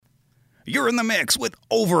You're in the mix with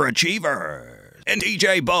Overachievers and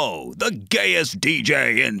DJ Bo, the gayest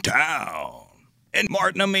DJ in town. And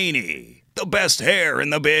Martin Amini, the best hair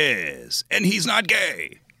in the biz. And he's not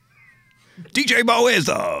gay. DJ Bo is,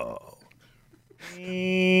 though.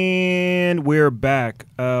 And we're back.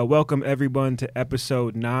 Welcome, everyone, to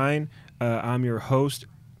episode 9. I'm your host,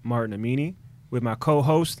 Martin Amini, with my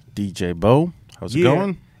co-host, DJ Bo. How's it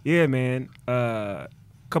going? Yeah, man.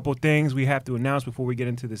 Couple things we have to announce before we get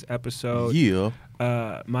into this episode. Yeah.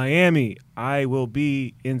 Miami, I will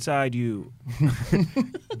be inside you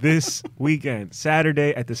this weekend,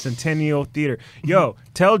 Saturday at the Centennial Theater. Yo,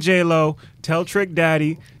 tell J-Lo, tell Trick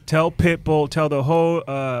Daddy, tell Pitbull, tell the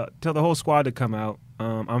whole squad to come out.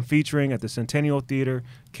 I'm featuring at the Centennial Theater.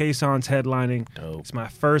 K-Son's headlining. Dope. It's my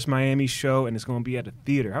first Miami show, and it's going to be at a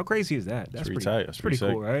theater. How crazy is that? That's pretty tight. That's pretty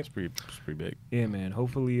cool, right? It's pretty big. Yeah, man.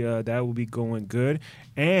 Hopefully that will be going good.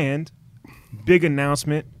 And big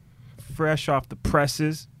announcement, fresh off the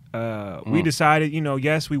presses. We decided,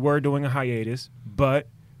 yes, we were doing a hiatus, but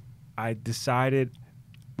I decided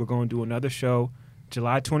we're going to do another show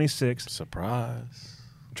July 26th. Surprise.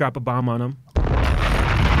 Drop a bomb on them.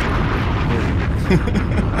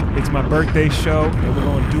 It's my birthday show, and we're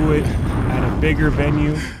going to do it at a bigger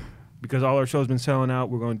venue because all our shows been selling out.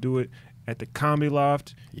 We're going to do it at the Comedy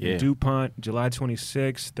Loft in DuPont, July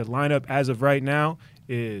 26th. The lineup as of right now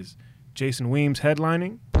is Jason Weems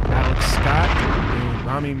headlining, Alex Scott, and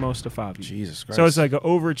Rami Mostafavi. Jesus Christ. So it's like an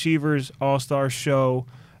Overachievers all-star show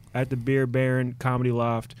at the Beer Baron Comedy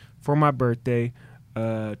Loft for my birthday.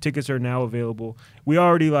 Tickets are now available. We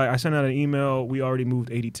already I sent out an email. We already moved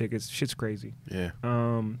 80 tickets. Shit's crazy. Yeah.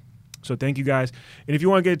 So thank you guys. And if you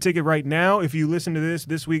want to get a ticket right now, if you listen to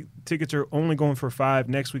this week, tickets are only going for $5.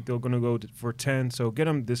 Next week they're going to go for $10. So get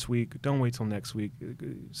them this week. Don't wait till next week.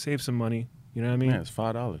 Save some money. You know what I mean? Yeah, it's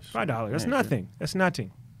 $5. $5. That's nothing. That's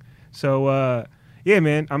nothing. So yeah,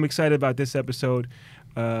 man, I'm excited about this episode.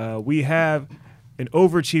 We have an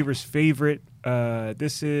Overachievers favorite.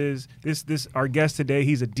 This our guest today.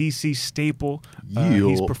 He's a DC staple.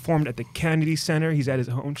 He's performed at the Kennedy Center. He's at his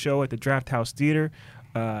own show at the Draft House Theater.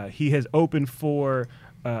 He has opened for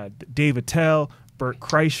Dave Attell, Bert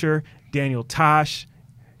Kreischer, Daniel Tosh.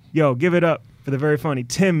 Yo, give it up for the very funny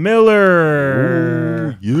Tim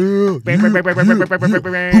Miller. Ooh, yeah.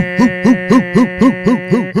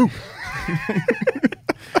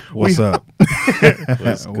 What's up?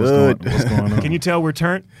 What's good? What's going on? Can you tell we're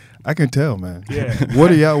turned? I can tell, man. Yeah.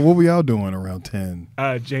 What were y'all doing around 10?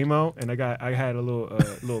 J-Mo, and I had a little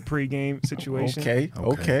pregame situation.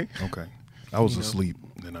 Okay. I was asleep.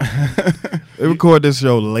 They record this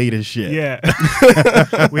show late as shit. Yeah.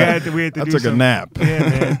 we had to I took a nap. Yeah,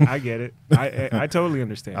 man. I get it. I totally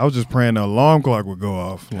understand. I was just praying the alarm clock would go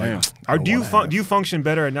off. Do you function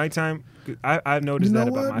better at nighttime? I've noticed that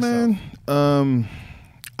about myself. Man?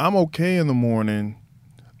 I'm okay in the morning,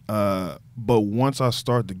 but once I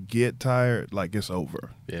start to get tired, it's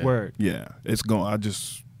over. Yeah. Word. Yeah, it's going. I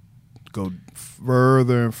just go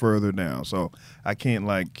further and further down, so I can't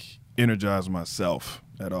energize myself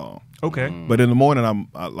at all. Okay. But in the morning, I'm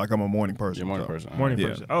a morning person. You're a morning person. Morning Yeah.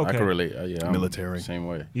 person. Okay. I can relate. I'm Military. Same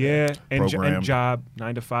way. Yeah, and Program. job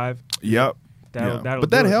 9 to 5. Yep. That'll But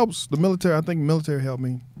that do it. helps. The military. I think military helped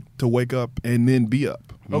me to wake up and then be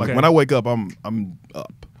up. Okay. When I wake up, I'm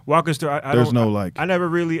up. Walk us through. I never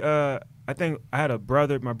really. I think I had a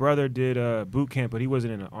brother. My brother did boot camp, but he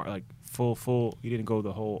wasn't in a full. He didn't go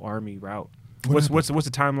the whole army route. What's the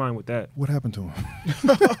timeline with that? What happened to him?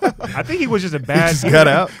 I think he was just a bad. He just got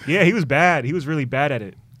out? Yeah, he was bad. He was really bad at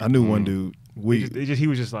it. I knew one dude. He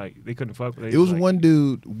was just they couldn't fuck with it. It was one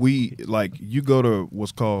dude. You go to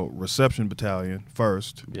what's called reception battalion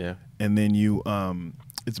first. Yeah. And then you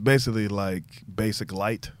it's basically like basic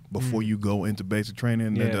light before you go into basic training.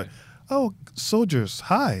 And Yeah. oh, soldiers,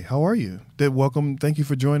 hi, how are you? Welcome, thank you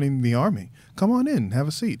for joining the Army. Come on in, have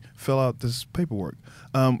a seat. Fill out this paperwork.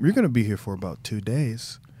 You're going to be here for about 2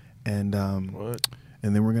 days, and What?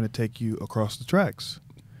 and then we're going to take you across the tracks.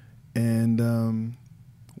 And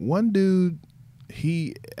one dude,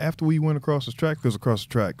 after we went across the tracks, because across the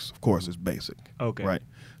tracks, of course, is basic. Okay. Right?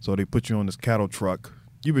 So they put you on this cattle truck.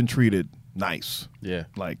 You've been treated nice. Yeah.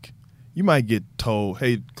 You might get told,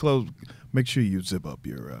 hey, make sure you zip up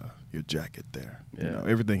your jacket there. Yeah.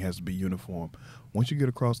 Everything has to be uniform. Once you get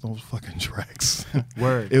across those fucking tracks,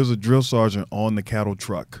 Word. it was a drill sergeant on the cattle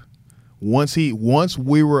truck. Once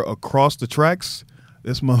we were across the tracks,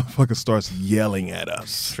 this motherfucker starts yelling at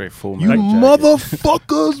us. Straight full You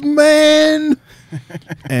motherfuckers, man!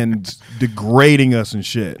 And degrading us and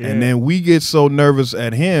shit. Yeah. And then we get so nervous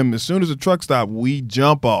at him, as soon as the truck stops, we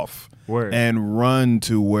jump off Word. and run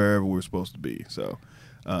to wherever we're supposed to be. So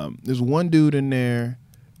There's one dude in there.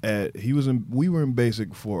 We were in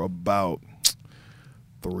basic for about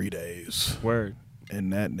 3 days. Word.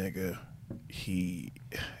 And that nigga,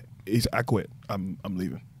 I quit. I'm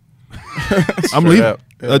leaving. I'm leaving. up.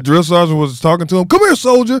 A drill sergeant was talking to him. Come here,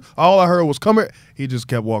 soldier. All I heard was come here. He just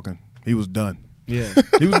kept walking. He was done. Yeah.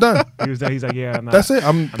 He was done. He's like, yeah, I'm not. That's it.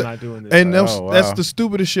 I'm not doing this. And Oh, wow. that's the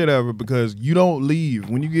stupidest shit ever because you don't leave.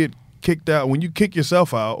 When you get kicked out, when you kick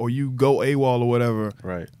yourself out or you go AWOL or whatever,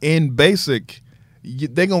 Right. in basic,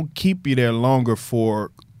 they're going to keep you there longer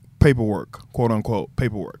for paperwork, quote unquote,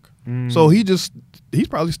 paperwork. So he's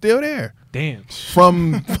probably still there Damn.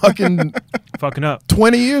 from fucking Fucking up.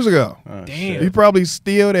 20 years ago. Oh, Damn. He's probably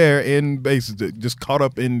still there in basic, just caught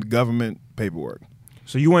up in government paperwork.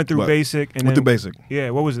 So you went through But basic and went then through basic.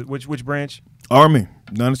 Yeah. What was it? Which branch? Army,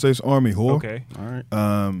 United States Army, whore. Okay. All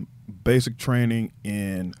right. Basic training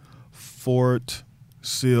in Fort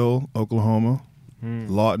Sill, Oklahoma,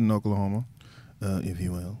 Lawton, Oklahoma, if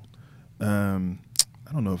you will.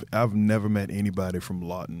 I don't know if I've never met anybody from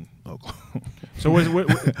Lawton, Oklahoma. So what's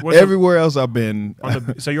Everywhere else I've been,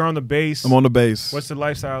 so you're on the base. I'm on the base. What's the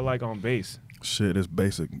lifestyle like on base? Shit, it's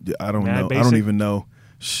basic. I don't Mad know. I basic? don't even know.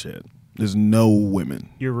 Shit, there's no women.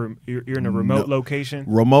 You're in a remote location.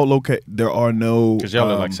 Remote locate. There are no. Because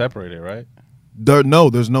y'all are like separated, right? There's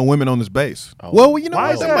no women on this base. Oh. Well, you know Why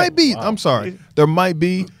what? is There that? might be. Wow. I'm sorry. There might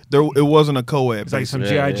be. It wasn't a co-ed. It's like base. some Yeah,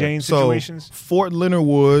 G.I. yeah. Jane So situations. Fort Leonard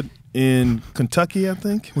Wood in Kentucky, I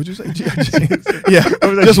think. Would you say G.I. Jane? Yeah,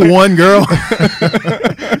 just one girl.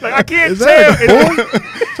 Like, I can't Is tell. that a boy?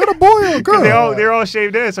 Is that a boy or a girl? They're all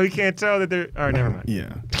shaved head, so he can't tell that they're. All right, never mind.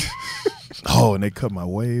 Yeah. Oh, and they cut my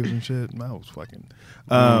waves and shit. I was fucking.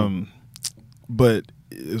 But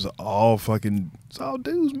it was all fucking. It's all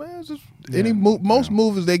dudes, man. It's just most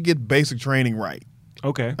movies they get basic training right.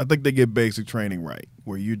 Okay. I think they get basic training right,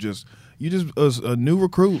 where you just as a new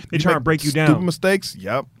recruit. They trying to make break you stupid down. mistakes.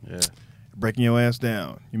 Yep. Yeah. Breaking your ass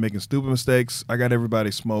down. You're making stupid mistakes. I got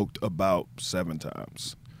everybody smoked about 7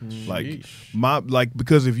 times.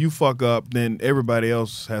 Because if you fuck up, then everybody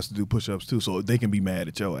else has to do push-ups too, so they can be mad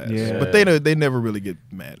at your ass. Yeah. But they never really get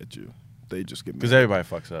mad at you. They just get mad. Because everybody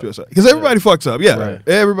fucks up. Because everybody fucks up. Yeah, Right.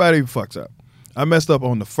 everybody fucks up. I messed up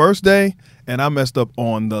on the first day, and I messed up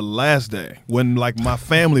on the last day when like my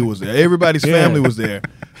family was there. Everybody's family was there.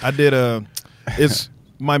 I did it's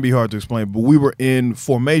might be hard to explain, but we were in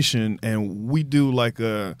formation, and we do like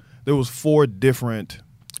there was 4 different.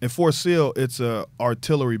 In Fort Sill, it's a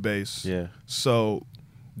artillery base. Yeah. So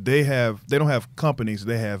they don't have companies,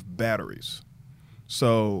 they have batteries.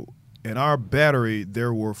 So in our battery,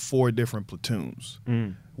 there were 4 different platoons.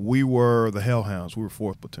 We were the Hellhounds. We were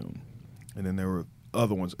 4th platoon. And then there were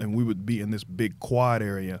other ones. And we would be in this big quad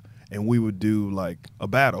area, and we would do like a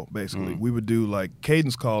battle, basically. We would do like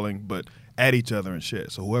cadence calling, but at each other and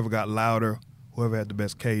shit. So whoever got louder, whoever had the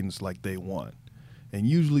best cadence, like they won. And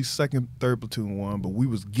usually 2nd, 3rd platoon won, but we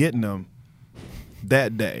was getting them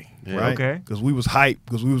that day, right? Okay. Because we was hyped,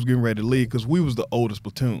 because we was getting ready to leave, because we was the oldest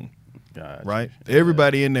platoon, Gotcha. right?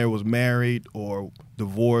 Everybody in there was married or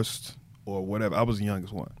divorced or whatever. I was the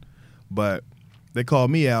youngest one. But they called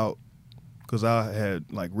me out because I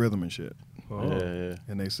had like rhythm and shit. Yeah.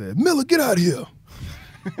 And they said, Miller, get out of here.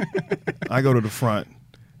 I go to the front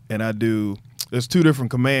and I do, there's 2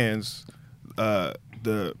 different commands.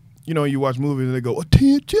 You watch movies and they go,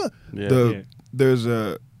 attention. Yeah. There's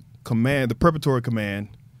a command, the preparatory command,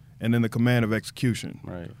 and then the command of execution.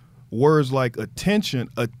 Right. Words like attention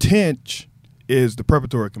is the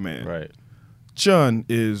preparatory command. Right. Chun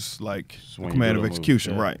is like when you command do of the move,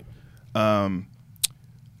 execution, yeah. right.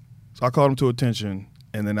 So I called him to attention,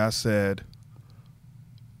 and then I said,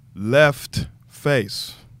 left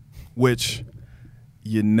face, which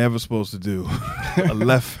you're never supposed to do, a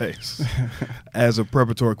left face, as a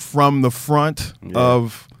preparatory from the front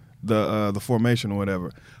of the formation or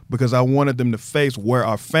whatever, because I wanted them to face where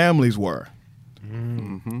our families were.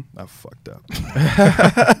 I fucked up.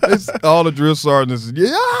 All the drill sergeants,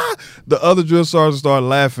 the other drill sergeants started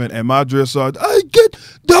laughing, and my drill sergeant, hey, get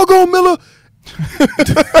doggone Miller.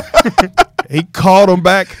 He called him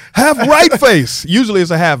back, half right face. Usually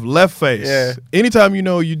it's a half left face. Yeah. Anytime you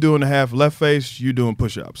know you're doing a half left face, you're doing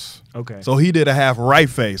push-ups. Okay. So he did a half right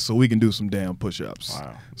face so we can do some damn push-ups.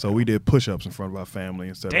 Wow. So we did push-ups in front of our family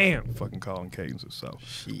instead Damn. of fucking calling cadences. So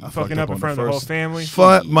I Fucking fucked up in on front of the whole family.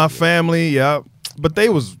 My family, yeah. But they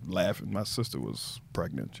was laughing. My sister was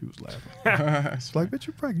pregnant. She was laughing. It's like, bitch,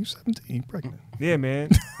 you're pregnant. You're 17, you're pregnant. Yeah, man.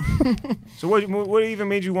 So what even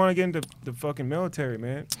made you want to get into the fucking military,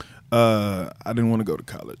 man? I didn't want to go to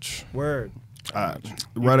college. Word.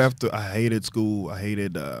 Right after, I hated school. I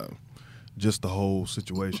hated just the whole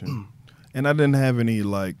situation. and I didn't have any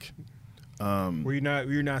like. Were you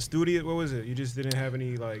not studious? What was it? You just didn't have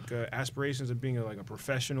any like aspirations of being like a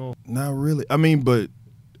professional. Not really. I mean, but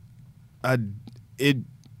I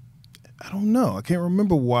don't know. I can't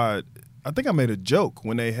remember why. I think I made a joke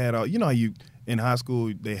when they had you know how you in high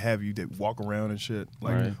school they have you that walk around and shit.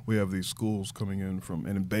 Like Right. we have these schools coming in and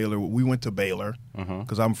in Baylor. We went to Baylor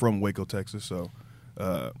because I'm from Waco, Texas. So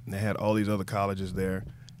they had all these other colleges there,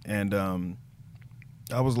 and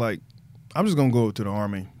I was like, I'm just gonna go to the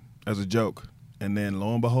Army as a joke. And then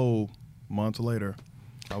lo and behold, months later,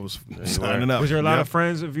 I was signing up. Was there a lot Yep. of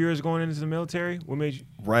friends of yours going into the military? What made you?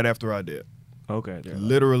 Right after I did. Okay.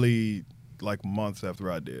 Literally like months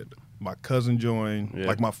after I did. My cousin joined, Yeah.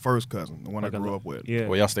 like my first cousin, the one Like I grew up with. Yeah.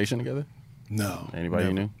 Were y'all stationed together? No. Anybody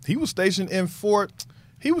you never. knew? He was stationed in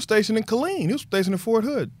He was stationed in Killeen. He was stationed in Fort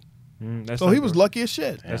Hood. That's So like he was lucky as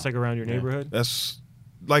shit. That's like around your neighborhood. That's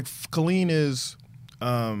like Killeen is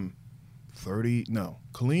 30.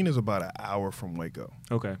 Killeen is about an hour from Waco.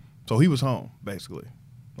 Okay. So he was home basically.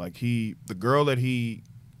 Like the girl that he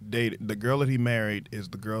married is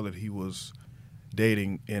the girl that he was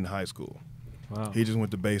dating in high school. Wow. He just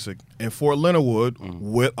went to basic in Fort Leonard Wood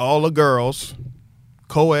with all the girls,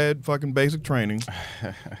 co-ed fucking basic training,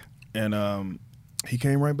 and he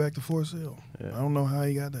came right back to Fort Sill. Yeah. I don't know how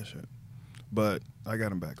he got that shit, but I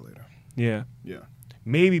got him back later. Yeah. Yeah.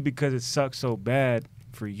 Maybe because it sucked so bad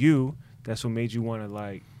for you, that's what made you want to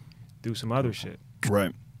like do some other shit.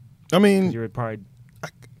 Right. I mean, You're probably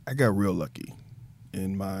I got real lucky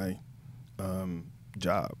in my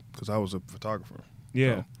job because I was a photographer.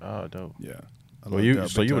 yeah. Oh, dope. Yeah. I Well, lucked out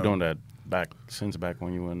so big you were time. doing that since back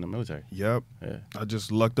when you were in the military. Yep. Yeah. I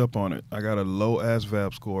just lucked up on it. I got a low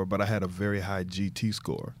ASVAB score, but I had a very high GT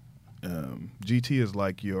score. GT is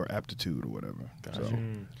like your aptitude or whatever. Gotcha. So the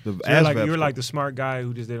So you're like, ASVAB you were score- like the smart guy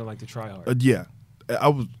who just didn't like to try hard. yeah. I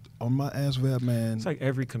was on my ASVAB, man. It's like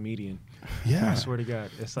every comedian. yeah. I swear to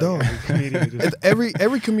God, it's like Dog. every comedian. Who just, It's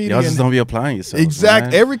every comedian. Y'all just don't be applying yourself.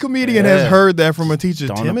 Exact. Every comedian has heard that from a teacher.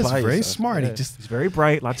 Don't Tim is apply very yourself. smart. yeah, He just he's very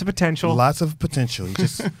bright, lots of potential. lots of potential. He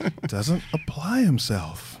just doesn't apply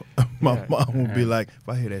himself. My Yeah. mom would be like, if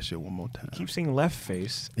I hear that shit one more time. Keep saying left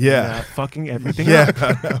face. Yeah. And, fucking everything Yeah, up.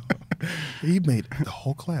 I know. He made the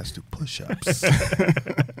whole class do push-ups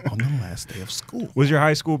on the last day of school. Was your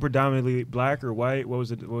high school predominantly black or white? What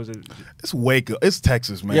was it? It's Waco. It's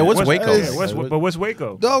Texas, man. Yeah, what's Waco? it's- What's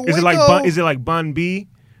Waco? Dog, Is it like Waco. Is it like Bun B,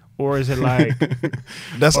 or is it like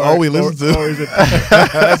That's all we listen to. Or is it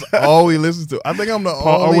That's all we listen to. I think I'm the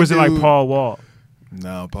Paul, only or was it like dude- Paul Wall?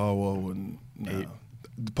 No, Paul Wall wouldn't. No.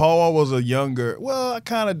 Paul Wall was a younger. Well, I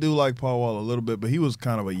kind of do like Paul Wall a little bit, but he was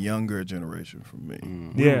kind of a younger generation from me.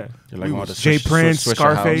 Yeah. You're like We on the was- Jay Prince, Swisher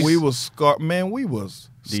Scarface. House. We was man. We was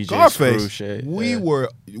DJ Scarface. Screw shit, We yeah.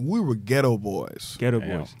 were ghetto boys. Ghetto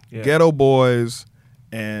Damn. Boys. Yeah. Ghetto Boys,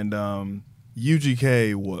 and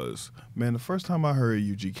UGK was, man, the first time I heard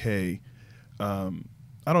UGK, I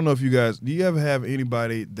don't know if you guys, do you ever have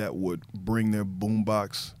anybody that would bring their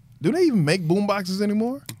boombox? Do they even make boomboxes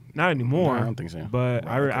anymore? Not anymore. No, I don't think so. But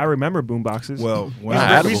I remember boom boxes. Well, when I I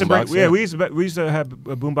had a we used to boombox, bring, yeah. we used to have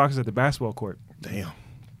boom boxes at the basketball court. damn.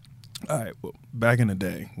 All right, well, back in the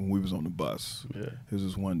day when we was on the bus, Yeah. there's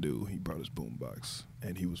this one dude, he brought his boombox,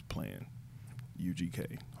 and he was playing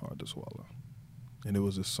UGK, Hard to Swallow. And it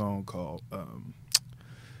was a song called,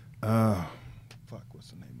 what's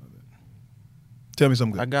the name of it? Tell me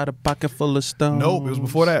something I good. got a pocket full of stones. Nope, it was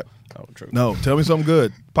before that. Oh, true. No, tell me something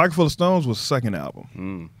good. Pocket Full of Stones was the second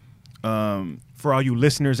album. For all you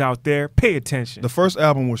listeners out there, pay attention. The first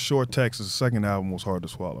album was Short Texas. The second album was Hard to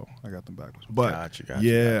Swallow. I got them backwards. But Gotcha,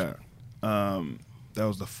 yeah, that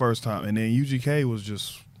was the first time. And then UGK was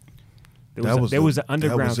just there was an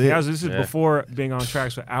underground. That was it. This is Yeah. before being on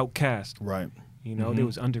tracks with Outkast. Right. You know, there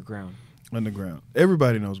was underground. Underground.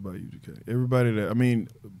 Everybody knows about UGK. Everybody that, I mean,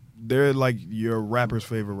 they're like your rapper's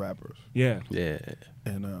favorite rappers. Yeah. Yeah.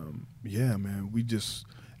 And yeah, man, we just,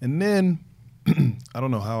 and then I don't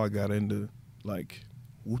know how I got into like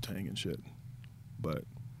Wu-Tang and shit, but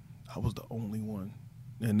I was the only one.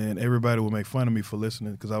 And then everybody would make fun of me for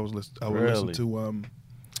listening because I would listen Really? to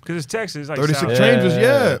Because it's Texas. It's like 36 South. Chambers,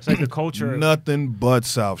 yeah. It's like the culture. Nothing but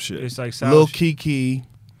South shit. It's like South Lil sh- Kiki,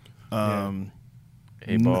 A-Ball,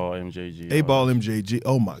 MJG. A-Ball MJG.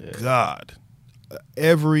 Oh my God.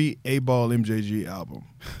 Every A-Ball MJG album.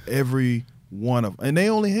 Every one of them. And they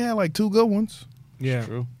only had like 2 good ones. Yeah.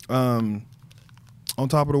 True. On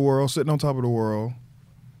Top of the World, Sitting on Top of the World.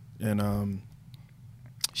 And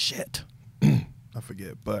shit. I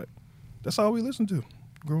forget. But that's all we listened to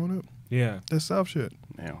growing up. Yeah. That South shit.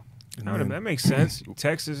 Yeah. That makes sense.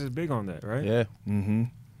 Texas is big on that, right? Yeah. Mm-hmm.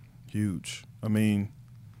 Huge. I mean,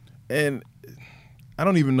 and I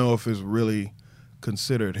don't even know if it's really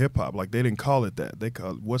considered hip hop. Like they didn't call it that. They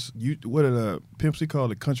call it what did Pimp C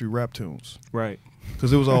call it? Country rap tunes. Right.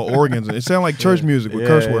 Because it was all organs. It sounded like church music with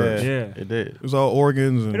curse words. Yeah. It did. It was all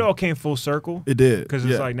organs. And It all came full circle. it did. Because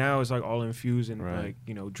it's like now it's like all infused and Right. like,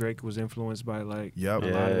 you know, Drake was influenced by like Yep. a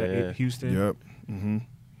lot of that Yeah. Houston. Yep. Mm-hmm.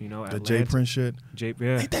 You know, The Atlanta. J Prince shit.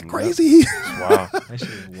 Yeah. Ain't that crazy? Wow. That shit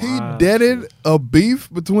is He wild. deaded a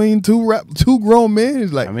beef between two grown men.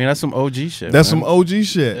 He's like, I mean, that's some OG shit. that's man. some OG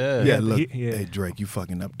shit. Yeah. Yeah, Yeah, look, yeah. hey Drake, you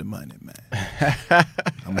fucking up the money, man.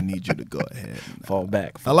 I'm gonna need you to go ahead. And, Fall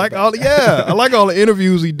back. I like all the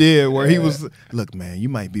interviews he did where he was, look, man, you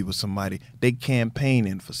might be with somebody, they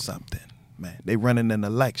campaigning for something, man. They running an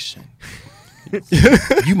election.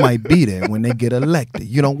 You might be there when they get elected.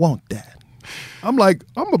 You don't want that. I'm like,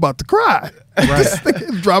 I'm about to cry. This thing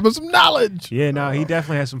is dropping some knowledge. Yeah, no, he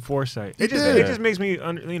definitely has some foresight. He It just did. it just makes me,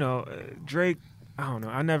 you know, Drake. I don't know.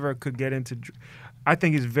 I never could get into. I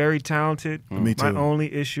think he's very talented. Me My too.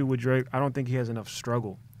 only issue with Drake, I don't think he has enough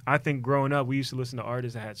struggle. I think growing up, we used to listen to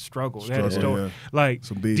artists that had struggle. They had a Struggle, story. yeah. Like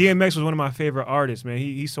Some beef. DMX was one of my favorite artists, man.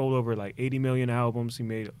 He sold over like 80 million albums. He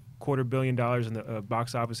made $250 million in the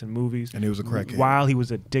box office and movies. And he was a crackhead. While he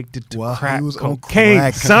was addicted to While crack he was on cocaine,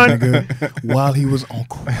 crack, son. nigga. While he was on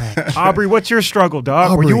crack. Aubrey, what's your struggle,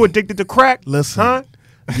 dog? Were you Aubrey, addicted to crack? Listen, Huh?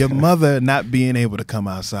 your mother not being able to come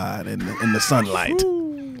outside in the sunlight.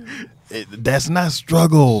 That's not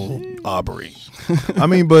struggle, Aubrey. I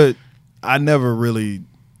mean, but I never really.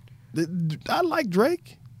 I like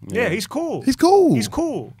Drake. Yeah, he's cool. He's cool. He's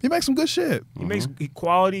cool. He makes some good shit. He makes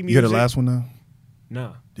quality You music. hear the last one now?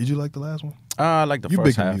 No. Did you like the last one? I like the You first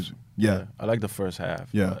big in half. music. Yeah. I like the first half.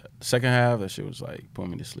 Yeah. But the second half, that shit was like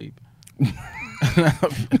putting me to sleep.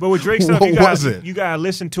 But with Drake stuff, What you was gotta, it? you gotta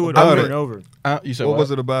listen to it About over it? and over. You said What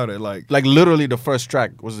was it about it? Like, Like literally the first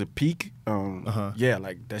track was it Peak. Uh-huh. Yeah,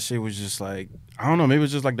 like that shit was just like I don't know. Maybe it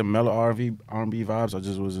was just like the mellow R&B vibes. I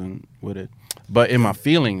just wasn't with it. But in my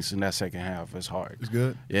feelings in that second half, it's hard. it's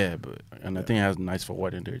good. Yeah, but and I think it has Nice for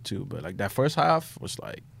What in there too. But like that first half was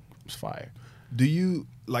like it was fire. Do you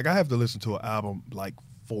like? I have to listen to an album like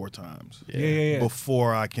 4 times Yeah.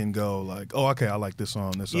 before I can go like, oh, okay, I like this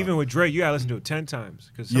song. This Even song. with Drake, you gotta listen to it 10 times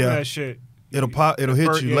because some Yeah. of that shit. It'll pop. It'll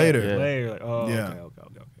hit you later. Yeah. Later, like, oh, Yeah.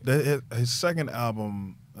 okay. His second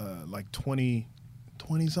album, like 20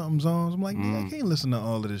 something songs. I'm like, man, I can't listen to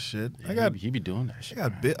all of this shit. Yeah, he be doing that shit.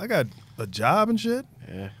 I got a job and shit.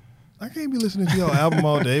 Yeah. I can't be listening to your album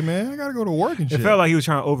all day, man. I gotta go to work and It shit. felt like he was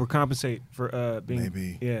trying to overcompensate for being.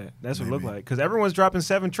 Maybe. Yeah, that's what it looked Maybe. like. Because everyone's dropping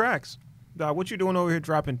 7 tracks. Dog, what you doing over here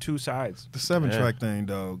dropping 2 sides? the 7 Yeah. track thing,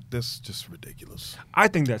 dog. That's just ridiculous. I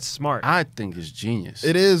think that's smart. I think it's genius.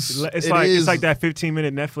 It is. It's it like is. it's like that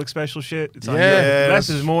 15-minute Netflix special shit. It's like, Yeah. less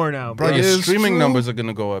is more now, bro. It And is streaming true. numbers are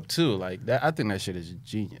gonna go up too. Like that, I think that shit is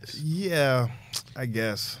genius. Yeah, I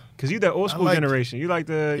guess. Because you that old school like- generation. You like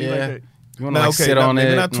the you Yeah. like the You wanna Now, like okay, sit now, on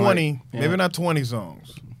maybe it. not and, 20. like, yeah. Maybe not 20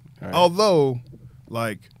 songs. Right. Although,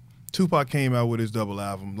 like, Tupac came out with his double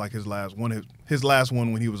album, like his last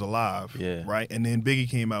one when he was alive. Yeah. Right? And then Biggie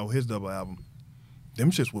came out with his double album. Them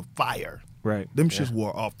shits were fire. right. Them shits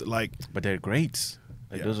were off the, like, But they're greats.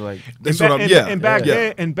 Like Yeah. those are like that's and, what ba- I'm, and, yeah. and back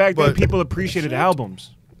yeah. then, then, But- people appreciated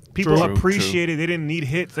albums. People True, true. appreciated. They didn't need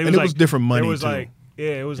hits. They And was it like, was different money, It was too. like,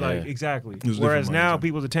 yeah, it was like Yeah. exactly. was different Whereas money, now, too.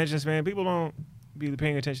 people's attention span, people don't be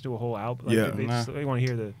paying attention to a whole album. Like, Yeah. they want to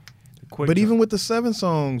hear the quick. But stuff. even with the 7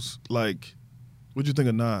 songs, like, what'd you think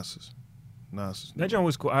of Nas? Nas. that joint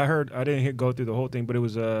was cool. I didn't go through the whole thing, but it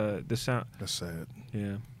was the sound. That's sad.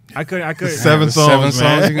 Yeah, I could. Seven songs,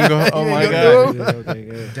 man. you can go. Oh my You god. can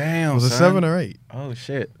Yeah. Damn. Was it son. 7 or 8? Oh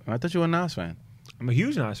shit. I thought you were a Nas fan. I'm a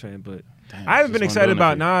huge Nas fan, but Damn, I haven't just been wasn't excited doing it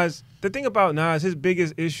about for you. Nas. The thing about Nas, his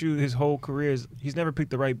biggest issue his whole career is he's never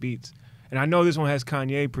picked the right beats. And I know this one has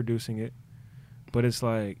Kanye producing it, but it's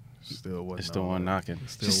like Still wasn't. It's the all one that. knocking.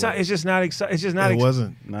 it's just not exciting. It's just not. It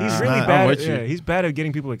wasn't. He's Nah, really I'm bad. with you. Yeah, he's bad at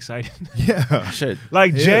getting people excited. Yeah. Shit.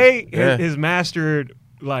 Like He Jay is. Yeah. has mastered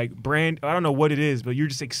like brand. I don't know what it is, but you're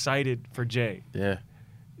just excited for Jay. Yeah.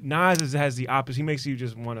 Nas has the opposite. He makes you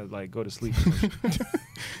just want to like go to sleep. or some shit.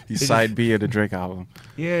 He's side B of the Drake album.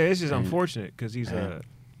 Yeah, it's just unfortunate because he's Yeah.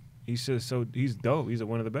 he's just he's dope. He's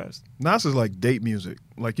one of the best. Nas is like date music.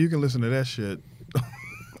 Like you can listen to that shit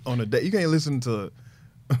on a date. You can't listen to.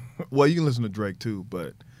 Well, you can listen to Drake too,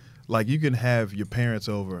 but like you can have your parents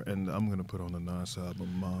over, and I'm gonna put on the Nas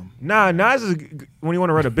album. Nah, Nas is when you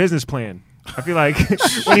want to write a business plan. I feel like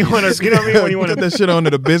when you want to, you know what I mean? When you want Get to, that shit on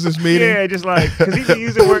at a business meeting. yeah, just like because he be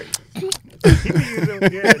using word. He be using,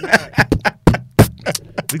 yeah.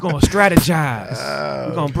 We gonna strategize.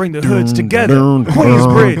 We gonna bring the hoods together.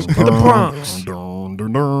 Queensbridge, the Bronx.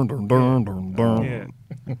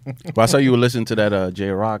 Yeah. But I saw you were listening to that J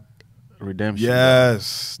Rock Redemption.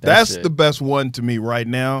 Yes, That that's shit. the best one to me right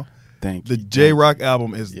now. Thank The you. J Rock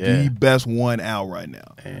album is Yeah. the best one out right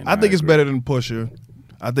now. And I think it's agree. better than Pusha.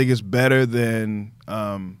 I think it's better than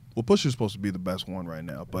well, Pusha's supposed to be the best one right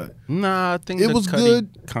now, but Nah, I think It the was Cudi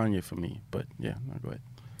good. Kanye for me. But yeah, no, go ahead.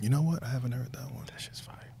 you know what? I haven't heard that one. That shit's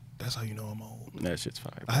fire. That's how you know I'm old. That shit's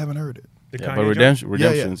fire. I haven't heard it. The Yeah, Kanye but joint?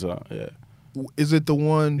 Redemption's yeah. Is it the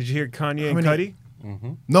one? Did you hear Kanye How and many-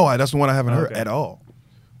 Cudi? No, that's the one I haven't heard Okay. at all.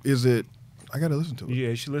 Is it? I gotta listen to it. Yeah,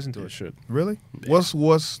 you should listen to It it. should. Really? What's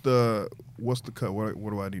the cut? What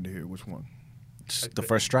do I need to hear? Which one? Just the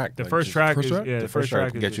first track. The like, first just- track first is track? yeah. The The first first track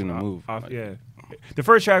track will is get you in the off- move. off- Like- yeah, the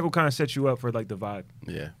first track will kind of set you up for like the vibe.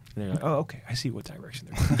 Yeah. And you're like, oh, okay, I see what direction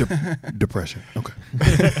they're going. Depression. Okay.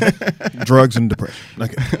 Drugs and depression.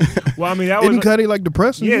 Okay. Well, I mean, that was Isn't Cudi like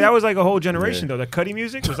depressing? yeah, that was like a whole generation Yeah. though. The Cudi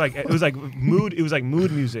music was like it was like mood. It was like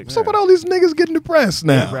mood music. What's up with all these niggas getting depressed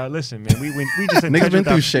Yeah, now? bro, listen, man, we just in Niggas touch been with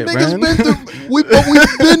through our, shit, Niggas man. been through, but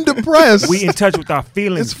we've been depressed. We in touch with our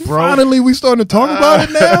feelings, It's bro. finally we starting to talk about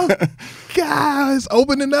it now. Guys,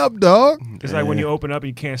 opening up, dog. It's like when you open up and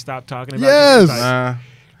you can't stop talking about Yes. it. It's like, Nah.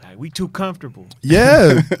 like, we too comfortable.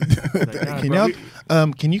 Yeah. Like, nah, Can bro,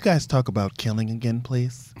 y'all, can you guys talk about killing again,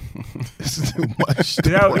 please? This is too much.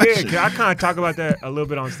 Yeah, depression. 'cause I kind of talk about that a little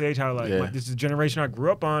bit on stage. How like Yeah. this is the generation I grew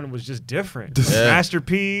up on was just different. Yeah. Master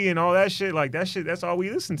P and all that shit. Like that shit. That's all we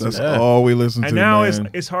listen to. That's Yeah. all we listen And to. now man.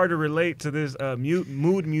 it's hard to relate to this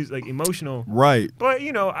mood music, like emotional. right. But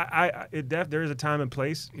you know, there is a time and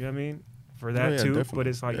place. You know what I mean for that yeah, too. definitely. But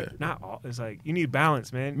it's like Yeah. not all. It's like you need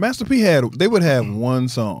balance, man. Master P they would have one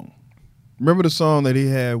song. Remember the song that he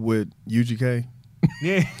had with UGK?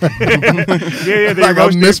 Yeah, yeah. They Like I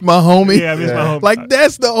roasted- miss my homie. Yeah, I miss my home. Like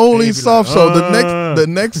that's the only be soft like, song. The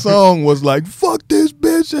next song was like fuck this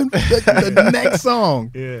bitch and the next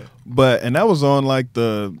song. Yeah. But and that was on like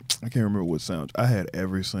I can't remember what sound. I had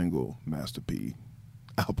every single Master P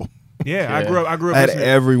album. Yeah, I Yeah. grew up. I had listening-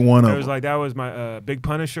 every one It of was them. like that was my Big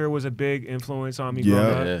Punisher was a big influence on me Yeah.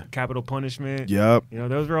 growing up. Yeah. Capital Punishment. Yep. You know,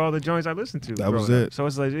 those were all the joints I listened to. That was growing up. it. So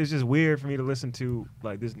it's like it's just weird for me to listen to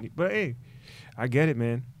like this. But hey, I get it,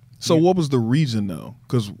 man. So what was the reason though?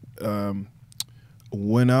 Because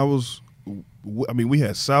when we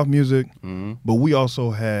had South music, Mhm. but we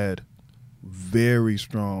also had very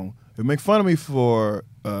strong. They make fun of me for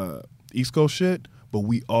East Coast shit, but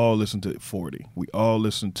we all listened to 40. We all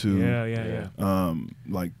listened to Yeah.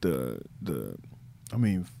 like the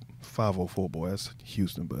 504 boy. That's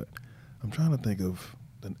Houston, but I'm trying to think of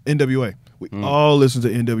the NWA. We all listened to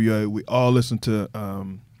NWA. We all listened to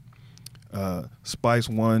Spice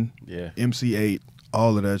One, Yeah. MC8,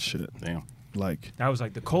 all of that shit. Damn. Like, That was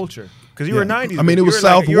like the culture because you Yeah. were 90s. I mean, it you was were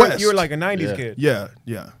like- Southwest. you were like a 90s Yeah. kid. yeah. It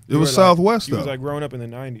You was were like- Southwest You though. was like growing up in the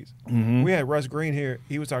 90s. Mhm. We had Russ Green here.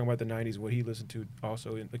 He was talking about the 90s, what he listened to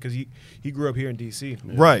also, because he grew up here in D.C.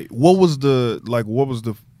 Right. What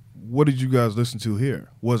did you guys listen to here?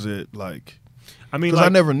 Was it like? I mean, Because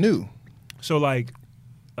like, I never knew. so like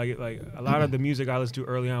a lot of the music I listened to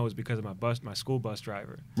early on was because of my school bus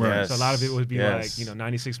driver. Right. Yes. So a lot of it would be Yes. like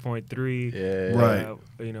 96.3. Yeah. Right.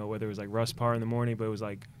 Whether it was like Russ Parr in the morning, but it was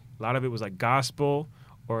like a lot of it was like gospel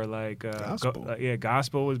or like Gospel?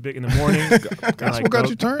 gospel was big in the morning. That's what got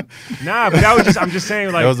you turned. Nah, but that was just I'm just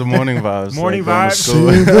saying like That was the morning vibes. Morning going to vibes.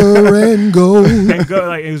 school. Silver and gold. and go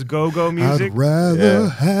like it was go music. I'd rather Yeah.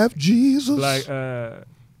 have Jesus Like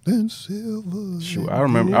than silver. Shoot, and I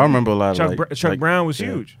remember gold. a lot Chuck, of like, Chuck like, Brown was yeah.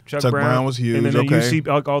 huge. Chuck Brown was huge, And then you okay. see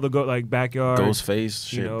all the like backyard.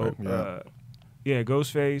 Ghostface You shit. know, but-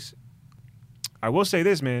 Ghostface. I will say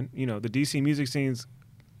this, man. You know, the DC music scene's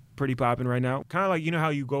pretty popping right now. Kind of like how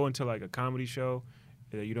you go into like a comedy show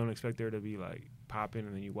that you don't expect there to be like popping,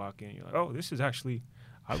 and then you walk in, you're like, oh, this is actually.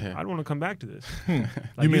 Yeah. I'd want to come back to this.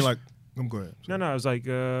 You mean like? Go ahead. No, I was like,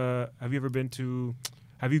 have you ever been to?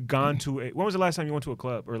 Have you gone to a? When was the last time you went to a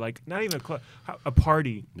club or like not even a club, a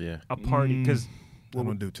party? Yeah. A party because I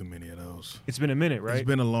don't do too many of those. it's been a minute, right? It's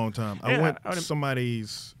been a long time. I Yeah, went I would-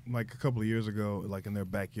 somebody's like a couple of years ago, like in their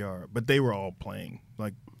backyard, but they were all playing.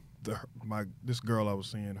 Like this girl I was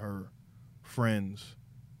seeing, her friends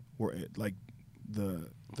were at like the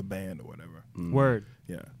band or whatever. Word.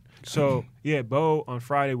 Yeah. So yeah, Bo on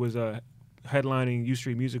Friday was headlining U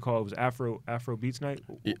Street Music Hall. It was Afro Beats Night.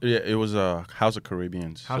 Yeah, it was House of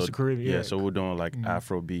Caribbeans. House of Caribbean, yeah. So we're doing like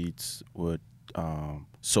Afro beats with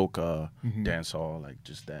soca, dancehall, like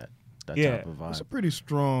just that Yeah. type of vibe. It's a pretty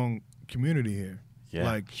strong community here. Yeah.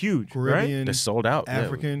 Like Huge, Caribbean, They sold out. yeah.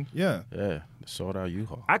 African. Yeah. Yeah, they sold out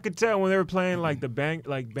U-Haul. I could tell when they were playing like the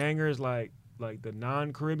bangers, like the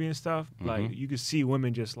non-Caribbean stuff. Like you could see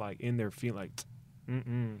women just like in their feet, like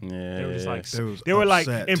Yeah, They were just like They was like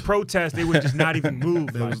upset. in protest. They would just not even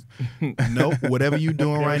move. Like, Nope, whatever you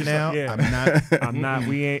doing They were right just like, now, yeah. I'm not.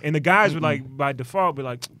 We ain't. And the guys would like by default be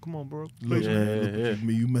like, "Come on, bro. Look, Please, Yeah, man, look yeah. at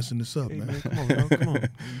you messing this up, hey, man. man, come on, bro. Come on." I'm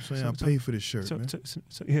saying I paid for this shirt, man.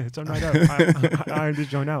 Yeah, it's on right up. I ironed this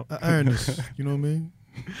joint out. I earned this. You know what I mean?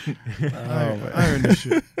 I I earned this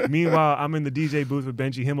shit. Meanwhile, I'm in the DJ booth with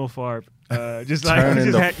Benji Himmelfarb, just like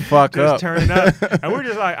Turning just the fuck up. turning up, and we're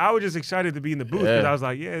just like, I was just excited to be in the booth because Yeah. I was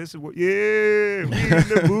like, yeah, this is what, yeah, we in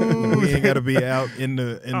the booth. We ain't got to be out in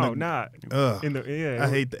the. Not Ugh. in the yeah. I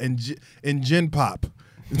hate that. In Gen Pop.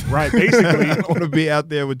 right. Basically, I don't want to be out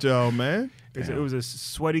there with y'all, man. it was a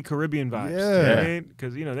sweaty Caribbean vibes. Yeah.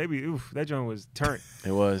 because they be that joint was turned.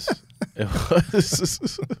 It was. It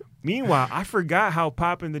was. Meanwhile, I forgot how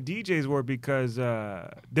popping the DJs were because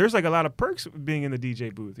there's like a lot of perks of being in the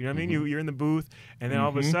DJ booth. You know what I mean? You're in the booth, and then all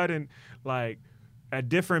of a sudden, like at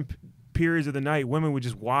different periods of the night, women would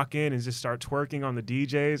just walk in and just start twerking on the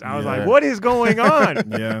DJs. I was Yeah. like, "What is going on?"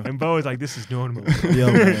 Yeah. And Bo was like, "This is normal.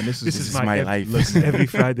 Yo, man, this This is is my life. This is every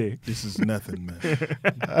Friday." this is nothing, man.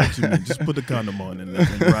 What you mean? Just put the condom on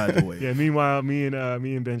and ride away. Yeah. Meanwhile, me and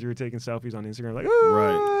Benji were taking selfies on Instagram, like, "Oh,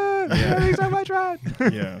 Right. Yeah. every time I tried."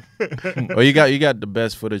 Yeah. Oh, you got the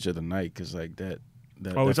best footage of the night because like that.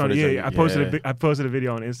 Oh, it's that on. footage Yeah, of- I posted a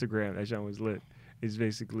video on Instagram. That shit was lit. It's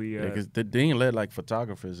basically Yeah, because they didn't let like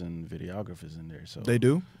photographers and videographers in there, so They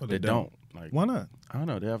do? Or they don't. Like, Why not? I don't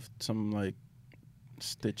know. They have some like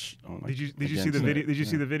stitch on. Like, Did you see the against video? it. Did you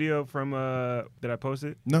see the video from that I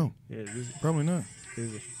posted? No, Yeah, probably not.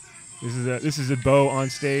 this is a Bo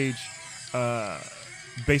on stage,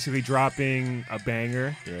 basically dropping a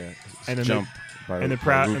banger, Yeah, and then jump. by and the by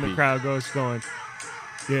crowd Ruby. goes going.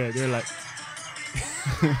 Yeah, they're like,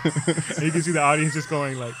 and you can see the audience just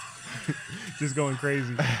going like, just going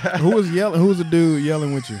crazy. Who was yelling? Who was the dude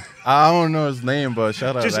yelling with you? I don't know his name, but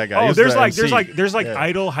shout out Just that guy. oh, He's there's the like MC. Yeah.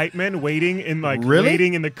 idle hype men waiting in like Really?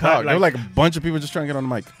 waiting in the cut. Dog, there were like a bunch of people just trying to get on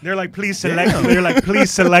the mic. They're like, please select me. They're like,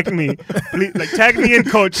 please select me. Please, like, tag me in,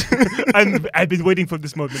 coach. I've been waiting for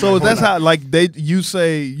this moment. So my that's whole how like you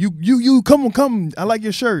say you come I like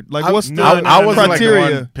your shirt. Like what's the no, no, I no, wasn't criteria? like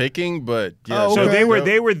the one picking, but yeah. Oh, So okay.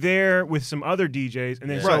 they were there with some other DJs,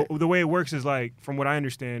 and then Yeah. so Right. the way it works is like, from what I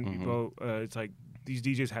understand, Mhm. Bo, it's like these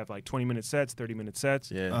DJs have like 20-minute sets, 30-minute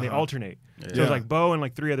sets, Yeah. and they Uh-huh. alternate. Yeah. So Yeah. it's like Bo and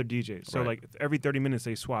like 3 other DJs. So Right. like every 30 minutes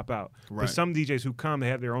they swap out. Right. There's some DJs who come, they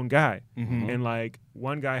have their own guy, Mhm. and like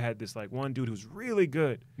one guy had this like one dude who's really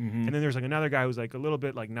good, Mhm. and then there's like another guy who's like a little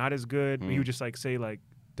bit like not as good. But he Mm. would just like say like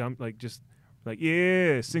dumb like just. Like,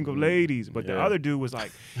 yeah, single ladies. But the Yeah. other dude was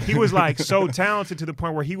like, he was like so talented to the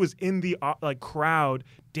point where he was in the like crowd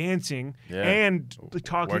dancing Yeah. and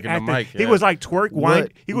talking Working at the the mic, He yeah. was like wind.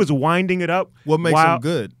 What- He was winding it up. What makes while, them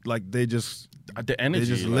good? Like they just The energy.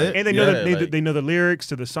 just like, lit? And they know yeah, that like- they know the lyrics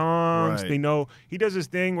to the songs. Right. They know he does this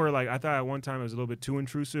thing where like I thought at one time it was a little bit too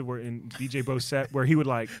intrusive. Where in DJ Bo's set where he would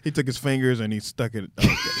like he took his fingers and he stuck it.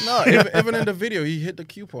 No, even in the video, he hit the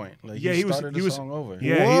cue point. Like Yeah, he started the was song over.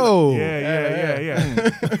 yeah Whoa. yeah.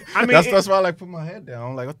 I mean That's why I like put my head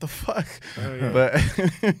down. I'm like, what the fuck? Oh, yeah. But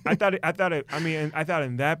I thought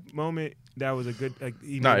in that moment that was a good like.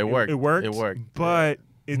 No, it worked. It worked. It worked. But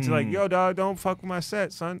it's like, yo, dog, don't fuck with my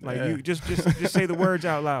set, son. Like Yeah. you just say the words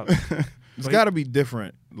out loud. It's got to be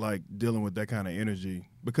different, like dealing with that kind of energy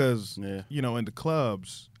because Yeah. you know in the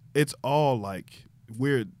clubs it's all like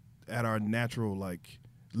we're at our natural like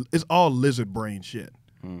it's all lizard brain shit.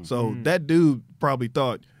 So that dude probably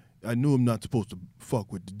thought I knew I'm not supposed to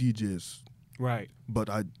fuck with the DJs, Right. but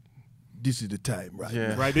this is the time, right? Yeah.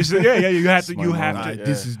 now. Right. This is yeah. You have to. my You have moment. to. Yeah.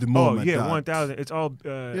 This is the Oh moment. yeah, dog. 1,000. It's all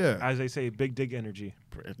Yeah. as they say, big dick energy.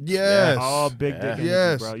 Yes. All big dick Yeah. energy,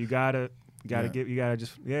 Yes. bro. You gotta Yeah. get. You gotta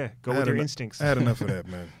just go I with had your eno- instincts. I had enough of that,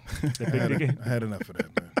 man. The big dick. I had enough of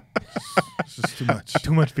that, man. It's just too much.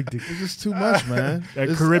 Too much big dick. It's just too much, man. That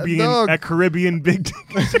It's- Caribbean. dog, That Caribbean big dick.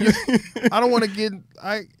 I don't want to get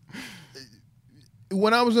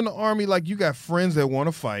when I was in the army, like you got friends that want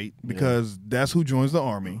to fight because that's who joins the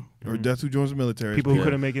army or that's who joins the military. People who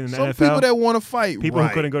couldn't make it in the Some NFL. people that want to fight. People right.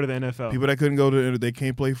 who couldn't go to the NFL. People that couldn't go to they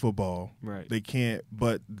can't play football. Right. They can't,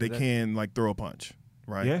 but they can like throw a punch,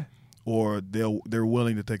 right? Yeah. Or they're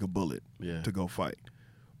willing to take a bullet Yeah. to go fight.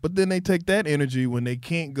 But then they take that energy when they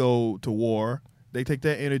can't go to war. They take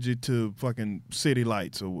that energy to fucking City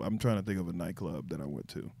Lights. So I'm trying to think of a nightclub that I went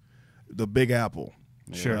to, the Big Apple,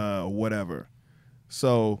 Sure. whatever.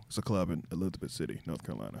 So it's a club in Elizabeth City, North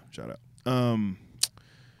Carolina. Shout out.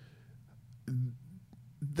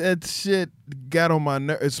 That shit got on my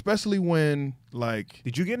nerves, especially when like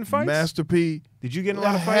Did you get in fights? Master P. Did you get in a I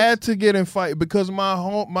lot of fights? had to get in fight because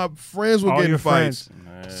my friends were All getting your fights.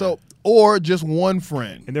 Man. So or just one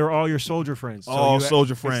friend. And they're all your soldier friends. So All you-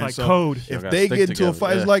 soldier friends. It's like So code. If Y'all gotta they stick get into a together,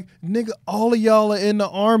 fight, it's yeah. like, nigga, all of y'all are in the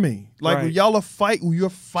army. Like when Right. y'all are you're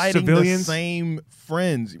fighting Civilians? the same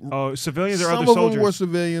friends. Oh, civilians or Some other of soldiers? them were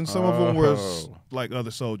civilians. Some of them were Oh. like other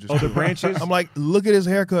soldiers. Oh, the too. branches? I'm like, look at his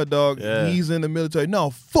haircut, dog. Yeah. He's in the military. No,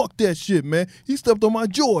 fuck that shit, man. He stepped on my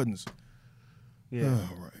Jordans. Yeah.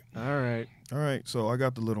 All right. All right. All right. So I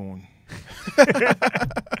got the little one.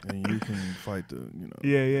 And you can fight the,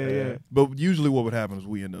 Yeah. But usually what would happen is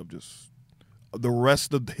we end up just, the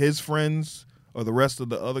rest of his friends or the rest of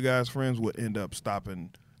the other guy's friends would end up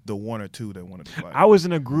stopping the one or two that wanted to fight. I was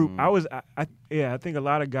in a group. I think a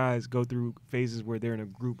lot of guys go through phases where they're in a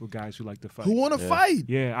group of guys who like to fight. Who want to fight?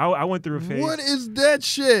 Yeah, I went through a phase. What is that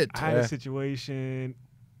shit? I had a situation,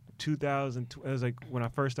 2000. It was like when I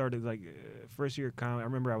first started, like first year of comedy. I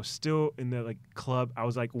remember I was still in the like club. I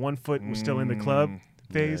was like 1 foot was still in the club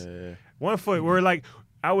phase. Yeah. 1 foot. We're like.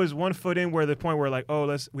 I was 1 foot in where the point where like,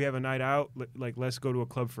 oh, we have a night out, like let's go to a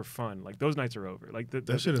club for fun. Like those nights are over. Like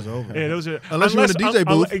That shit is over. Yeah, those are Unless you're in the DJ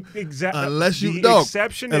booth. Exactly. Unless you the dog.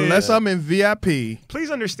 exception Unless is, I'm in VIP.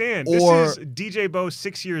 please understand, Or- this is DJ Bo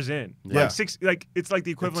 6 years in. Yeah. Like it's like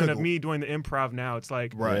the equivalent took of me doing the improv now. It's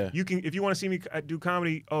like Right. Yeah. you can if you want to see me do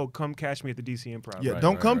comedy, come catch me at the DC Improv. Yeah, Right,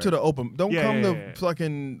 don't right, come right. to the open. Don't Yeah, come yeah, to yeah.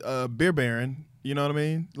 fucking Beer Baron. You know what I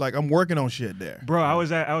mean? Like I'm working on shit there. Bro, I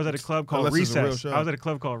was at a club called Unless it's a real Recess. show. I was at a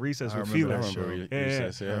club called Recess I with remember Felix. that I remember Yeah,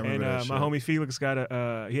 Recess, I yeah. remember And that my shit. homie Felix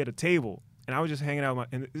he had a table, and I was just hanging out with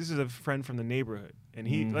and this is a friend from the neighborhood. And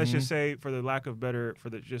he, let's just say, for the lack of better,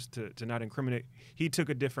 just to not incriminate, he took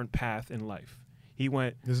a different path in life. He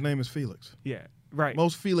went, His name is Felix. yeah, right,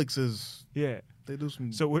 Most Felixes, yeah. they do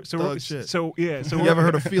some So thug shit. So you ever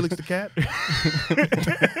heard of Felix the Cat?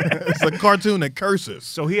 It's a cartoon that curses.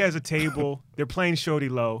 So he has a table. They're playing Shorty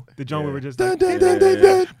Low. The joint we were just Dun, like, dun, dun, dun,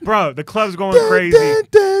 dun. bro, the club's going crazy. Dun,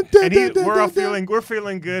 dun, dun, And dun, dun, we're all dun, we're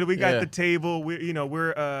feeling good. We got Yeah. the table. We're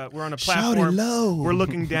on a Shorty platform. Low. We're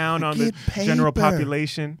looking down on the Get general paper.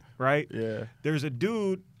 population, right? Yeah. There's a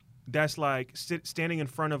dude that's like standing in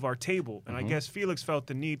front of our table, and I guess Felix felt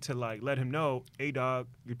the need to like let him know, "Hey, dog,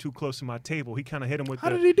 you're too close to my table." He kind of hit him with How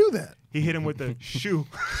did he do that? he hit him with the shoe.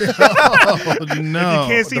 Oh, no. You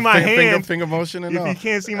can't see my hand. Finger motion and If all. you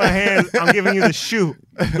can't see my hands, I'm giving you the shoe.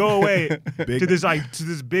 Go away Big- to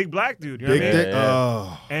this big black dude. You know Big what I mean? dick. Yeah.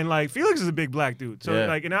 Oh, And like Felix is a big black dude, so Yeah.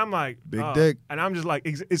 like, and I'm like Big dick. and I'm just like,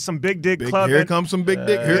 it's some big dick big, club. here and, comes some big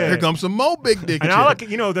dick. Here, Yeah. here comes some more big dick. and all I shit.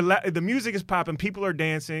 can, the music is popping, people are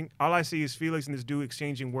dancing. All I see is Felix and this dude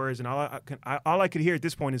exchanging words, and all I could hear at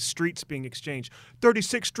this point is streets being exchanged.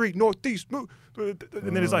 36th Street Northeast, and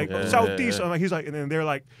then it's like Yeah, Southeast. yeah. I'm like, he's like, and then they're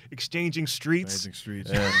like exchanging streets. Amazing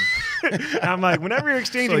streets. And I'm like, whenever you're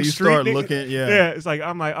exchanging So you street, start looking, yeah. yeah, it's like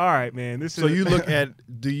I'm like, all right, man, this So is. you look at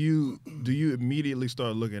do you immediately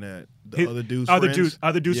start looking at the His- other dude's other friends? dudes,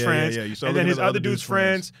 other dudes' Yeah, friends, yeah, yeah. You start and then looking his at the other dudes'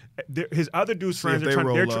 friends. His other dudes' See friends if are they trying.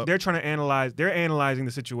 roll up. They're trying to analyze. They're analyzing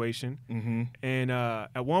the situation. Mm-hmm. And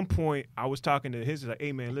at one point, I was talking to his. Like,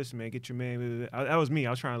 hey man, listen, man, get your man. That was me. I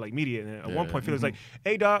was trying to like mediate. And at one point, Felix was like,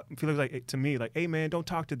 hey doc. Felix was like to me, like, hey man, don't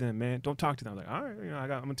talk to them, man. Don't talk to them. I'm like, all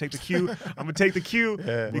right, I'm gonna take the cue. I'm gonna take the cue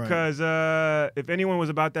because if anyone was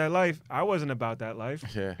about that life, I wasn't about that life.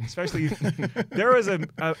 Yeah. Especially there was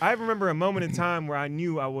I remember a moment in time where I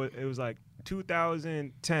knew I was. It was like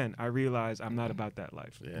 2010. I realized I'm not about that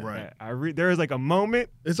life. Yeah. Right. There was like a moment.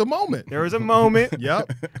 It's a moment. There was a moment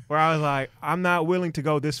Yep. where I was like, I'm not willing to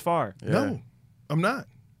go this far. Yeah. No, I'm not.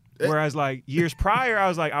 Whereas like years prior,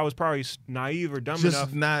 I was probably naive or dumb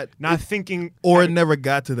Just enough, not thinking, or it never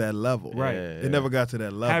got to that level. Right. It never got to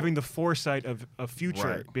that level. having the foresight of a future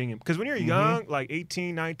Right. being in. Because when you're young, like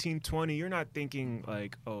 18, 19, 20, you're not thinking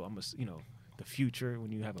like, oh, the future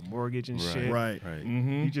when you have a mortgage and Right. shit. Right. Right.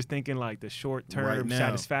 Mm-hmm. You're just thinking like the short term Right now.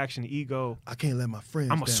 satisfaction, ego. I can't let my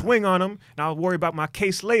friends. I'm gonna down. swing on them, and I'll worry about my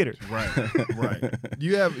case later. Right. Right.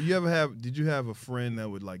 Did you have a friend that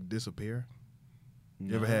would like disappear?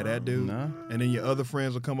 You ever had that dude? No. And then your other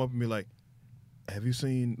friends will come up and be like, "Have you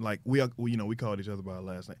seen like we called each other by our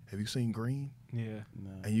last name? Have you seen Green?" Yeah. No.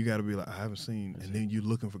 And you got to be like, "I haven't seen." And then you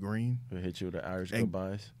looking for Green? We hit you with the Irish And-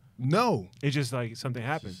 goodbyes. No, It's just like something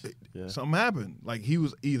happened. Yeah. something happened. Like he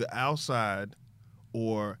was either outside,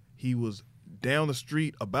 or he was down the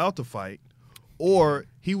street about to fight, or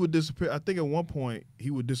he would disappear. I think at one point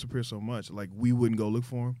he would disappear so much, like we wouldn't go look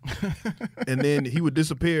for him, and then he would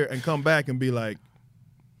disappear and come back and be like,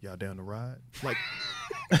 "Y'all down to ride?" Like,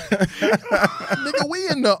 nigga, we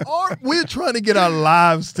in the art. We're trying to get our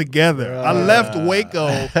lives together. I left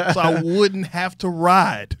Waco so I wouldn't have to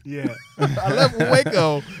ride. Yeah. I left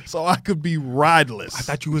Waco so I could be rideless. I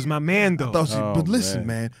thought you was my man though. But listen,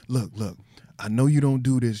 man. man. Look. I know you don't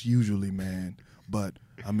do this usually, man, but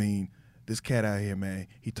I mean, this cat out here, man,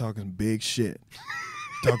 he talking big shit.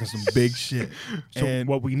 Talking some big shit. So and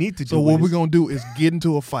what we need to do So what is, we're gonna do is get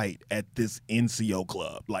into a fight at this NCO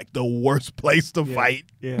club, like the worst place to fight,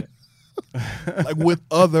 Yeah. like with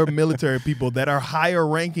other military people that are higher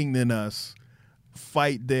ranking than us.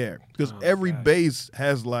 Fight there because every God. base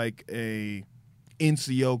has like a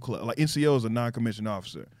NCO club. Like NCO is a non-commissioned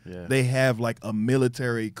officer. Yeah. They have like a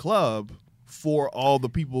military club for all the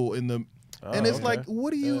people in the. And it's okay. like,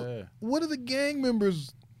 what Yeah. are the gang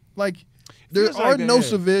members like? There Feels are like no that.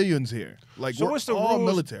 civilians here. Like So we're what's the all rules?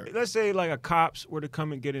 military. Let's say like a cops were to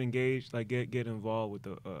come and get engaged, like get involved with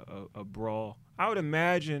a brawl. I would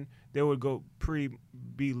imagine they would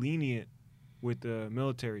be lenient with the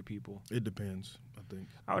military people. It depends. I think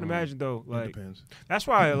I would imagine though, it like depends. that's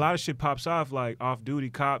why a lot of shit pops off, like off-duty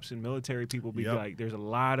cops and military people be Yep. like, there's a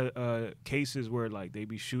lot of cases where like they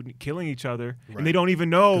be killing each other, Right. and they don't even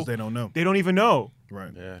know. Because they don't know. They don't even know.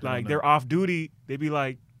 Right. Yeah. Like they're off duty, they be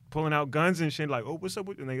like pulling out guns and shit. Like, oh, what's up?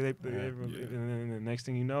 And and then the next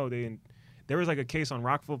thing you know, there was like a case on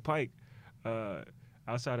Rockville Pike,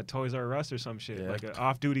 outside of Toys R Us or some shit. Yeah. Like an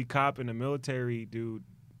off-duty cop and a military dude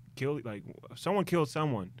someone killed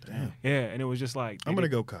someone. Damn. Yeah, and it was just like I'm gonna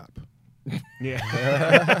go cop. Yeah.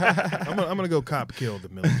 I'm gonna go cop kill the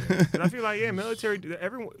military. And I feel like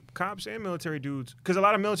cops and military dudes, because a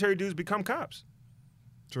lot of military dudes become cops.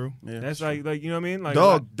 True. Yeah. That's like you know what I mean? Like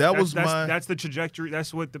Dog, that's the trajectory.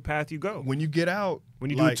 That's what the path you go. When you get out, When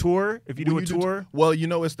you do a tour, if you do a tour, well, you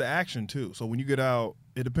know it's the action too. So when you get out,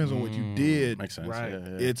 it depends on what you did. Makes sense. Right. Yeah,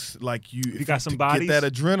 yeah. It's like if you got some to bodies. get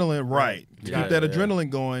that adrenaline right. To Yeah. get that Yeah. adrenaline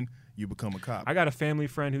going, you become a cop. I got a family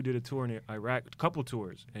friend who did a tour in Iraq, a couple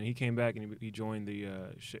tours, and he came back and he joined the.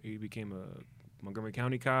 He became a Montgomery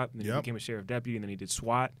County cop, and then he Yep. became a sheriff deputy, and then he did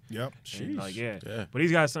SWAT. Yep. And, like Yeah. but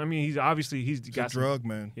he's got some. I mean, he's got It's a some drug,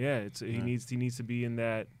 man. Yeah, he needs to be in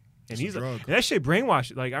that, and It's a he's drug. and that shit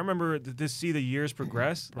brainwashed. Like I remember to see the years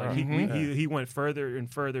progress. Like Mhm. he went further and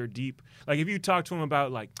further deep. Like if you talk to him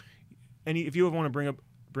about like, if you ever want to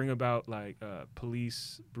bring about like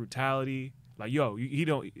police brutality, like he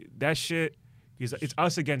don't that shit. It's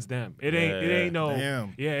us against them. It ain't no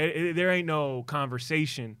Damn. there ain't no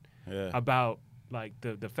conversation Yeah. about like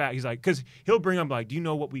the fact. He's like, because he'll bring up like, do you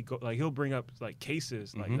know what we go, like he'll bring up like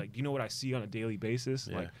cases like do you know what I see on a daily basis?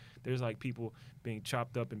 Yeah. Like there's like people being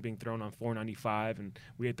chopped up and being thrown on 495, and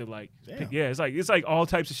we had to like Damn. it's like all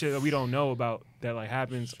types of shit that we don't know about that like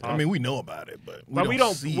happens. I mean, we know about it, but we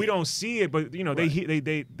see don't see it, but you know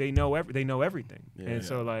Right. they know everything, Yeah. and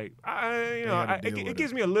so like gotta deal it with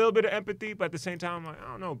gives me a little bit of empathy, but at the same time I'm like, I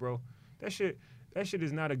don't know, bro, that shit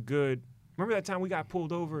is not a good. Remember that time we got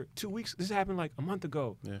pulled over 2 weeks? This happened like a month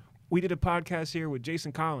ago. Yeah. We did a podcast here with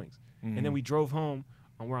Jason Collins, and Mm-hmm. then we drove home,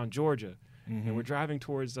 and we're on Georgia, and we're driving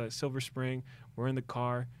towards Silver Spring. We're in the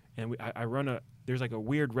car, and I run there's like a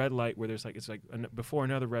weird red light where there's like it's like before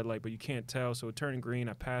another red light, but you can't tell. So it turned green.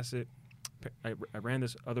 I pass it. I ran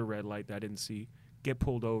this other red light that I didn't see. Get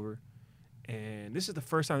pulled over, and this is the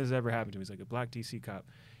first time this has ever happened to me. He's like a black DC cop.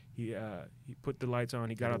 He put the lights on.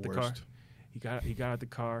 He got They're out the the car. worst. He got out the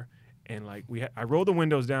car, and like I rolled the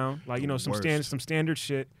windows down, like some worst. standard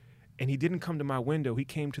shit. And he didn't come to my window. He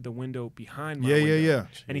came to the window behind my Yeah, window. yeah.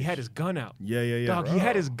 And he had his gun out. Yeah. Dog, he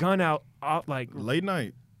had his gun out, like, Late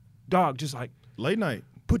night. dog, just like, Late night.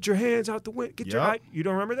 put your hands out the window. Get your Yup. eye. You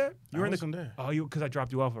don't remember that? You I were in wasn't there. Oh, because I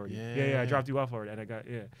dropped you off already. Yeah, I Yeah. dropped you off already.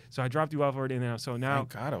 And So I dropped you off already. And so now, Thank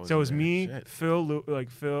God I wasn't so it was there. me, Shit.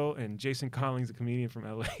 Phil, and Jason Collins, a comedian from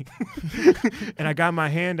LA. And I got my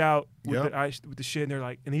hand out with, Yup. with the shit. And they're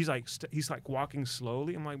like, and he's like walking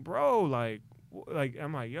slowly. I'm like, bro, like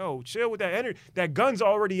I'm like, yo, chill with that energy. That gun's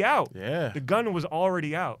already out. Yeah. The gun was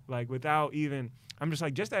already out. Like without even, I'm just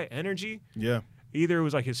like, just that energy. Yeah. Either it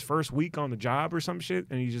was like his first week on the job or some shit,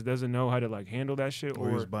 and he just doesn't know how to like handle that shit, Or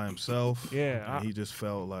he was by himself. Yeah, and he just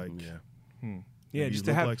felt like, Yeah. yeah, you just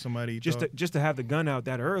to look have like somebody. just to have the gun out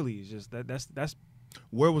that early is just that's.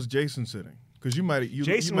 Where was Jason sitting? Because you might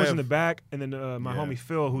Jason was in the back, and then my Yeah. homie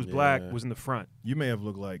Phil, who's black, Yeah. was in the front. You may have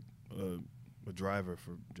looked like a driver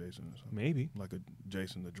for Jason or something. Maybe, Like a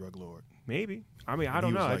Jason the drug lord. maybe. I mean, I And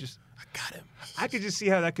don't he know. was like, I got him. I could just see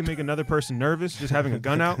how that could make another person nervous, just having a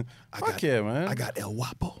gun out. Fuck yeah, man. I got El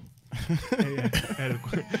Guapo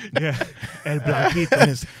Yeah, El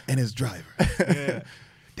Blanquito. and his driver. Yeah,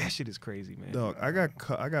 that shit is crazy, man. Dog, I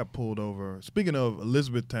got pulled over. Speaking of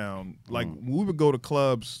Elizabethtown, like we would go to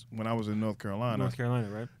clubs when I was in North Carolina. North Carolina,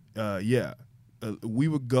 right? We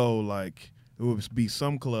would go like there would be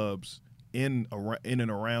some clubs in and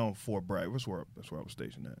around Fort Bragg. That's where I was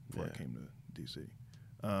stationed at before I came to DC.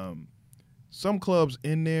 Some clubs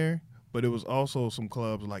in there but it was also some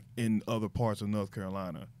clubs like in other parts of North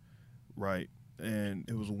Carolina, right? And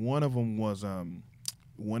it was one of them was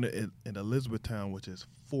one in Elizabethtown, which is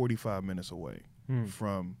 45 minutes away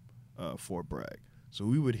from Fort Bragg. So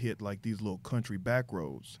we would hit like these little country back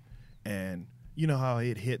roads, and you know how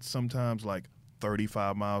it hits sometimes like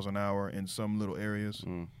 35 miles an hour in some little areas.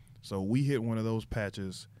 So we hit one of those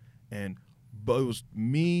patches, but it was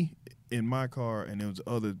me in my car, and there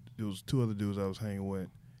was two other dudes I was hanging with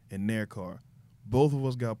in their car. Both of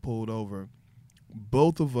us got pulled over.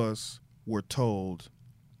 Both of us were told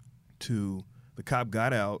the cop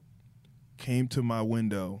got out, came to my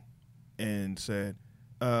window, and said,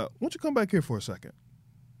 why don't you come back here for a second?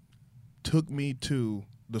 Took me to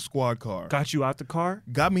the squad car. Got you out the car?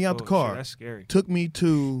 Got me out the car. Shit, that's scary. Took me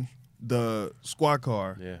to the squad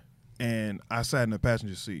car. Yeah. And I sat in the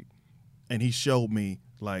passenger seat. And he showed me,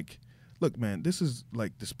 like, look, man, this is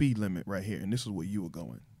like the speed limit right here, and this is where you were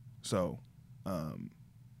going. So,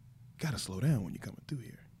 gotta slow down when you're coming through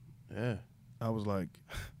here. Yeah. I was like,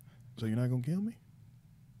 so you're not gonna kill me?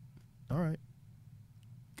 All right.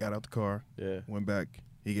 Got out the car. Yeah. Went back.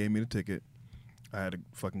 He gave me the ticket. I had to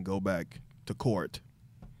fucking go back to court,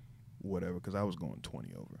 whatever, because I was going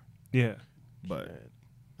 20 over. Yeah. But Shit.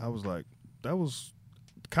 I was like, that was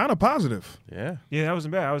kind of positive. Yeah. Yeah, that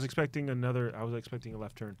wasn't bad. I was expecting a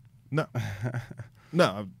left turn. No.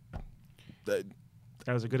 No.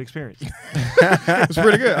 That was a good experience. It's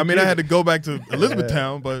pretty good. I mean, I had to go back to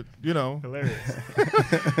Elizabethtown, but, you know. Hilarious.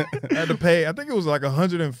 I had to pay, I think it was like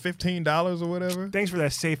 $115 or whatever. Thanks for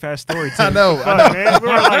that safe ass story, Tim. I know. Fuck, man. We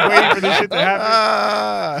were like waiting for this shit to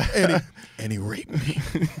happen. And he raped me.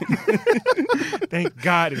 Thank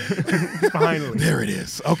God. Finally. There it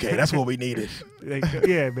is. Okay, that's what we needed. Like,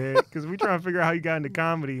 yeah, man. Because we trying to figure out how you got into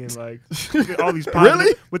comedy and like with all these positive,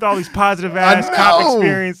 Really? with all these positive ass I cop know.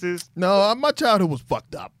 experiences. No, my childhood was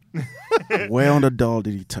fucked up. Where on the doll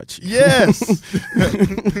did he touch you? Yes.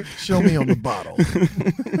 Show me on the bottle.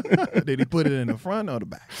 Did he put it in the front or the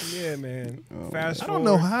back? Yeah, man. Oh, Fast I forward. don't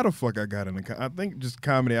know how the fuck I got into I think just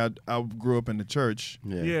comedy. I grew up in the church,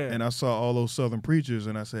 Yeah. and I saw all those Southern preachers,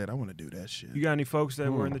 and I said, I want to do that shit. You got any folks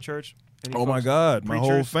that were in the church? Any Oh my folks? God, my whole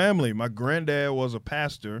Preachers? family. My granddad was a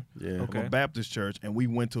pastor Yeah. of Okay. a Baptist church, and we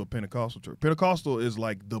went to a Pentecostal church. Pentecostal is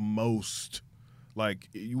like the most, like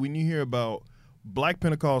when you hear about Black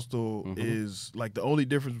Pentecostal is like the only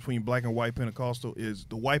difference between black and white Pentecostal is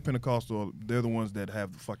the white Pentecostal, they're the ones that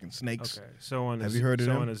have the fucking snakes. Okay. So on Have you heard of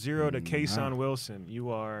them? on a 0 to Kason Wilson, you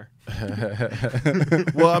are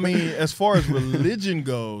Well, I mean, as far as religion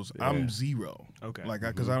goes, I'm 0. okay. Like,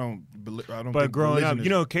 because I don't But think growing religion up, is- you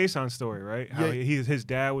know Kason's story, right? How Yeah. his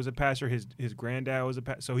dad was a pastor, his granddad was a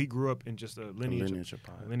pastor, so he grew up in just a lineage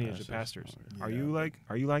of pastors. Yeah. Are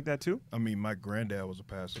you like that too? I mean, my granddad was a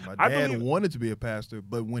pastor. My I dad believe- wanted to be a pastor,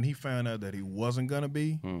 but when he found out that he wasn't gonna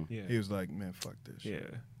be, Yeah. he was like, "Man, fuck this. Yeah.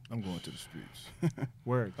 I'm going to the streets."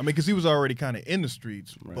 Word. I mean, because he was already kind of in the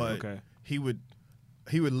streets, Right. but Okay. he would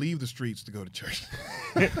leave the streets to go to church.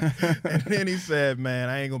 And then he said, "Man,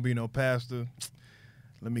 I ain't gonna be no pastor.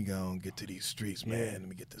 Let me go and get to these streets, man. Yeah. Let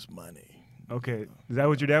me get this money." Okay. Is that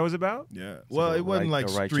what your dad was about? Yeah. So Well, the it wasn't right- like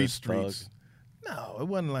the righteous streets. No, it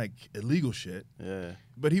wasn't like illegal shit. Yeah.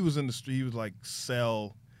 But he was in the street. He was like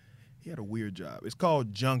he had a weird job. It's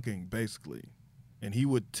called junking, basically. And he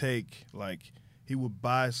would he would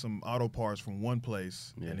buy some auto parts from one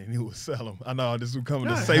place, and then he would sell them. I know this is coming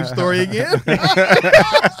to safe story again.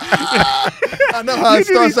 I know how it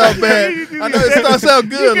starts out bad. I know it starts out You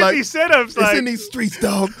good. get Like, these setups it's like in these streets,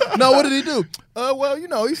 dog. No, what did he do? Well, you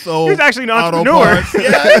know, he sold. He was actually an auto entrepreneur. parts.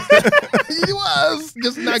 Yeah, he was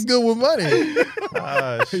just not good with money.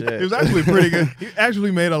 Ah, shit. He was actually pretty good. He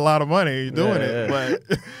actually made a lot of money doing it,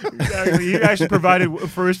 but he actually provided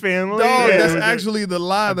for his family. dog, Yeah, that's it was actually the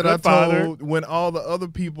lie that I good father. told when all the other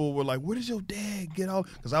people were like, "Where does your dad get off?"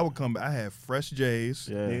 Because I would come back. I had fresh J's.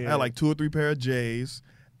 Yeah. I had like 2 or 3 pair of J's,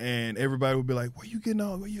 and everybody would be like, "Where you getting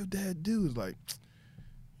all? What your dad do?" It's like,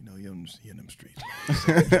 you know, he in them streets.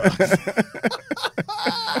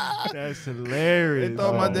 That's hilarious. They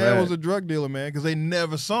thought Oh, my dad man. was a drug dealer, man, because they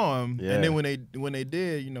never saw him. Yeah. And then when they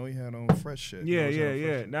did, you know, he had on fresh shit. Yeah, You know, yeah, he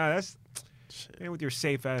had on yeah. fresh Nah, that's man with your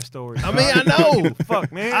safe ass stories. I mean, I know.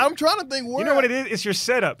 Fuck, man. I'm trying to think where. You know what it is? It's your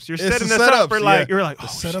setups. You're It's setting the us up for setups, like yeah. you're like The oh,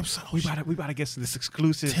 setups, shit, oh, we about to get to this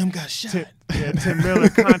exclusive Tim got shot. Tim Miller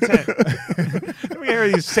content. Let me hear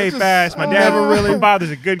these safe ass. My I dad never really- my father's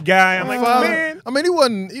a good guy. I'm like, Father- man. I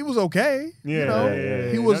mean, he was okay. Yeah, you know? yeah, yeah,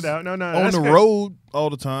 He no was doubt. No, on that's the good. road all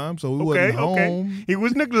the time, so we wasn't home. He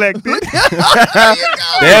was neglected.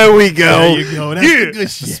 There we go. There you go. That's the good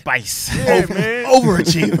shit. Spice. Yeah, man.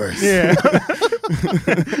 Overachievers. Yeah.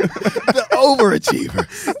 The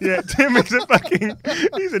overachievers. Yeah, Tim is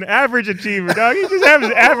he's an average achiever, dog. He just has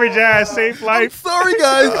his average ass safe I'm life. sorry,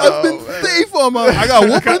 guys. I've been safe on my. I got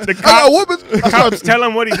whoopings. The I got whoopings. Cops tell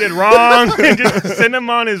him what he did wrong and just send him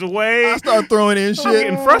on his way. I start throwing in shit. I'm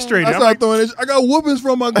getting frustrated. I start throwing in shit. I got whoopings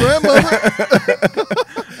from my grandmother.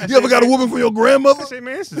 You ever got a whooping from your grandmother? I say,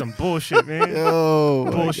 man, this is some bullshit, man. Oh,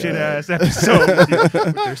 Bullshit ass episode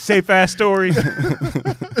with your safe ass story.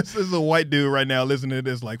 This is a white dude right now listening to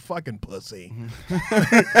this like fucking pussy.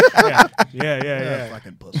 Yeah.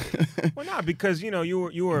 Fucking pussy. Well, not because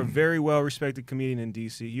you were a very well respected comedian in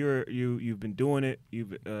DC. You've been doing it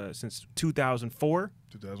since 2004.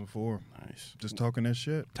 2004. Nice. Just talking that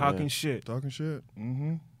shit. Talking shit. Talking shit.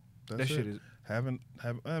 Mm-hmm. That shit is. I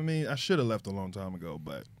mean, I should have left a long time ago,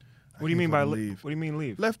 but. What do you mean by leave? What do you mean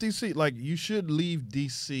leave? Left DC. Like you should leave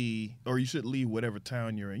DC, or you should leave whatever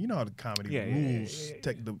town you're in. You know how the comedy rules.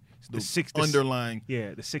 Take the underlying.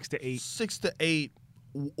 The 6 to 8. 6 to 8,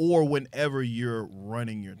 or whenever you're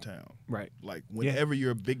running your town. Right. Like whenever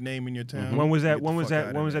you're a big name in your town. When was that? get When the was fuck that?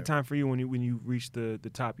 out When of was there. that time for you when you reached the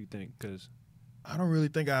top? You think? Because I don't really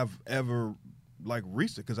think I've ever like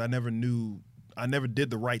reached it because I never did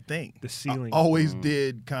the right thing. The ceiling. I always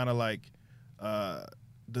did kind of like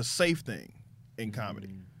the safe thing in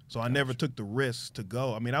comedy. So I never took the risk to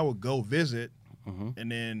go. I mean, I would go visit,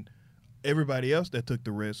 and then everybody else that took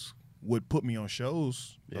the risk would put me on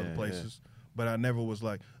shows other places. But I never was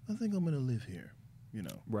like, I think I'm gonna live here.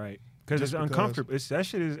 Right. Because it's uncomfortable. That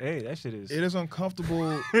shit is. It is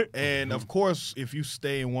uncomfortable, and of course, if you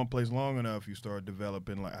stay in one place long enough, you start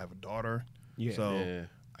developing. Like I have a daughter, so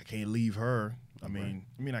I can't leave her. I mean,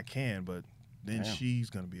 I can, but then she's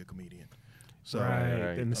gonna be a comedian. So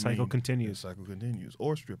right. Then the cycle continues. The cycle continues,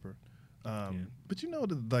 or stripper. But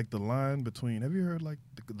the line between. Have you heard like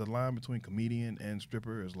the line between comedian and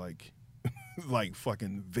stripper is like, like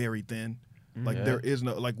fucking very thin. Like there is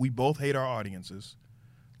no like we both hate our audiences.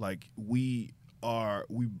 Like we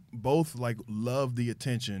both like love the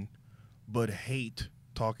attention, but hate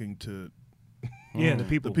talking to the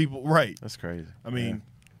people. The people, right? That's crazy. I mean,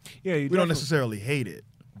 we don't necessarily hate it,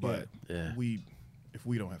 but if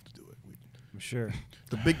we don't have to do it, I'm sure.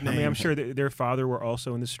 The big name. I mean, I'm sure that their father were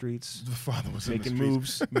also in the streets. The father was making in the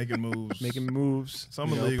streets, making moves,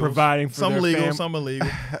 some illegal, providing for some their legal, some illegal.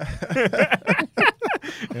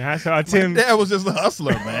 And that's how Tim. My dad was just a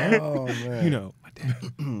hustler, man. Oh man. My dad.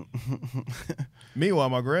 Meanwhile,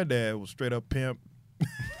 my granddad was straight up pimp,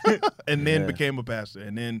 and then became a pastor,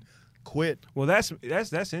 and then quit. Well, that's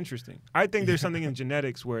interesting. I think there's something in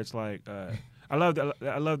genetics where it's like I love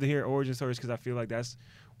to hear origin stories because I feel like that's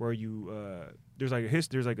where you there's like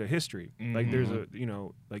a history. Like there's a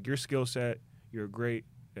like your skill set. You're great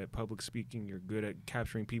at public speaking. You're good at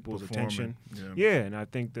capturing people's attention. Yeah, and I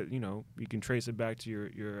think that you can trace it back to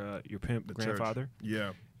your pimp grandfather. Church.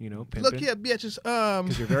 Yeah. Pimping. Look here, bitches.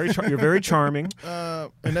 Because you're very charming.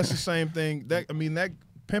 And that's the same thing. That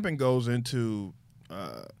pimping goes into.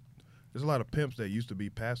 There's a lot of pimps that used to be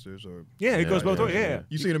pastors or. Yeah, it goes both ways. Yeah.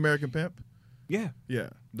 You seen American Pimp? Yeah. Yeah.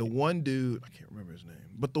 The one dude, I can't remember his name,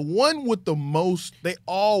 but the one with the most, they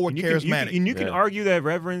all were charismatic. You can argue that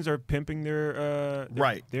reverends are pimping their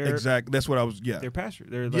right. Exactly. That's what I was. Yeah. Their pastor.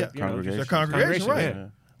 They're like, congregation. Their congregation. Right. Yeah.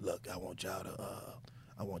 Look, I want y'all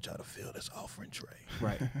to fill this offering tray.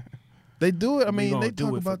 Right. They do it. I mean, they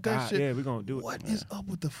talk about that shit. Yeah, we're gonna do it. What is up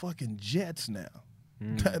with the fucking Jets now?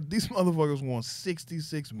 These motherfuckers want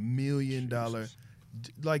 $66 million.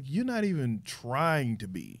 Like, you're not even trying to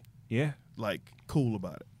be like cool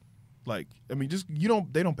about it. Like, I mean, just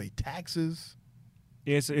they don't pay taxes.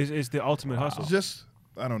 Yeah, it's the ultimate hustle. It's just,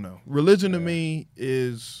 I don't know. Religion to me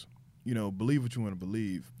is, believe what you want to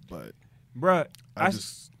believe, but bruh,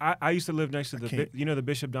 I used to live next to the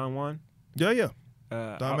Bishop Don Juan. Yeah.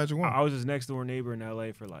 Don Magic Juan. I was his next door neighbor in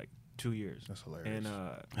LA for like 2 years. That's hilarious.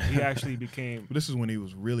 And he actually became. But this is when he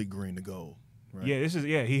was really green to gold. Right?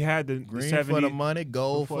 Yeah, he had the green 70s, for the money,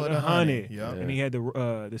 gold for the honey. Yeah, and he had the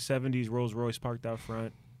 70s Rolls Royce parked out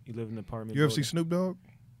front. He lived in an apartment. You ever see Snoop Dogg?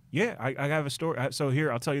 Yeah, I have a story. So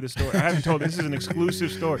here, I'll tell you the story. I haven't told. This is an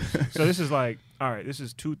exclusive story. So this is like, all right, this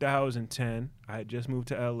is 2010. I had just moved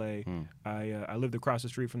to LA. I lived across the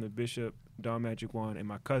street from the Bishop Don Magic Juan, and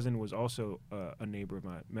my cousin was also a neighbor of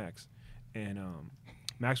mine, Max. And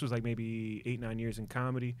Max was like maybe 8-9 years in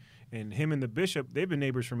comedy, and him and the Bishop, they've been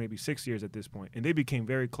neighbors for maybe 6 years at this point, and they became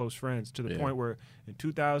very close friends to the point where in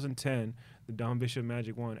 2010, the Don Bishop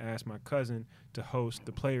Magic Juan asked my cousin to host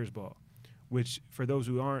the Players Ball, which for those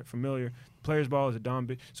who aren't familiar, Players Ball is a Don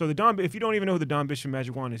Bishop. So if you don't even know who the Don Bishop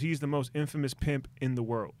Magic Wand is, he's the most infamous pimp in the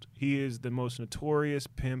world. He is the most notorious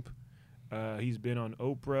pimp. He's been on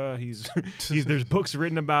Oprah. There's books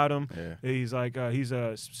written about him. Yeah. He's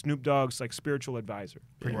a Snoop Dogg's like spiritual advisor.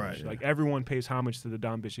 Pretty much. Right. Like everyone pays homage to the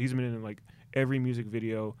Don Bishop. He's been in like every music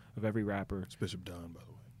video of every rapper. It's Bishop Don, by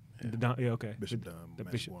the way. The Don, yeah, okay. Bishop Don, the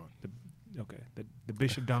Magic Bishop. Wand. The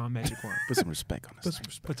Bishop Don Magic Wand. Put some respect on Put this. some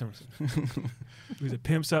respect. Put some respect. He's a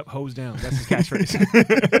pimps up, hoes down. That's his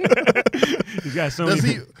catchphrase. He's got so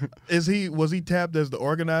many. Was he tapped as the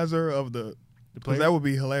organizer of the? Because that would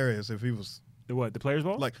be hilarious if he was The what? The Players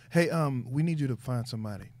Ball? like, hey, we need you to find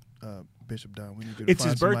somebody, Bishop Don. We need you to It's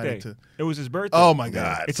find his somebody birthday. to. It was his birthday. Oh my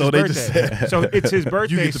God! It's So his they birthday. just said, So it's his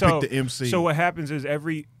birthday. you get to so, pick the MC. So what happens is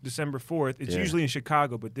every December 4th, it's Yeah. usually in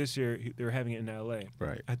Chicago, but this year they're having it in L.A.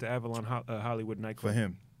 Right. At the Avalon Hollywood nightclub. for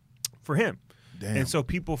him. For him. Damn. And so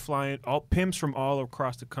people flying, all pimps from all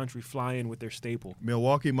across the country fly in with their staple.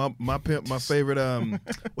 Milwaukee, my pimp, my favorite.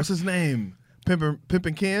 What's his name?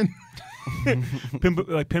 Pimpin' Ken.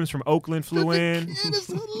 Pimps from Oakland flew in. Ken is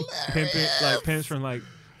hilarious. Pimps from like.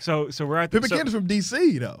 So we're at Pimpin' Ken is from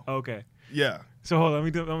D.C. though. Okay. Yeah. So hold on,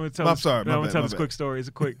 I'm gonna tell. I'm sorry, my I'm gonna bad, tell my this bad. quick story. It's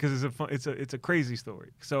a quick because it's a crazy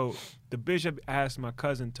story. So the bishop asked my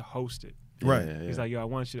cousin to host it. Right. Yeah, yeah. He's like, yo, I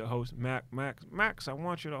want you to host Max. I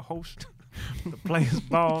want you to host the Players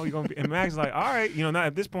Ball. You're gonna be, and Max is like, all right, not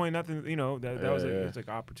at this point, nothing. That was it's like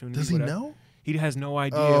opportunity. Does he whatever. know? He has no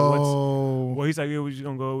idea Oh. Well, he's like, yeah, we're just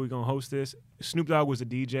gonna go. We're gonna host this. Snoop Dogg was the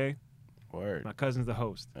DJ. Word. My cousin's the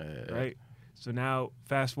host. Yeah. Right. So now,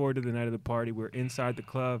 fast forward to the night of the party. We're inside the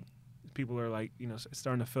club. People are like,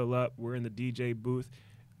 starting to fill up. We're in the DJ booth.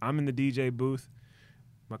 I'm in the DJ booth.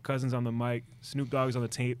 My cousin's on the mic. Snoop Dogg's on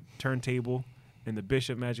the turntable. And the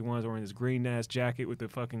Bishop Magic Wand's wearing this green ass jacket with the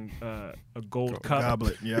fucking a gold cup.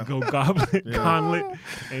 Goblet, yeah. A gold goblet, Yeah. gauntlet.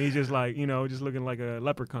 And he's just like, just looking like a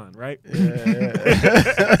leprechaun, right? Yeah.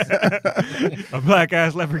 A black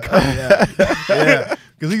ass leprechaun. Yeah.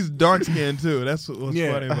 Because he's dark skinned too. That's what's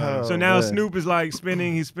Yeah. funny about So him. now man. Snoop is like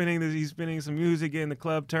spinning. He's spinning some music, getting the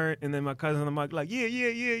club turned, and then my cousin on the mic like,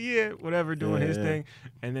 yeah, whatever, doing his Yeah. thing.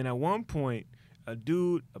 And then at one point, a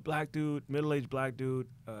black dude, middle-aged black dude,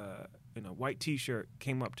 in a white T-shirt,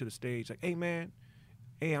 came up to the stage like, hey man,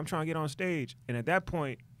 I'm trying to get on stage. And at that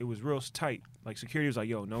point, it was real tight. Like security was like,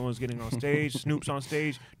 yo, no one's getting on stage. Snoop's on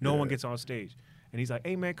stage. No one gets on stage. And he's like,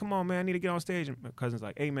 hey man, come on man, I need to get on stage. And my cousin's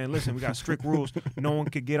like, hey man, listen, we got strict rules. No one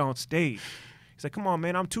could get on stage. He's like, come on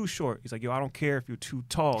man, I'm too short. He's like, yo, I don't care if you're too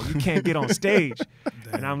tall. You can't get on stage.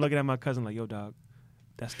 And I'm looking at my cousin like, yo dog,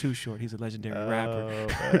 that's too short. He's a legendary rapper.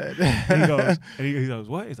 And he goes,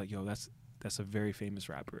 what? He's like, yo, that's a very famous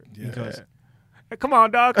rapper. He Yeah. goes, hey, come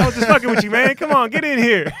on, dog. I was just fucking with you, man. Come on, get in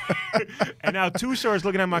here. And now Too Short's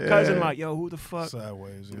looking at my cousin like, yo, who the fuck?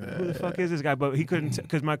 Sideways. Yeah. Who the fuck is this guy? But he couldn't,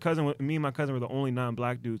 because me and my cousin were the only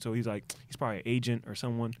non-black dude. So he's like, he's probably an agent or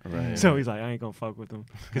someone. Right. So he's like, I ain't gonna fuck with him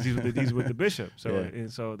because he's with the bishop. So Yeah.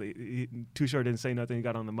 and so Too Short didn't say nothing. He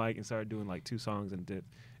got on the mic and started doing like 2 songs and did.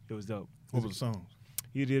 It was dope. What was the song?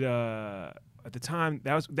 He did at the time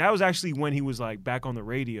that was actually when he was like back on the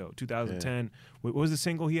radio, 2010. What was the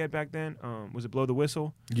single he had back then? Was it Blow the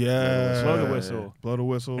Whistle? Yeah. Blow the Whistle. Blow the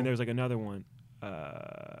Whistle. And there was like another one,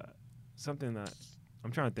 something that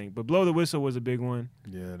I'm trying to think. But Blow the Whistle was a big one.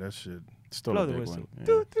 Yeah, that shit. Still Blow a the big Whistle. one.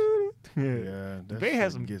 Doo, doo, doo. Yeah, that Bay shit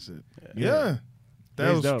has some- gets it. Yeah. Yeah. That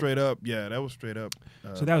Bay's was dope. straight up. Yeah, that was straight up.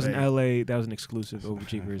 So that was in Bay. L.A. That was an exclusive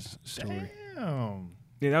Overachievers story. Damn.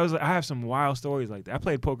 Yeah, I have some wild stories like that. I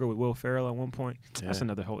played poker with Will Ferrell at one point. That's Yeah.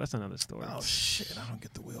 another story. Oh shit! I don't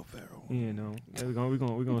get the Will Ferrell. You know, we're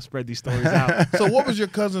gonna spread these stories out. So what was your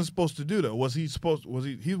cousin supposed to do though? Was he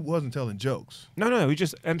wasn't telling jokes? No, he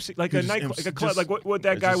just MC like He a just night, MC like a club, just- like what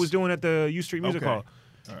that it's guy just- was doing at the U Street Music Okay. Hall.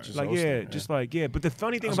 All right. Like hosting, But the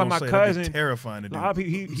funny thing I was about my gonna say, that'd be cousin, terrifying to a do. lot of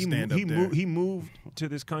people, stand up there. he moved to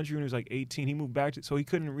this country when he was like 18. He moved back so he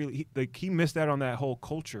couldn't really he missed out on that whole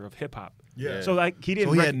culture of hip hop. Yeah. So like he didn't.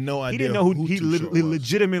 So he had no He idea didn't know who who he Too Short was.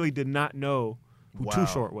 legitimately did not know who Too Wow.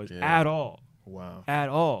 Short was Yeah. at all. Wow. At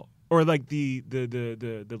all, or like the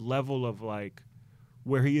level of like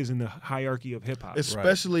where he is in the hierarchy of hip hop.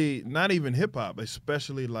 Especially not even hip hop,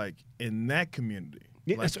 especially like in that community.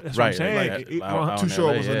 Yeah, Like, that's what I'm Right, saying. like, It- out Too in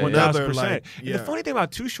Short LA, was yeah, another, yeah. 1000%. like, And yeah. the funny thing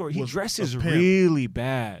about Too Short, he Was dresses a pimp. really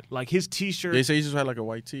bad. Like his T-shirt, They say he just had like a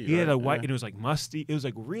white tee. he had right? a white, Yeah. and it was like musty. It was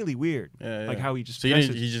like really weird. Yeah, Like yeah. how he just So he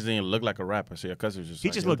dresses. just didn't look like a rapper. So your cousin was just He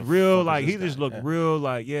like, just what looked the real fuck is like he this just guy? looked Yeah. real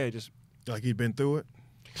like just like he'd been through it,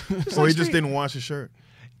 Just or like he just street. didn't wash his shirt.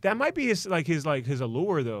 That might be his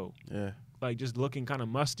allure though. Yeah. Like just looking kind of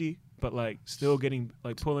musty, but like still getting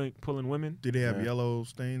like pulling women. Did he have Yeah. yellow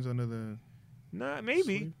stains under the? Nah,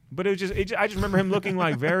 maybe, but it just I just remember him looking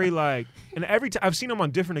like very like, and every time I've seen him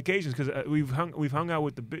on different occasions because we've hung out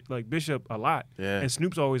with the Bishop a lot, and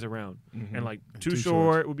Snoop's always around, and like Too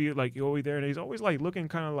Short would be like always there, and he's always like looking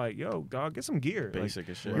kind of like, yo, dog, get some gear, Basic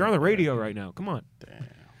like, as shit. You're on the radio right now, come on. Damn.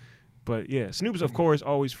 But yeah, Snoop's of course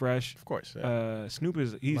always fresh. Of course. Yeah. Snoop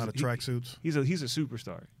is A lot of tracksuits. He's a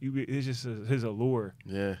superstar. It's just his allure.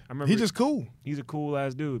 Yeah. I remember He's just cool. He's a cool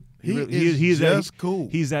ass dude. He's just cool.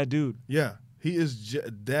 He's that dude. Yeah, he is.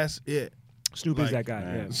 That's it. Snoop is that guy.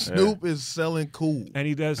 Yeah. Snoop is selling cool, and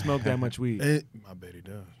he does smoke that much weed. I bet he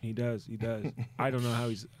does. He does. I don't know how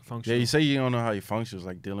he's functioning. Yeah, you say you don't know how he functions,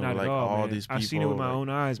 like dealing Not with like at all man. these people. I've seen it with my own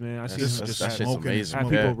eyes, man. I seen him just that shit's smoking, amazing. have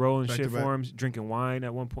smoking. people rolling Back shit to back. for him, drinking wine.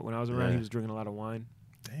 At one point when I was around, Yeah. he was drinking a lot of wine.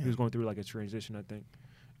 Damn. He was going through like a transition, I think.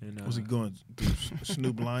 And Was he going through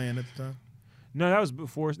Snoop Lion at the time? No, that was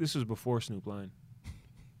before. This was before Snoop Lion.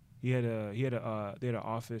 They had an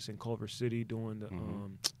office in Culver City doing the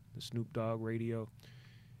Snoop Dogg radio.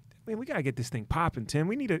 Man, we gotta get this thing popping, Tim.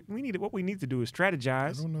 What we need to do is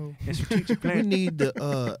strategize. I don't know. And strategic plan. We need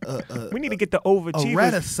the we need to get the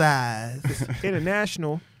overachievers size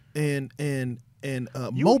international and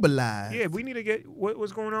mobilize. Yeah, we need to get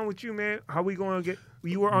what's going on with you, man. How we going to get?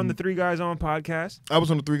 You were on the Three Guys On podcast. I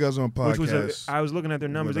was on the Three Guys On podcast. Which was I was looking at their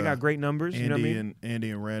numbers. They got great numbers. Andy, you know what I mean?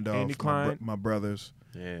 Andy and Randolph, Andy Klein. my brothers.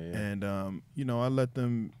 Yeah. And I let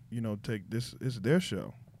them, take this. It's their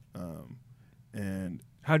show. And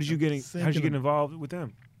how did you get involved with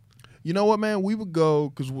them? You know what, man? We would go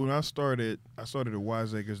because when I started at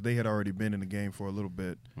Wiseacres. They had already been in the game for a little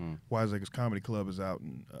bit. Wiseacres Comedy Club is out,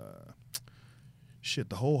 and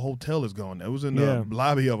the whole hotel is gone. It was in the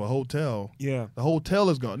lobby of a hotel. Yeah, the hotel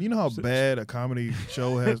is gone. You know how bad a comedy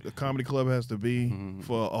show a comedy club has to be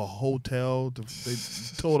for a hotel they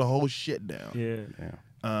tore the whole shit down. Yeah.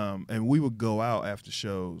 And we would go out after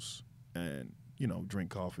shows and drink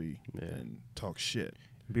coffee and talk shit.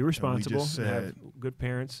 Be responsible. Have good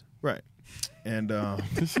parents. Right. And well,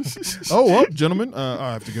 gentlemen,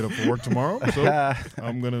 I have to get up for work tomorrow, so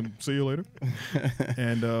I'm gonna see you later.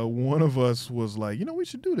 And one of us was like, we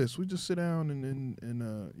should do this. We just sit down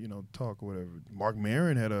and talk or whatever. Mark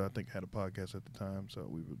Maron had a podcast at the time, so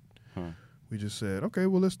we just said, okay,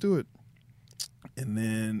 well, let's do it. And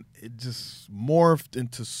then it just morphed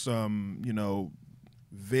into some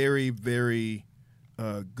very, very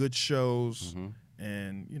good shows.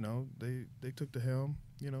 And they took the helm.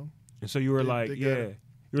 And so you were like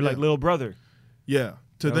little brother. Yeah,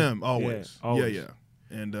 to them always. Yeah, always. Yeah.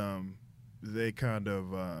 And they kind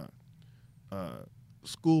of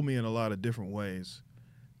schooled me in a lot of different ways.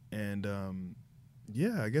 And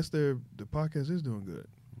I guess the podcast is doing good.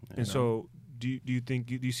 And so, do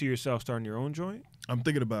you see yourself starting your own joint? I'm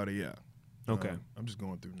thinking about it. Yeah. Okay. I'm just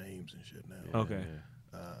going through names and shit now. Okay.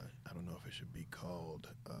 I don't know if it should be called.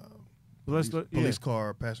 Police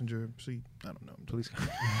car passenger seat. I don't know. Police car.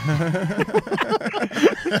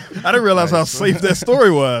 I didn't realize how safe that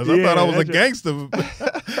story was. I thought I was a gangster.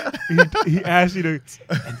 He asked you to,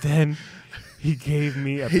 and then he gave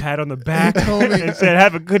me a pat on the back and said,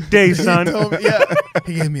 "Have a good day, son."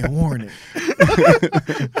 He gave me a warning.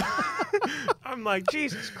 I'm like,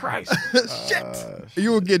 Jesus Christ. Shit.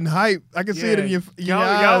 You were getting hyped. I can see it in your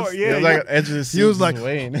eyes. It was like edge of the seat. He was like,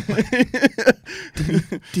 Wayne.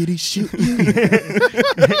 Did he shoot you?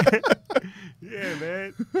 Yeah,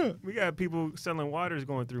 man. We got people selling waters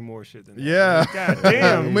going through more shit than that. Yeah. God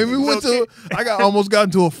damn. I mean, almost got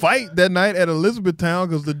into a fight that night at Elizabethtown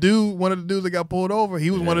because one of the dudes that got pulled over, he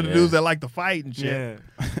was one of the dudes that liked to fight and shit.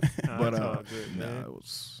 Yeah. But all good, man. it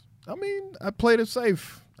was. I played it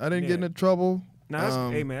safe. I didn't get into trouble.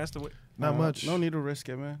 Hey man, that's the way. Not much. No need to risk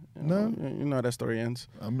it, man. No, you know how that story ends.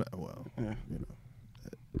 I'm not. Well,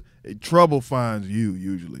 trouble finds you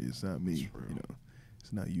usually. It's not me.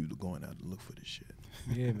 It's not you going out to look for this shit.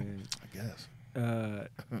 Yeah, man. I guess.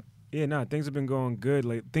 Things have been going good.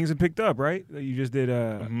 Like things have picked up, right? You just did.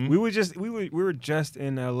 We were just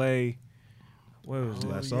in L.A. What was it?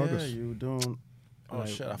 Last August. You were doing. Oh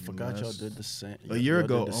shit! I forgot y'all did the same. A year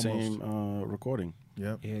ago, did the same recording.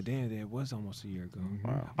 Yep. Yeah, damn, it was almost a year ago.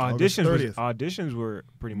 Wow. Auditions were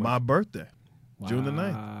pretty much my birthday, June the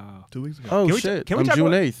 9th, 2 weeks ago. Oh shit! I'm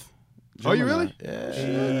June 8th. Oh, you really?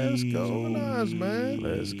 Yeah. Let's go. Nice, man.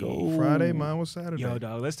 Let's go. Friday, mine was Saturday. Yo,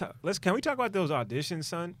 dog, can we talk about those auditions,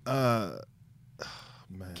 son? Man.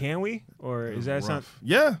 Can we? Or is that something?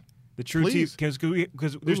 Yeah. The True TV,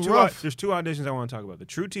 because there's two auditions I want to talk about. The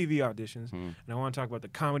True TV auditions, and I want to talk about the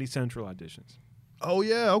Comedy Central auditions. Oh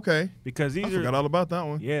yeah, okay. Because I forgot all about that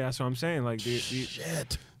one. Yeah, that's what I'm saying. Like,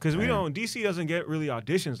 shit. Because DC doesn't get really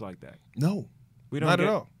auditions like that. No, we don't not at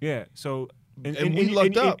all. Yeah, so and we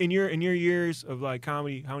lucked up. In your years of like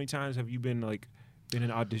comedy, how many times have you been in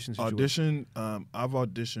an audition situation? I've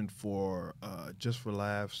auditioned for Just for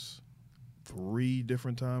Laughs 3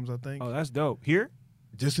 different times, I think. Oh, that's dope. Here?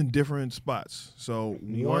 Just in different spots. So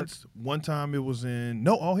one time it was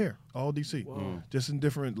all here, all DC. Whoa. Just in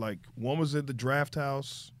different, like one was at the Draft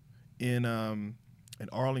House in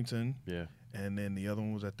Arlington. Yeah. And then the other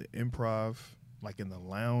one was at the Improv, like in the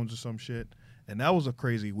lounge or some shit. And that was a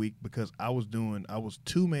crazy week because I was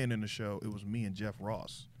 2-man in the show. It was me and Jeff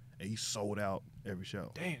Ross. And he sold out every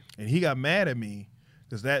show. Damn. And he got mad at me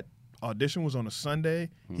because that audition was on a Sunday.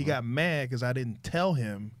 Mm-hmm. He got mad because I didn't tell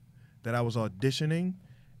him that I was auditioning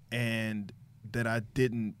and that I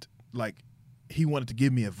didn't, like, he wanted to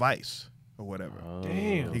give me advice or whatever. Oh.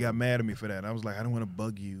 Damn. He got mad at me for that. And I was like, I don't want to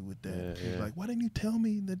bug you with that. He's like, why didn't you tell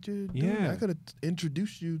me that you're doing it? I could have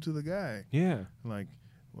introduced you to the guy. Yeah. I'm like,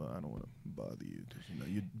 well, I don't want to bother you because,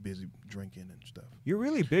 you're busy drinking and stuff. You're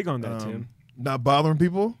really big on that, Tim. Not bothering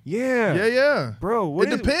people? Yeah. Yeah. Bro, it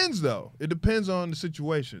depends, though. It depends on the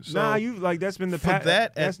situation. So that's been the past.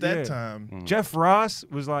 At that time. Jeff Ross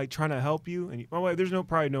was like trying to help you. And there's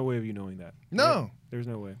probably no way of you knowing that. No. Right? There's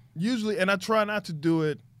no way. Usually, and I try not to do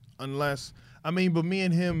it unless, but me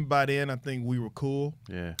and him, by then, I think we were cool.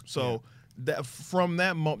 Yeah. So from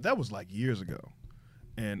that moment, that was like years ago.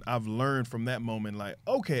 And I've learned from that moment, like,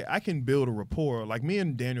 okay, I can build a rapport. Like me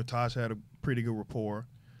and Daniel Tosh had a pretty good rapport.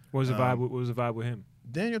 What was the vibe? What was the vibe with him?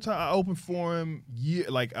 Daniel Tosh, I opened for him.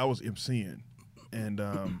 Like I was emceeing, and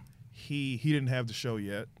he didn't have the show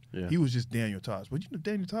yet. Yeah. He was just Daniel Tosh. But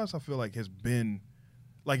Daniel Tosh, I feel like has been,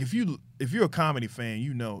 like if you're a comedy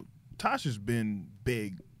fan, Tosh has been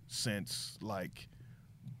big since like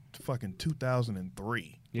fucking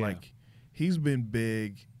 2003. Yeah. Like he's been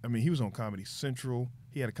big. I mean, he was on Comedy Central.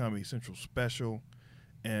 He had a Comedy Central special,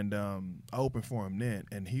 and I opened for him then,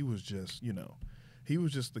 and he was just, he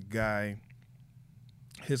was just the guy.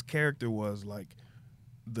 His character was like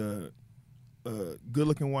the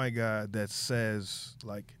good-looking white guy that says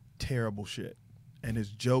like terrible shit, and his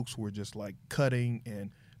jokes were just like cutting.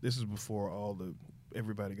 And this is before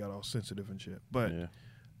everybody got all sensitive and shit. But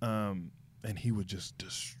and he would just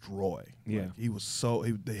destroy. Yeah, like, he was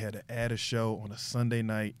they had to add a show on a Sunday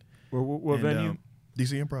night. What venue?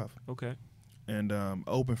 DC Improv. Okay. And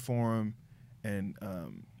open for him, and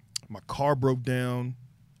my car broke down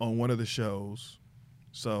on one of the shows,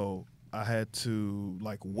 so I had to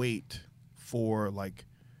like wait for like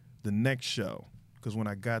the next show, because when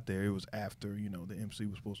I got there, it was after the MC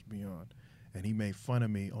was supposed to be on, and he made fun of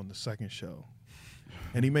me on the second show,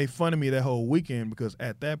 and he made fun of me that whole weekend because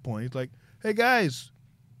at that point he's like, "Hey guys,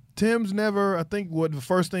 Tim's never." I think the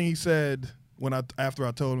first thing he said after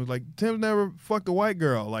I told him was like, "Tim's never fucked a white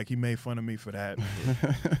girl." Like he made fun of me for that.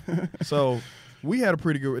 So we had a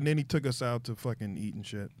pretty good, and then he took us out to fucking eat and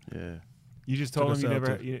shit. Yeah. You just told him you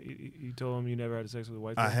never. You told him you never had sex with a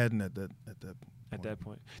white girl? I hadn't at that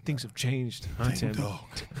point. Things have changed, huh, Tim? It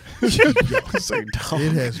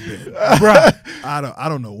has been, bruh. I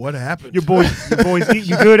don't know what happened. Your boys eat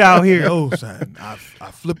you good out here. Yo, son, I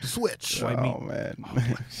flipped the switch. Oh man.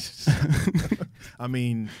 I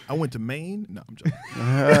mean, I went to Maine. No, I'm joking.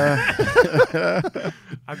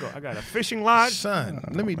 I got a fishing lodge. Son,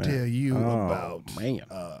 let me tell you about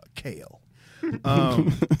kale.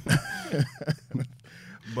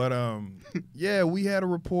 But yeah, we had a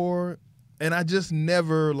rapport, and I just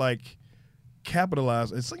never like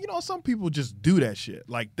capitalized. And so some people just do that shit.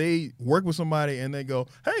 Like they work with somebody and they go,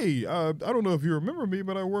 "Hey, I don't know if you remember me,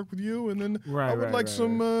 but I work with you, and then I would like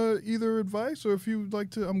some either advice, or if you'd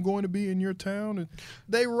like to, I'm going to be in your town." And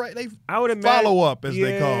they follow up as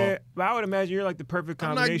they call. But I would imagine you're like the perfect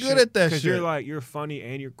combination. I'm not good at that shit. Because you're funny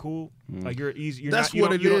and you're cool. Like you're easy. That's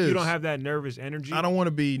what it is. You don't have that nervous energy. I don't want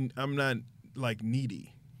to be. I'm not like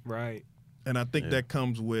needy. Right. And I think that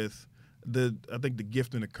comes with I think the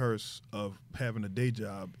gift and the curse of having a day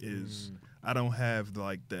job is I don't have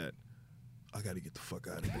like that. I got to get the fuck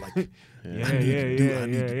out of here. Like,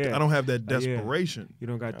 I don't have that desperation. You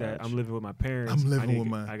don't got that. I'm living with my parents.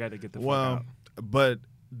 I got to get the fuck out. But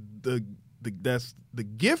the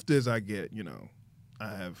gift is I get. I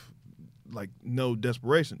have like no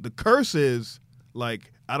desperation. The curse is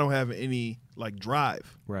like I don't have any like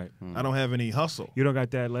drive. Right. I don't have any hustle. You don't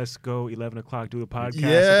got that. Let's go 11 o'clock do a podcast.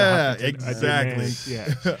 Yeah, exactly.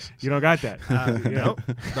 Yeah. You don't got that. Nope,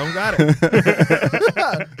 don't got it.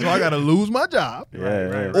 So I got to lose my job.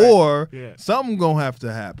 Right. Or something gonna have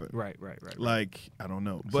to happen. Right. Like I don't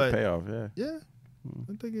know, It's but a payoff. Yeah.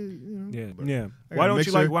 I think it. Yeah. Why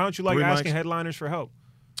don't you like asking headliners for help?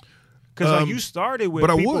 Because you started with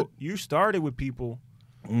people. You started with people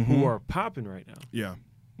who are popping right now. Yeah.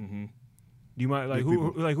 Mm-hmm. Do you mind like Big who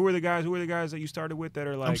people. like who are the guys that you started with that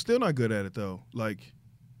are like I'm still not good at it though. Like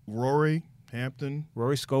Rory Hampton,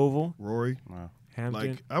 Rory Scovel, Rory. Wow. Hampton?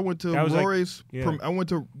 Like I went to That was, like- Rory's. yeah. I went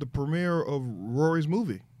to the premiere of Rory's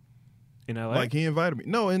movie. In LA? Like he invited me.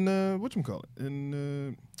 No, in whatchamacallit?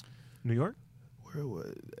 In New York? where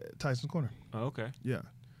was Tyson's Corner. Oh, okay. Yeah.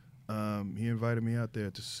 He invited me out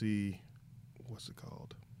there to see what's it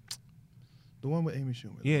called? The one with Amy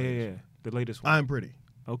Schumer. Yeah. The latest one. I'm Pretty.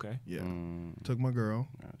 Okay. Yeah. Mm, Took my girl.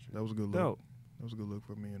 gotcha. That was a good look. Dope. That was a good look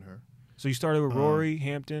for me and her. So you started with Rory,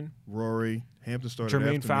 Hampton, Rory Hampton started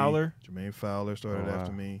Jermaine after Fowler. me. Jermaine Fowler started Oh, wow.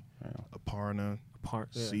 after me. Yeah. Aparna. Yeah.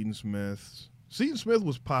 Seton Smith. Seton Smith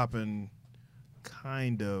was popping,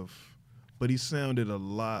 kind of, but he sounded a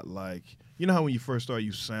lot like, you know how when you first start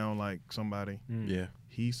you sound like somebody? Mm. Yeah.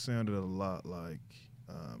 He sounded a lot like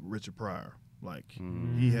Richard Pryor. Like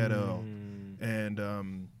Mm. he had a, Mm.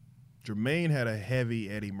 and Jermaine had a heavy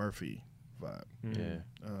Eddie Murphy vibe. Mm.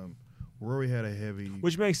 Yeah. Rory had a heavy,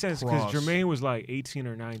 Which makes sense because Cross. Jermaine was like 18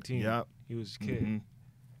 or 19. Yep. He was a kid. Mhm.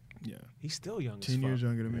 Yeah, He's still young 10 as years fuck.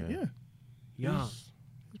 younger than me. Yeah. Yeah, Young.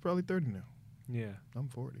 He's probably 30 now. Yeah. I'm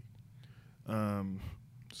 40.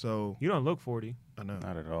 So You don't look 40. I know.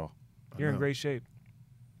 Not at all. I You're in know. great shape.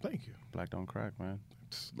 Thank you. Black don't crack, man.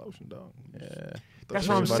 It's lotion, dog. Yeah. That's Shea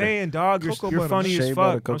what I'm butter. saying, dog. You're, Cocoa you're butter. funny as Shea fuck.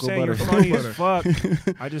 butter, I'm cocoa saying you're butter. funny Cocoa as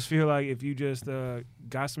fuck. I just feel like if you just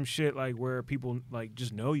got some shit like where people like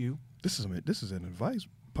just know you. This is an advice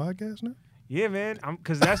podcast now. Yeah, man.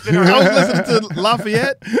 Because that's been I our. was listening to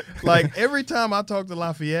Lafayette. Like every time I talk to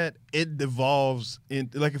Lafayette, it devolves in.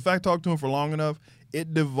 Like if I talk to him for long enough,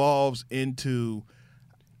 it devolves into.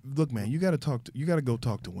 Look, man, you got to go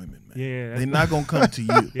talk to women, man. Yeah. They're not gonna come to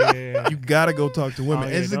you. Yeah. You got to go talk to women.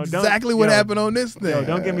 Oh, yeah, It's don't- exactly what yo, happened on this thing. Yo,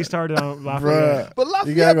 don't get me started on Lafayette. Bruh. But Lafayette,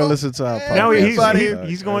 You gotta go listen to our podcast. Now he's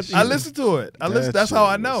Everybody- going. I listen to it. That's how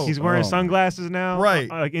I know. He's wearing Oh. sunglasses now, Right.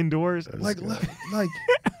 Like indoors. like,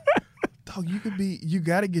 dog, you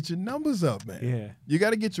got to get your numbers up, man. Yeah. You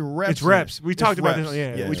got to get your reps. It's reps. in. We It's talked about reps. this.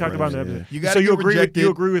 Yeah, we it's talked about reps. it. in the episode. You gotta so you get agree rejected. with you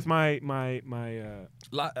agree with my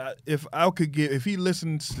If he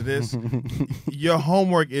listens to this, your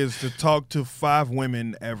homework is to talk to 5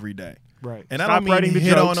 women every day. right. And Stop I don't mean writing the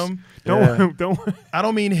hit jokes. on them. Don't don't. I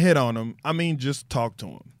don't mean hit on them. I mean just talk to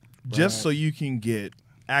them, just Right. so you can get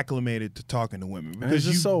acclimated to talking to women. it's Because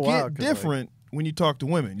you just so get wild, 'cause, different when you talk to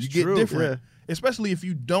women. You It's get true. different, especially if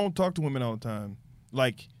you don't talk to women all the time.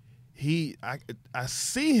 Like I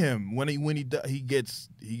see him when he gets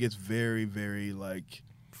very, very like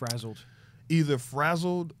Frazzled. either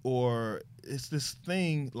frazzled or it's this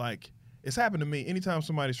thing like it's happened to me. Anytime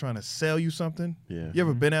somebody's trying to sell you something, Yeah. you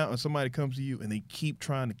ever been out and somebody comes to you and they keep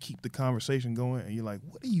trying to keep the conversation going and you're like,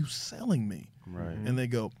 what are you selling me? Right. And they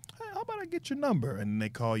go, hey, how about I get your number? And they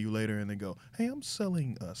call you later and they go, hey, I'm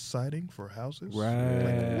selling siding for houses.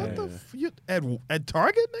 Right. Like, what the you at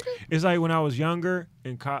Target, nigga? It's like when I was younger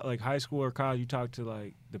in like high school or college, you talk to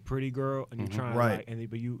like the pretty girl and you're trying Right. to like,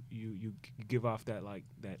 but you give off that like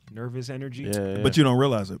that nervous energy. Yeah. But you don't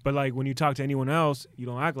realize it. But like when you talk to anyone else, you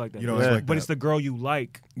don't act like that. You don't But- act like but that. it's the girl you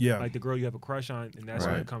like, Yeah. like the girl you have a crush on, and that's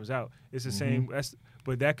when Right. it comes out. It's the same.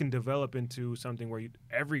 But that can develop into something where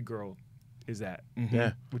every girl is that,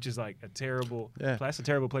 Yeah. which is like a terrible. Yeah. That's a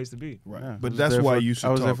terrible place to be. Right. Yeah. I But was that's there why for- you should I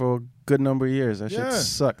was talk. there for a good number of years. That Yeah. shit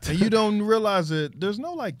sucked. And you don't realize it. There's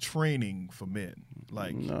no like training for men.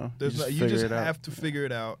 Like No, there's you just you figure just it out. have to figure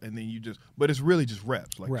it out, and then you just. But it's really just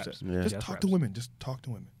reps, like Reps. you said. Yeah. Just Just talk reps. to women. Just talk to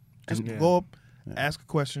women. Just Yeah. go up, ask a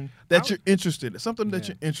question that you're interested in, something that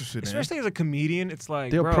Yeah. you're interested Especially as a comedian, it's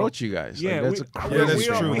like They bro, approach you guys. Yeah, Like, that's we, a we- that's we,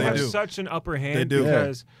 true. we They have do. such an upper hand They do.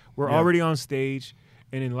 because we're Yeah. already on stage,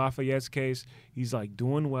 and in Lafayette's case, he's like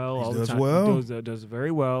doing well He all the does time. well. He does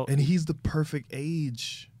very well. in. And he's the perfect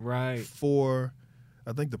age Right. for.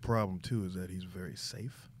 I think the problem too is that he's very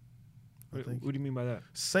safe. I What, think what do you mean by that?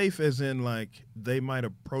 safe as in like they might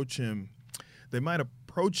approach him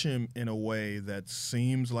in a way that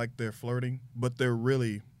seems like they're flirting, but they're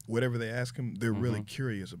really whatever they ask him, they're really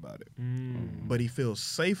curious about it. But he feels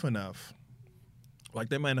safe enough. Like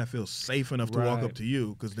they might not feel safe enough to walk Right. up to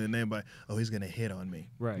you because then they're like, oh, he's gonna hit on me.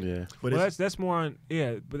 Right. Yeah. But Well, it's, that's more on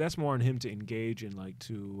but that's more on him to engage and like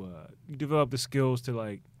to develop the skills to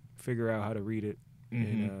like figure out how to read it.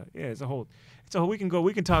 And it's a whole we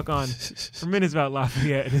can talk on for minutes about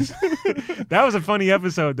Lafayette. That was a funny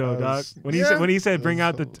episode though, dog. When he said bring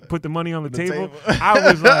out put the money on the table, I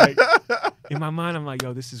was like in my mind I'm like,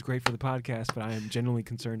 yo, this is great for the podcast, but I am genuinely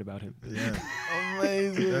concerned about him. yeah.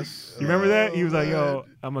 Amazing. You remember that? He was like, "Yo,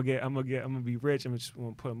 I'm gonna be rich. I'm just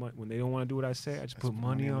gonna put money when they don't want to do what I say. I just put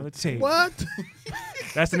money on the table." What?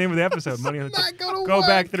 That's the name of the episode. Money on the Not gonna Go work.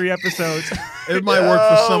 back 3 episodes. It might work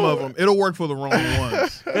for some of them. It'll work for the wrong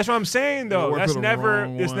ones. That's what I'm saying, though. It'll work That's for the never.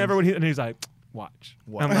 wrong It's never ones. when and he's like, watch.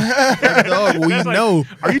 Wow. I'm like, Dog, we that's like, know.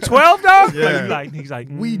 Are you 12, dog? Yeah. He's like,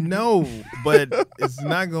 We know, but it's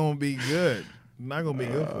not gonna be good. Not gonna be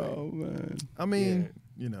good for you. Oh man. I mean,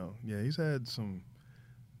 he's had some.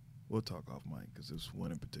 We'll talk off mic because there's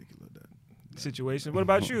one in particular that. situation. What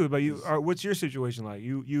about you? About you? What's your situation like?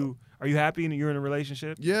 You are you happy and you're in a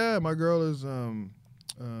relationship? Yeah, my girl is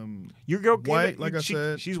Your girl white, like I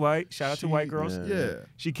said. she's white. Shout out to white girls. yeah.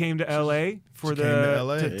 She came to LA for She came to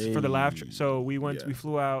LA. for the laugh. So we went. Yeah. We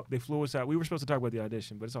flew out. They flew us out. We were supposed to talk about the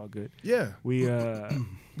audition, but it's all good. Yeah. We.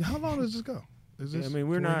 How long does this go? Is this? I mean,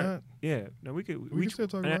 we're can we not. Yeah. No, we could. We can still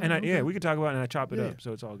talk about and it? yeah, Okay. we could talk about it and I chop it Yeah. up,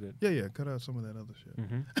 so it's all good. Yeah. Cut out some of that other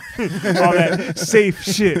shit. All that safe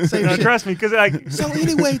shit. Safe No, shit. trust me, because like. So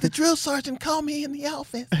anyway, the drill sergeant called me in the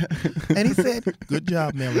office, and he said, "Good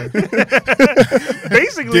job, Miller."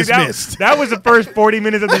 Basically, Dismissed. that was the first 40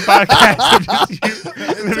 minutes of the podcast. Just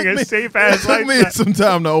you living a me- safe ass Took me life. some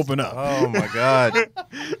time to open up. Oh my God.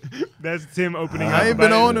 That's Tim opening up. I ain't been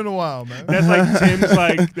about on it. in a while, man. That's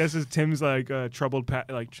like Tim's troubled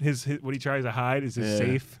like his what he tries to hide is his Yeah.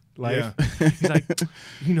 safe life. He's like,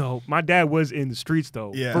 my dad was in the streets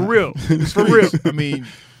though. Yeah. For real. For real. I mean,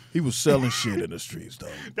 he was selling shit in the streets,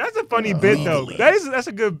 though. That's a funny bit though. legally.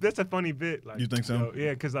 That's a funny bit. Like, You think so?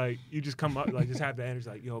 Yeah, because like you just come up like just have the energy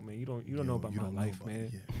like, yo man, you don't know about my life,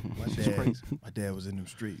 man. Yeah. My It's crazy. dad was in them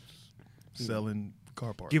streets selling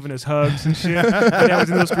car parts, Giving us hugs and shit. My dad was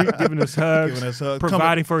in those streets giving us hugs. Giving us hugs.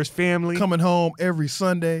 Providing for his family. coming home every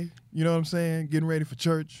Sunday. You know what I'm saying? Getting ready for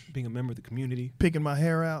church, Being a member of the community. picking my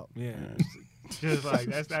hair out. Yeah. Just like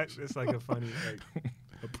it's like a funny like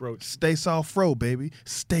approach. Stay soft fro, baby.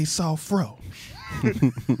 Stay soft fro.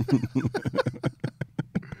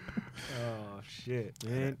 Oh shit,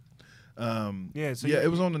 man. Yeah, so it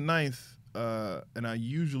was on the 9th, and I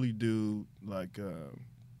usually do like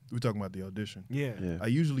we're talking about the audition. Yeah. I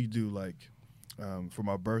usually do like for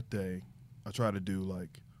my birthday, I try to do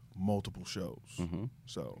like multiple shows. Mhm.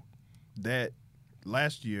 So that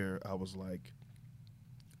last year I was like,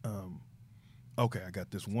 okay, I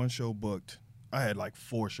got this one show booked. I had like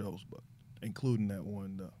 4 shows booked, including that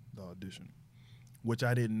one, the audition, which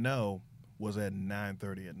I didn't know was at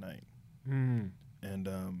 9:30 at night. Mm. And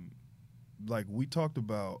like we talked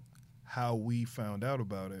about how we found out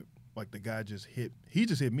about it. Like the guy just hit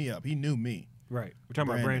me up. He knew me. Right. We're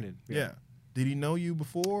talking about Brandon. Yeah. Did he know you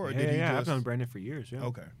before, or Yeah, did he I've just? known Brandon for years. Yeah.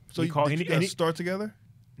 Okay. So He you, called- did and you he- and guys he- start together?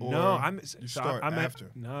 No, Or you start met, after.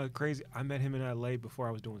 No, crazy. I met him in LA before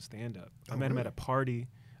I was doing stand up. I met him at a party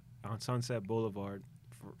on Sunset Boulevard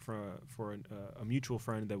for a mutual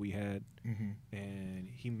friend that we had, Mhm. and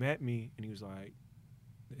he met me and he was like,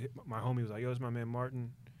 my homie was like, "Yo, it's my man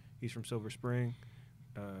Martin. He's from Silver Spring."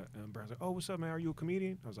 And Brian's like, "Oh, what's up, man? Are you a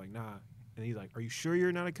comedian?" I was like, "Nah." And he's like, "Are you sure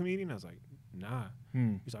you're not a comedian?" I was like, "Nah."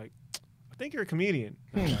 He's like, "I think you're a comedian."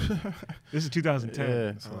 I was like, this is 2010.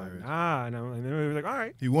 Yeah. I'm like, "Nah." And then we were like, "All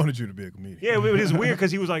right." He wanted you to be a comedian. Yeah, it was weird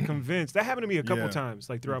because he was like convinced. That happened to me a couple Yeah. times.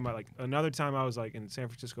 Like throughout my another time I was like in San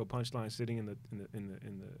Francisco Punchline, sitting in the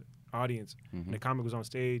audience, and the comic was on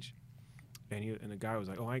stage, and the guy was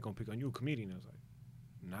like, "Oh, I ain't gonna pick on you, a comedian." I was like,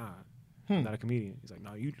 "Nah, I'm not a comedian." He's like,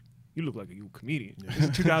 "No, you look like a comedian." This is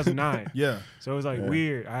 2009. Yeah. So it was like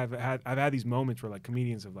weird. I've had these moments where like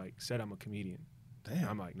comedians have like said I'm a comedian. Damn.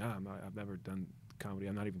 I'm like, nah, I'm not, I've never done comedy.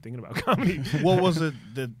 I'm not even thinking about comedy. What was it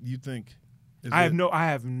that you think? I have no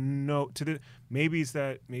to the maybe it's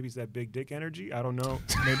that big dick energy. I don't know.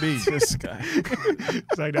 Maybe. This guy.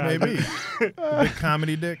 It's like nah, Maybe. Big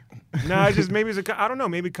comedy dick. Nah, it's just maybe I don't know.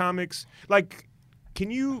 Maybe comics like. Can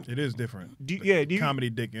you? It is different. Do you? Comedy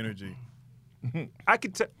dick energy. I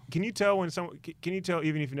could. Can you tell when someone? Can you tell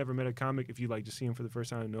even if you never met a comic if you like just see him for the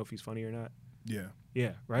first time and know if he's funny or not? Yeah.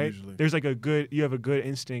 Yeah, right. Usually. There's like you have a good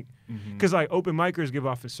instinct because like open micers give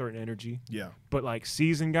off a certain energy, Yeah. but like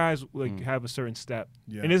seasoned guys like have a certain step,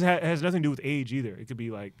 Yeah. and it has nothing to do with age either. It could be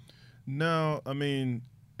like No, I mean,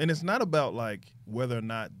 and it's not about like whether or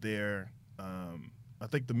not they're. I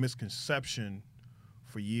think the misconception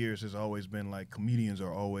for years has always been like comedians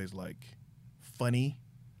are always like funny,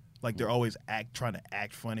 like they're always trying to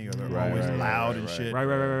act funny, or they're always loud and shit. right.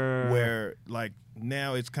 Where like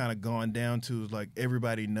now it's kind of gone down to like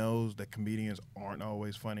everybody knows that comedians aren't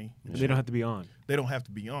always funny. They don't have to be on. They don't have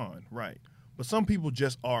to be on, right? But some people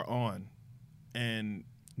just are on, and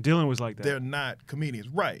Dylan was like that. they're not comedians,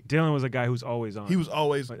 right? Dylan was a guy who's always on. He was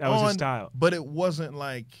always Like, that was on, his style. but it wasn't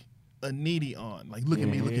like Anini on. Like, look at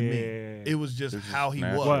me, look at me. It was just It's just how he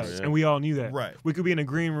natural, was. yeah. And we all knew that. Right. We could be in a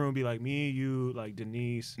green room, be like me, you, like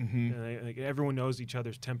Denise, Mhm. and like everyone knows each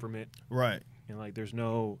other's temperament, Right. and like there's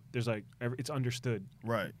like it's understood.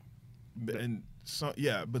 Right. And so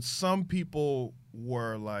but some people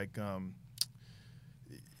were like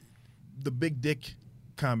the big dick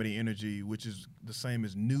comedy energy, which is the same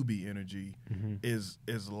as newbie energy, is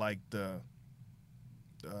like the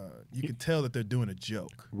you can tell that they're doing a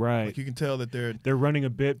joke. Right. Like you can tell that they're running a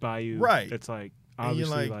bit by you. Right. That's like And you're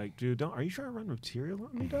obviously like- dude, are you trying to run material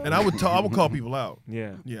on me, dog? and I would call people out.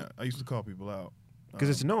 yeah. Yeah, I used to call people out. Because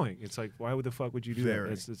it's annoying. It's like, why would the fuck would you do Very.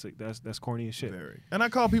 that? It's like that's corny as shit. Very. And I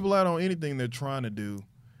call people out on anything they're trying to do,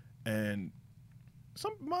 and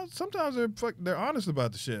sometimes they're honest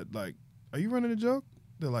about the shit. Like, are you running a joke?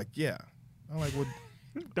 They're like, yeah. I'm like, well,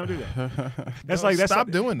 Don't do that. That's no, like stop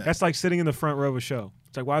doing that. That's like sitting in the front row of a show.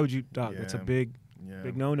 It's like, why would you, dog? That's a Yeah. big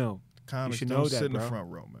no. Comics should don't know that, sit in the bro. front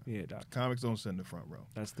row, man. Yeah, dog. Comics don't sit in the front row.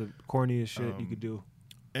 That's the corniest shit you could do.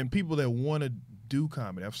 And people that want to do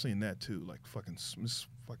comedy, I've seen that too. Like this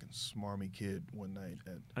fucking smarmy kid one night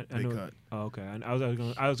at I Big know. Hut. Oh, okay. I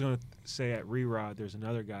was gonna say at Rerod, there's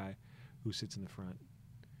another guy who sits in the front.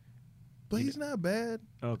 But he's not bad.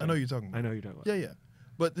 Okay. I know you're talking about. I know you're talking about. Yeah, yeah.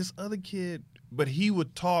 But this other kid, he would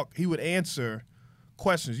answer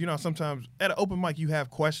questions. You know, sometimes at an open mic you have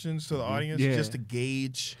questions to the audience Yeah. just to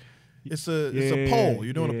gauge. It's a poll.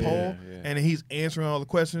 You're doing a poll, and he's answering all the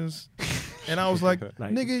questions. And I was like,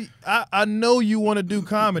 nigga, I know you want to do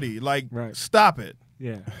comedy. Like, stop it.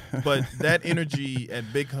 Yeah. But that energy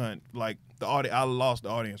at Big Hunt, like the audience, I lost the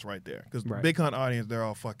audience right there because the Big Hunt audience, they're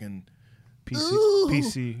all fucking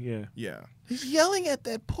PC. Yeah. yeah. He's yelling at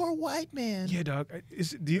that poor white man. Yeah, dog.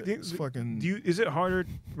 Do you think It's fucking is it harder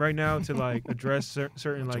right now to like address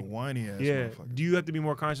certain bunch like of whiny ass yeah? motherfuckers. Do you have to be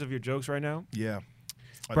more conscious of your jokes right now? Yeah.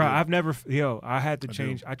 I Bro, do. I've never I had to I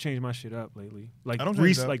change. do. I changed my shit up lately. Like I don't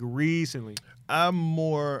change it up. like recently.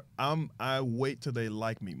 I wait till they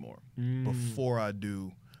like me more before I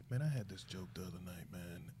do. Man, I had this joke the other night,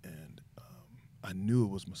 man, and I knew it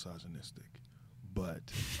was misogynistic, but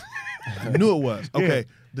I knew it was. Okay,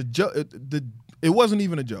 the joke, it wasn't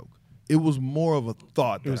even a joke. It was more of a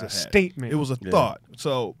thought. It was that a I had. statement. It was a thought.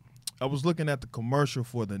 So I was looking at the commercial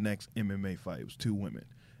for the next MMA fight. It was two women.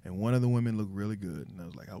 And one of the women looked really good, and I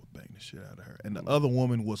was like, I would bang the shit out of her. And the other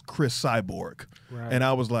woman was Chris Cyborg, and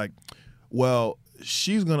I was like, well,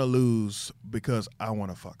 she's gonna lose because I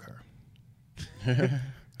want to fuck her.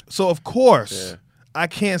 So of course I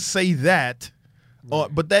can't say that,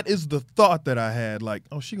 but that is the thought that I had. Like,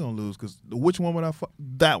 oh, she gonna lose because which one would I fuck?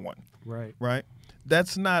 That one, right?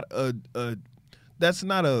 That's not a.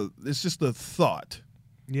 It's just a thought.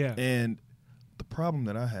 Yeah. And the problem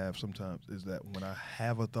that I have sometimes is that when I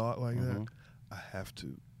have a thought like that, I have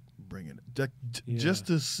to bring it just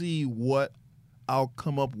to see what I'll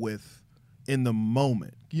come up with in the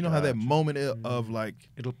moment. You know how that moment of like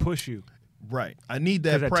it'll push you. Right. I need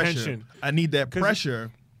that 'Cause pressure. attention. I need that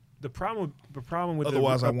pressure. The problem with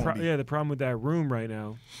Otherwise, I won't be. the problem with that room right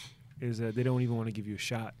now is that they don't even want to give you a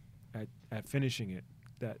shot at finishing it.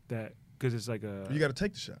 That because it's like a You got to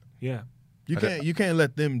take the shot. yeah. You can't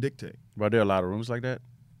let them dictate. But there are a lot of rooms like that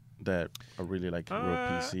are really like real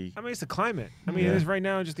PC. I mean, it's the climate. I mean, it's right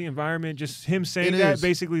now just the environment. Just him saying It that is.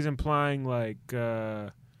 basically is implying like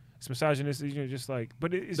it's misogynistic. You know, just like,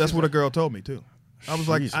 but it's That's just what a like, girl told me too. I was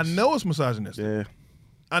like, I Jesus. know it's misogynistic. Yeah.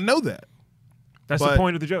 I know that. That's but the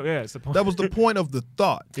point of the joke. Yeah, it's the point. That was the point of the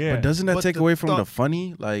thought. yeah. But doesn't that But take the away from the thought-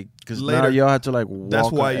 funny? Like, because now Later. y'all have to like walk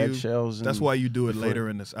That's why on you. eggshells. That's and why you do it before- later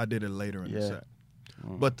in this. I did it later in the Yeah. set.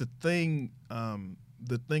 But the thing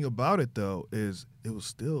about it though is it was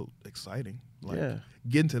still exciting. Like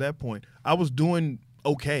getting to that point, I was doing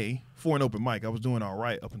okay for an open mic. I was doing all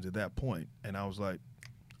right up until that point, and I was like,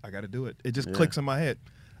 I got to do it. It just clicks in my head.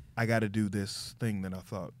 I got to do this thing that I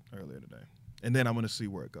thought earlier today, and then I'm gonna see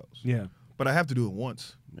where it goes. Yeah. But I have to do it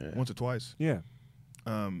once or twice. Yeah.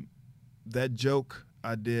 That joke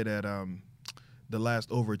I did at the last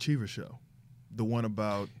Overachiever show, the one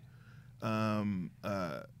about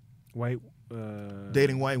White.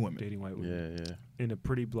 dating white women. Dating white women. Yeah. In a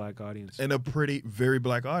pretty black audience. In a very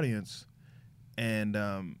black audience, and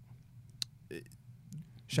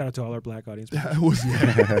Shout out to all our black audience. it was shout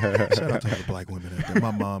out to all the black women out there.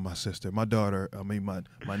 My mom, my sister, my daughter. I mean,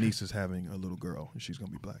 my niece is having a little girl, and she's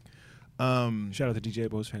gonna be black. Shout out to DJ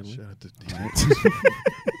Bo's family. Shout out to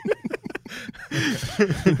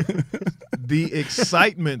the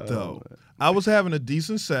excitement though. I was having a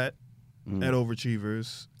decent set. at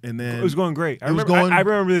Overachievers, and then It was going great. I It was remember, going- I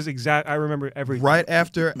remember this exact. I remember everything. right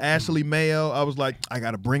after Ashley Mayo, I was like, I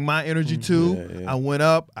got to bring my energy too. Yeah. I went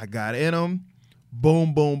up, I got in them,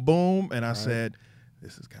 boom, boom, boom, and I said,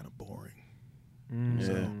 this is kind of boring.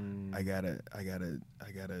 So I gotta.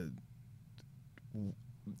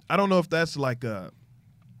 I don't know if that's like a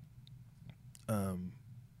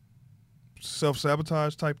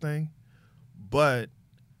self-sabotage type thing, but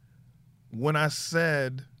when I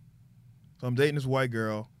said, so I'm dating this white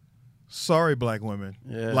girl, sorry, black women.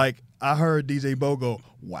 Yeah. Like, I heard DJ Bo go,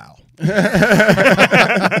 wow.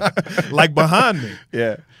 Like behind me.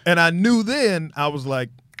 Yeah. And I knew then, I was like,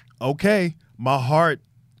 okay, my heart,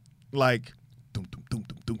 like, dum, dum, dum,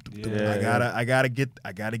 dum, dum, dum, dum. Yeah, I gotta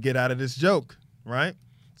get out of this joke, right?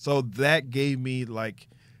 So that gave me like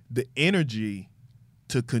the energy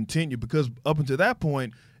to continue, because up until that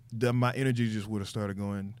point, my energy just would have started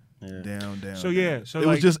going down. So yeah, down. so it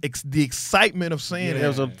like, was just the excitement of saying It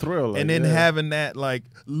was it, a thrill. Like, and then having that like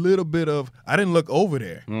little bit of, I didn't look over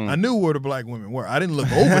there. I knew where the black women were. I didn't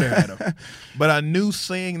look over there at them, but I knew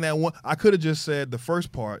saying that one. I could have just said the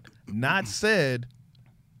first part, not said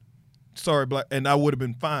sorry, black, and I would have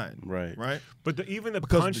been fine. Right. but even the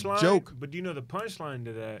because the punchline joke- But you know the punchline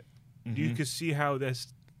to that. You could see how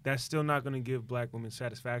that's still not going to give black women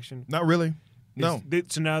satisfaction. Not really. No.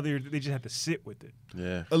 So now they just have to sit with it.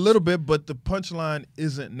 Yeah. A little bit, but the punchline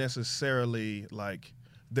isn't necessarily like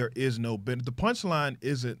there is no benefit. The punchline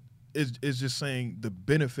is just saying the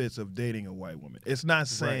benefits of dating a white woman. It's not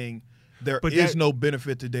saying there But is that- no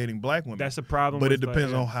benefit to dating black women. That's a problem. but with, it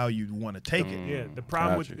depends like, on how you want to take it. Yeah, the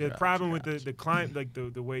problem Gotcha, with the client, like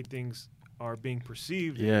the way things are being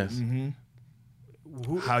perceived. Yes.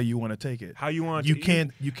 How you want to take it. How you want You to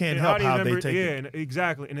can't help how they take yeah, it. and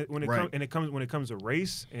exactly. And when Right. it comes to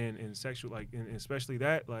race and sexual, like and especially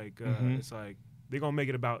that, like it's like they're gonna make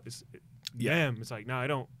it about them. It's like it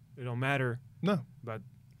don't matter No. about.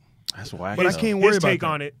 That's why. But I can't worry his about take that.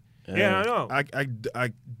 on it. Yeah, I know.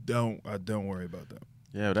 I don't worry about that.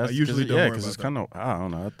 Yeah, that's I usually don't worry because it's about kind of I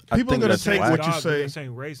don't know. People are think gonna that's take whack. what you say. I'm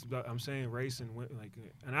saying race. I'm saying race and like,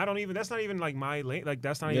 and I don't even. That's not even like my lane. Like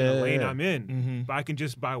that's not even the lane I'm in. But I can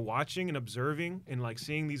just by watching and observing and like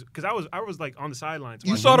seeing these, because I was like on the sidelines.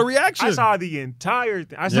 You like, saw the reaction. I saw the entire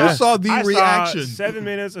thing. You saw the I reaction. Saw 7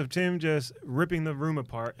 minutes of Tim just ripping the room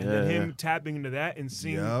apart, and then him Yeah. tapping into that and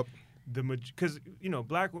seeing Yep. because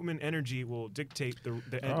black women energy will dictate the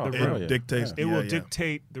Oh, room. hell It yeah. dictates. It will yeah.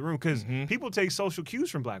 dictate the room because people take social cues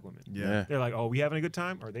from black women. Yeah. They're like, "Oh, we having a good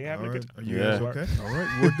time? Are they having All a right. good time?" Are you Yeah. guys okay? All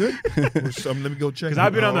right, we're good. Let me go check. Because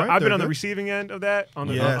I've been on the All right, they're the good. receiving end of that on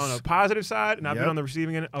the Yes. on a positive side, and I've been Yep. on the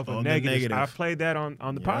receiving end of a On the negative. negative. I've played that on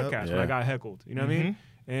the Yep. podcast when I Yeah. got heckled. You know what I mean?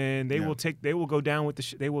 And they will go down with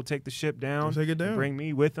they will take the ship down. They'll take it down. And bring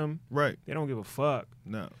me with them. Right. They don't give a fuck.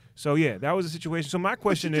 No. So yeah, that was the situation. So my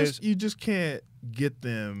question is, you just can't get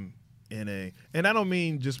them in a, and I don't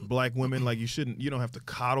mean just black women. Like you don't have to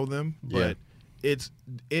coddle them, but it's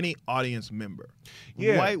any audience member.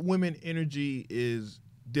 Yeah. White women energy is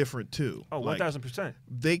different too. oh, Like, 1000%.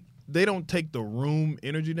 they don't take the room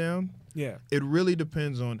energy down. Yeah. It really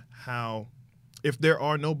depends on how. If there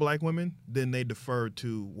are no black women, then they defer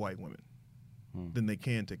to white women. Then they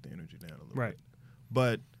can take the energy down a little Right. bit.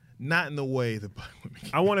 But not in the way that black women can.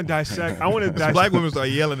 I want to dissect. I want to dissect. Black women start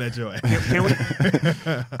yelling at your ass. Can we?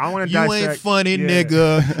 I want to You dissect. ain't funny, yeah.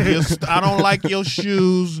 nigga. I don't like your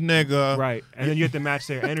shoes, nigga. Right, and then you have to match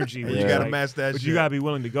their energy. You which is gotta like- match that But shit. you gotta be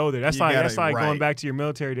willing to go there. That's You like gotta- that's like going right. back to your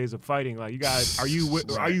military days of fighting. Like you guys, are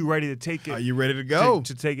you ready to take it? Are you ready to go?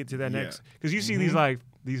 to take it to that Yeah. next? Because you see these like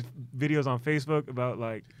these videos on Facebook about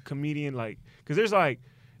like comedian because there's like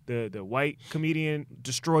the white comedian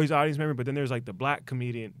destroys audience member, but then there's like the black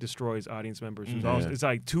comedian destroys audience members. It's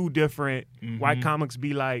like two different white comics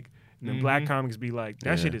be like, and then black comics be like.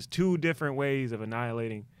 That shit is two different ways of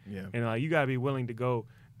annihilating. Yeah. And like you gotta be willing to go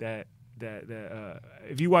that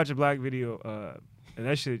if you watch a black video, and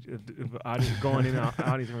that shit if audience going in and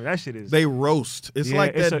audience member, that shit is They roast. It's Yeah,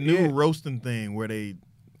 like it's that a- new yeah. roasting thing where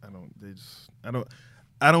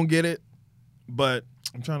I don't get it, but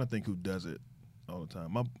I'm trying to think who does it all the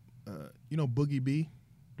time. Boogie B?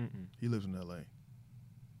 He lives in LA.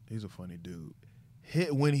 He's a funny dude.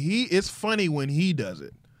 It's funny when he does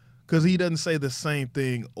it. Because he doesn't say the same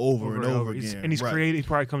thing over and over again. And he's Right. creative. He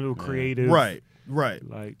probably comes to a creative. Right.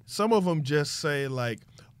 Like Some of them just say like,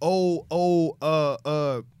 I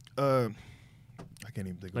can't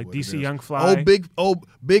even think Like of what DC it is. Young Fly.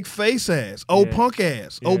 Big face ass. Oh, Yeah. punk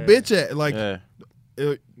ass. Yeah. Oh, bitch ass. Like, Yeah.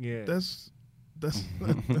 yeah. that's.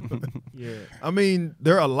 yeah. I mean,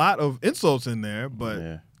 there are a lot of insults in there, but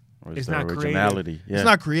Yeah. Or It's the not creative. originality. Yeah. it's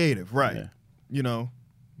not creative, right? Yeah.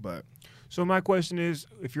 But So my question is,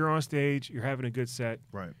 if you're on stage, you're having a good set,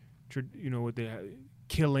 Right. what they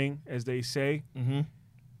killing, as they say, Mm-hmm.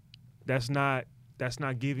 that's not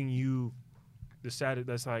giving you the side.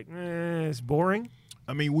 That's like, it's boring.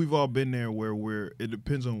 I mean, we've all been there where it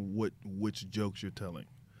depends on which jokes you're telling.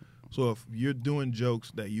 So if you're doing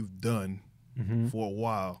jokes that you've done for a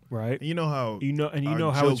while, Right. and you know how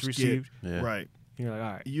how jokes it's received. Yeah. right? You're like,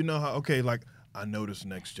 all right. You know how like I know this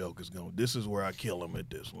next joke is going. This is where I kill him at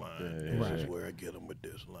this line. Yeah, This is Right. where I get him with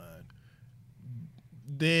this line.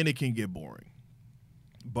 Then it can get boring.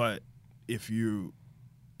 But if you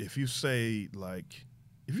say like.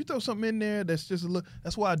 If you throw something in there that's just a little,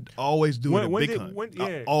 that's why I always do it at Big Hunt.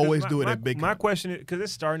 I always do it at Big Hunt. My question is, because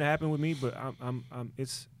it's starting to happen with me, but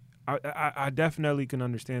I definitely can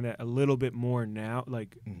understand that a little bit more now,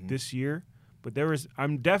 like this year. But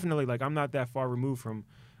I'm definitely like, I'm not that far removed from.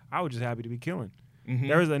 I was just happy to be killing.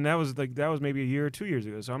 That was maybe a year or 2 years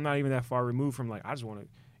ago. So I'm not even that far removed from like, I just want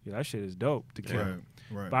to, that shit is dope to kill.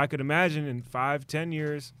 Right. But I could imagine in 5-10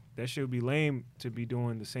 years that shit would be lame to be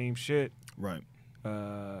doing the same shit. Right.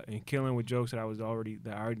 And killing with jokes that I already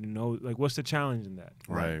know. Like, what's the challenge in that?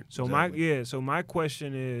 Right. So my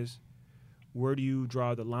question is, where do you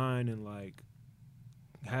draw the line in like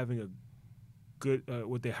having a good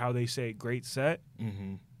how they say great set,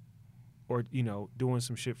 or doing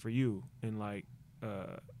some shit for you and like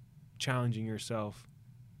challenging yourself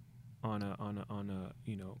on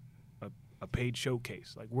a paid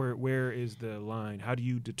showcase? Like, where is the line? How do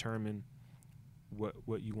you determine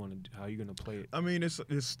what you want to do, how you're going to play it? I mean, it's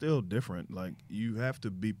still different. Like, you have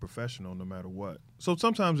to be professional no matter what. So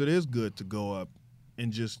sometimes it is good to go up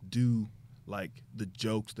and just do like the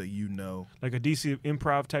jokes that like a DC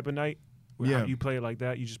improv type of night. Yeah. How you play it like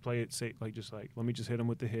that. You just play it let me just hit them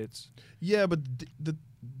with the hits. Yeah, but the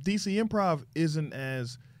DC improv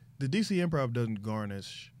doesn't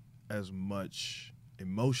garnish as much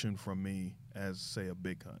emotion from me as say a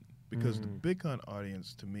Big Hunt, because the Big Hunt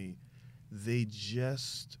audience to me, they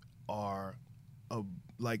just are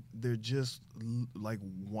they're just like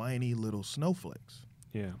whiny little snowflakes.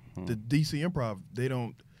 Yeah. The DC improv,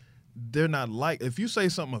 they're not like, if you say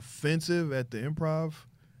something offensive at the improv,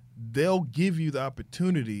 they'll give you the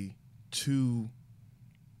opportunity to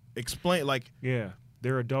explain, like, Yeah.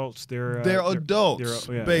 They're adults. They're adults,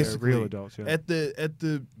 they're basically. real adults. Yeah. At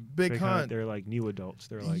the Big Hunt, they're like new adults.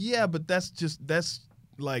 They're like, yeah, but that's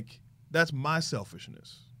my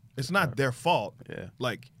selfishness. It's not their fault. Yeah.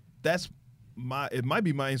 Like, it might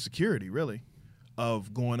be my insecurity, really,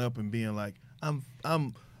 of going up and being like, I'm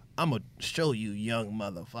gonna show you, young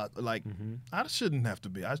motherfucker. Like, I shouldn't have to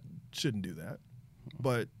be. I shouldn't do that.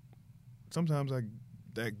 But sometimes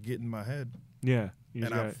that get in my head, yeah.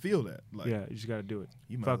 I feel that. Like, yeah, you just got to do it.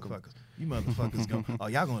 you Fuck 'em.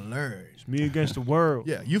 motherfuckers y'all gonna learn. It's me against the world.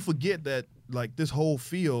 Yeah, you forget that, like, this whole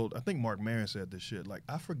field. I think Mark Maron said this shit. Like,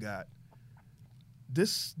 I forgot.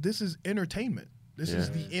 This is entertainment. This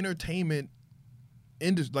is the entertainment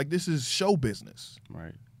industry. Like, this is show business.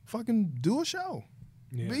 Right. Fucking do a show.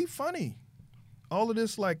 Yeah. Be funny. All of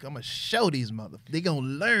this, like, I'm gonna show these motherfuckers. They gonna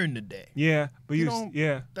learn today. Yeah, but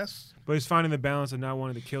That's but it's finding the balance of not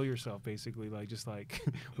wanting to kill yourself, basically, like just like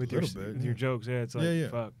with your jokes. Yeah, it's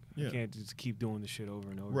like fuck, Yeah. you can't just keep doing the shit over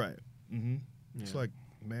and over. right. Mm-hmm. It's Yeah. like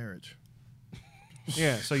marriage.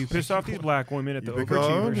 Yeah, so you pissed off these black women at the You pick all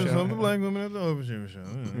Overachiever just show. some black women at the Overachiever show.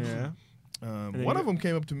 Yeah. then One you- of them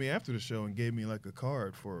came up to me after the show and gave me like a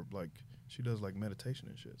card for, like, she does like meditation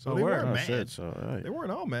and shit. So Oh, they word. weren't Oh mad. shit. So right. They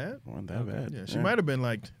weren't all mad. Wasn't that bad. Yeah, she might have been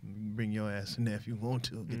like, bring your ass in there if you want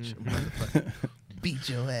to. Get your motherfucker, beat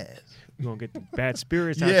your ass. You're gonna get the bad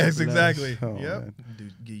spirits out there Yes, for that. exactly. Oh, yep.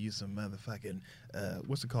 man. Give you some motherfucking,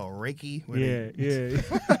 what's it called, Reiki? Yeah.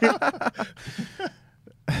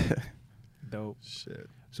 Dope. Shit.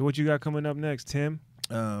 So what you got coming up next, Tim?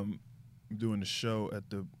 I'm doing the show at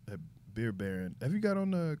Beer Baron. Have you got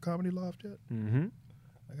on the Comedy Loft yet? Mm-hmm.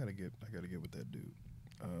 I gotta get with that dude.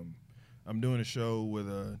 I'm doing a show with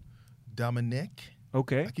Dominic.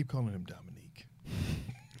 Okay. I keep calling him Dominique.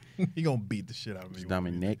 He gonna beat the shit out of me. It's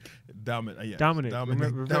Dominic. Dominic.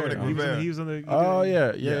 Dominic Rivera. He was on the. Oh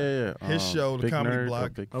yeah. His show, the Big Comedy Nerd,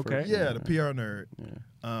 Block. Big Okay. First. Yeah, the PR nerd.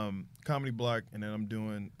 Yeah. Comedy Block, and then I'm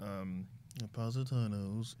doing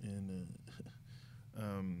Positanos in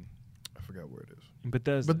I forgot where it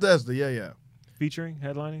is. Bethesda, yeah. Featuring,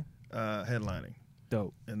 headlining. Headlining.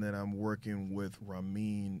 Dope. And then I'm working with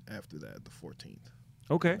Ramin after that, the 14th.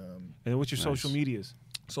 Okay. And what's your Nice. social medias?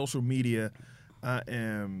 Social media, I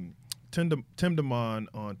am Tim DeMond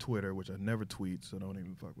on Twitter, which I never tweet, so don't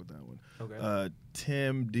even fuck with that one. Okay.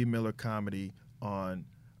 Tim D. Miller Comedy on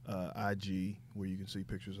IG, where you can see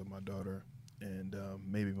pictures of my daughter. and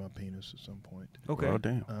maybe my penis at some point. Okay. Oh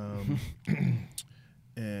damn.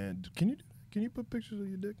 And can you put pictures of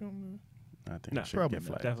your dick on I think No, it should probably get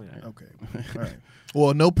not. flagged. Definitely there? not. Okay. All right.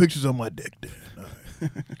 Well, no pictures of my dick then. All right.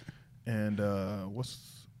 And I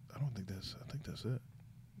think that's it.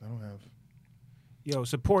 I don't have Yo,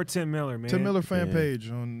 support Tim Miller, man. Tim Miller fan Yeah.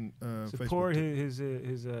 page on Support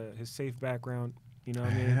Facebook. his safe background. You know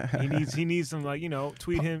what I mean? he needs some, like, you know,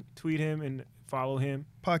 tweet him and follow him.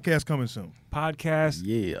 Podcast coming soon. Podcast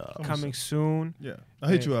Yeah. coming soon. Yeah. I'll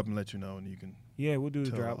hit you up and let you know, and you can Yeah, we'll do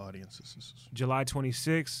the tell drop. the audiences. This is July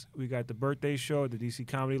 26th, we got the birthday show at the DC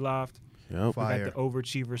Comedy Loft. Yep. We Fire. got the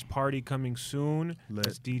Overachievers party coming soon. Lit.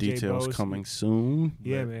 That's DJ Details Bo's. coming soon.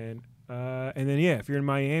 Yeah, man. And then, if you're in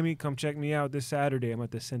Miami, come check me out this Saturday. I'm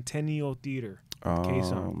at the Centennial Theater.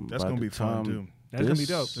 K-Song. That's by gonna the be fun time too. That's gonna be this-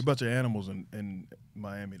 dope. There's a bunch of animals in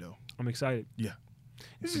Miami though. I'm excited. Yeah.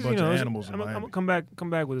 This A is, bunch you know, of animals in I'm Miami. gonna come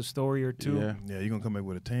back with a story or two. Yeah. Yeah, you're gonna come back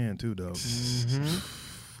with a tan too, though.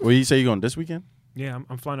 Well, you say you going this weekend? Yeah,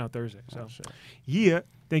 I'm flying out Thursday. So, shit. yeah.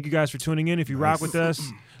 Thank you guys for tuning in. If you rock with us,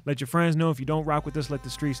 let your friends know. If you don't rock with us, let the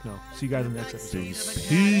streets know. See you guys in the next episode.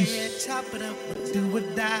 Peace. Chop it up, do or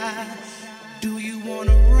die. Do you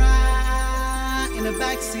wanna ride in the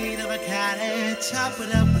backseat of a Caddy? Chop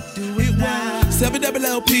it up, do it die. 7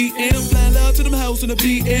 PM, flying love to them hoes in the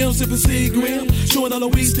PM, sipping Seagram, showing all the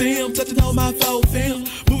weed stem, touching on my phone film.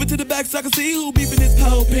 Moving to the back so I can see who beeping this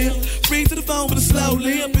pole pimp. Spring to the phone with a slow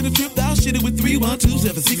limp, in a trip out shit it with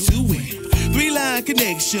 312-762 win. 3-line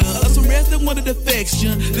connection, us some rest that wanted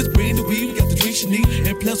affection. Let's bring the weed, we got the drinks you need,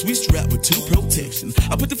 and plus we strapped with 2 protections.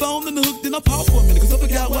 I put the phone in the hook, then I pause for a minute, cause I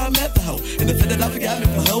forgot why I met the hoe. And the fact that I forgot me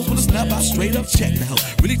for hoes, when I snap, I straight up check the hoe.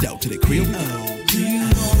 Really dope to the crib. Do you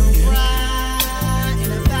wanna ride in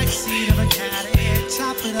the backseat of a Caddy?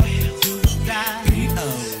 Chop it up, do or die.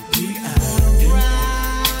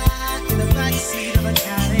 Ride in the backseat of a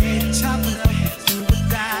Caddy. Chop it up, do or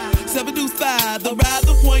die. 7 to 5, the ride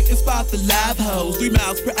the point and spot the live hoes, 3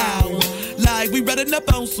 miles per hour. Like we running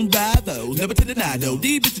up on some rivals, never to deny though.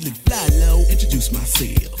 These bitches look fly low. Introduce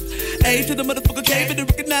myself. A to the motherfucker came and to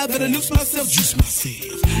recognize that I lose myself, juice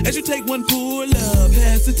myself. As you take one pull up,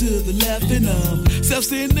 pass it to the left and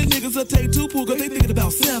self-centered niggas will take 2 pull, cause they thinking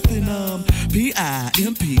about self and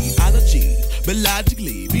P-I-M-P, ology. But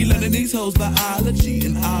logically, be learning these hoes biology,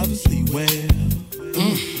 and obviously, well,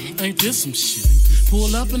 ain't this some shit?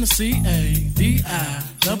 Pull up in the C-A-D-I,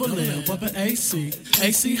 double L, bumpin' AC.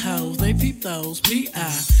 AC hoes, they peep those,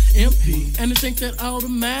 P-I-M-P. And they think that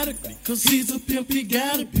automatically, cause he's a pimp, he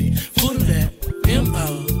gotta be full of that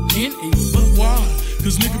M-O-N-E. But why?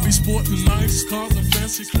 Cause nigga be sporting nice cars and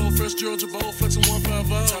fancy clothes, fresh Georgia Bowl, flexing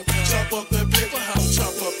 150. Chop up that paper house,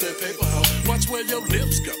 chop up that paper house. Watch where your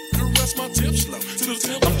lips go, caress my tips slow.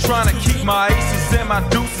 I'm trying to keep my aces and my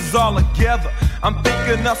deuces all together. I'm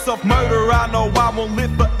thinking of self-murder, I know I won't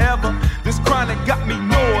live forever. This chronic got me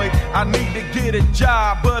annoyed, I need to get a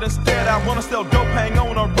job, but instead I wanna sell dope, hang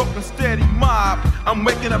on a rope and steady mob. I'm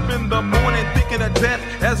waking up in the morning thinking of death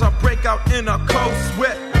as I break out in a cold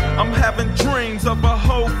sweat. I'm having dreams of a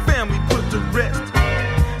whole family put to rest.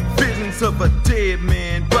 Visions of a dead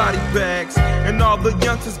man, body bags, and all the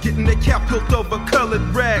youngsters getting their cap peeled over colored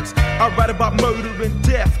rags. I write about murder and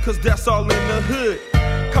death, cause that's all in the hood.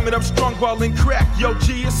 Coming up strong, ballin' crack, yo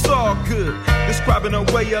G, it's all good. Describing a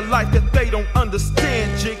way of life that they don't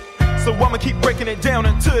understand, G. So I'ma keep breaking it down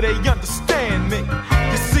until they understand me.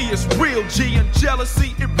 You see it's real, G, and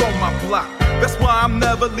jealousy, it on my block. That's why I'm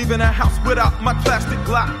never leaving a house without my plastic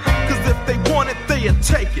Glock. Cause if they want it, they'll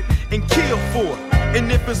take it and kill for it.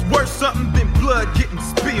 And if it's worth something, then blood getting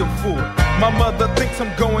spilled for it. My mother thinks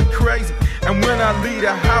I'm going crazy, and when I leave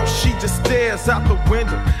the house, she just stares out the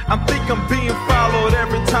window. I think I'm being followed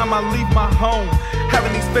every time I leave my home,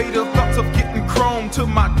 having these fatal thoughts of getting chrome to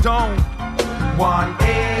my dome.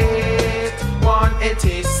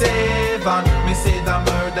 1-8-1-87, me say the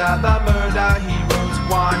murder he wrote.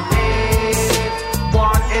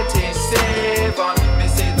 1-8-1-87, me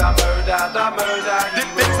say the murder he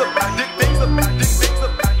wrote. Things about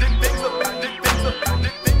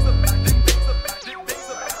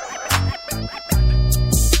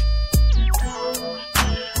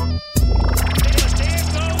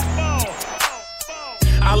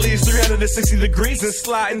I leave 300 360 degrees and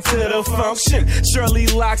slide into the function. Shirley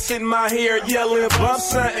locks in my hair, yelling bump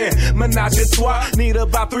something. Menage a trois, need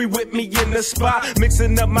about 3 with me in the spot.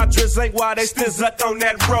 Mixing up my dress ain't why they still up on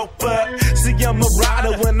that rope. But see, I'm a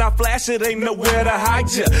rider. When I flash, it ain't nowhere to hide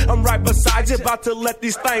ya. I'm right beside you, about to let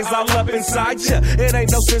these things all up inside ya. It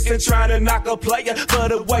ain't no sense in trying to knock a player, but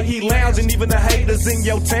the way he lounging, even the haters in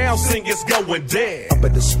your town sing it's going dead. Up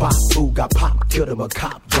at the spot, fool got popped, killed him a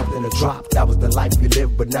cop, jumped in a drop. That was the life we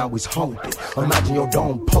lived, but now he's haunted. Imagine your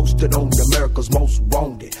dome posted on America's Most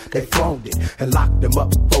Wanted. They flown it and locked him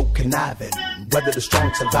up for conniving. Whether the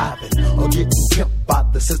strong surviving or getting pimped by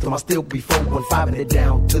the system, I still be 415 it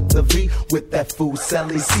down to the V with that fool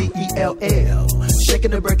selling CELL.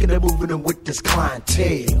 Shaking and breaking and moving and with this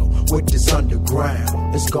clientele, with this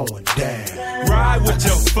underground, it's going down. Ride with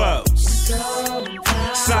your folks,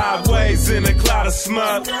 sideways in a cloud of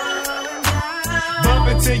smoke. Bump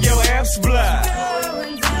until your amps blood,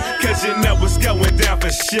 cause you know what's going down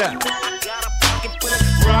for sure.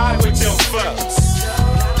 Ride with your folks,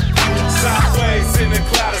 sideways in a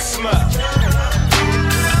cloud of smoke.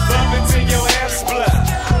 Bump until your amps blood,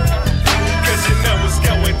 cause you know what's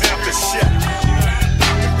going down for sure.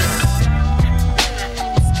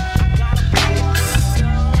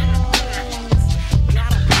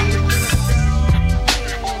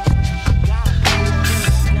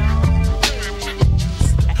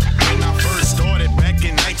 When I first started back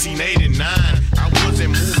in 1989, I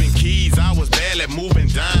wasn't moving keys, I was barely moving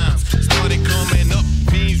dimes. Started coming up,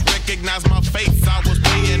 fiends recognized my face. I was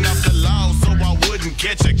paying up the law so I wouldn't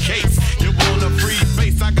catch a case. You want a free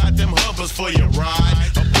face, I got them hovers for your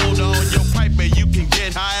ride. A bolt on your pipe and you can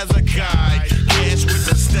get high as a kite. Cash with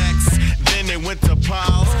the stacks, then they went to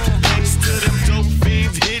piles. Thanks to them dope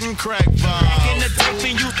fiends hitting crack vials. Back in the day, we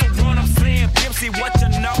used to run, I'm saying, Pimsy, what you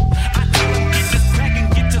know? I tell them, get this crack and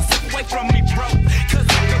get yourself away from me, bro. Cause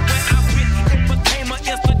everywhere I went, it became an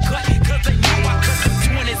instant cut. Cause they knew I cut them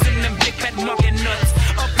 20s in them big fat mucking nuts.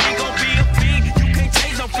 A fiend gon' be a fiend, you can't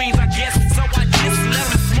change no fiends, I guess. So I just let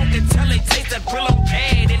them smoke until they taste that Brillo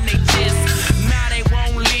pad in they chest. Now they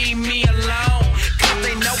won't leave me alone, cause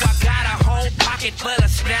they know I got a whole pocket full of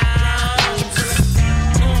stones.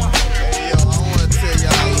 Hey yo, I wanna tell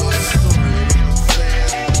y'all a little story, you know what I'm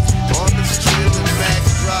saying? On the strip and Max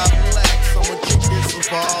drive relax, I'ma kick this one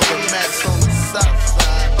for all the Max on the south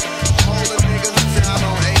side. All the niggas down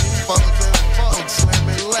on 84s and folks, let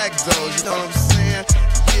me leg those, you know what I'm saying?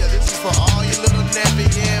 Yeah, this is for all you little nappy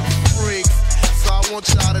head freaks. So I want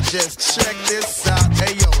y'all to just check this out.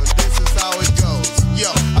 Hey yo, and this is how it goes. Yo,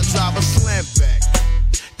 I drive a slamback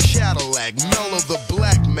Cadillac, mellow the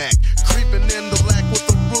black Mac, creeping in the black with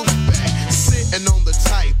the roof back, sitting on the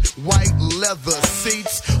tight white leather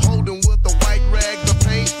seats, holding with the white rag the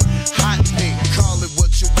paint, hot pink, call it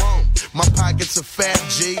what you want. My pockets are fat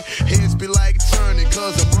G, heads be like turning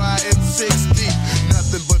cause I'm riding 6 deep.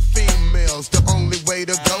 Nothing but females, the only way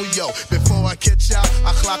to go, yo. Before I catch out,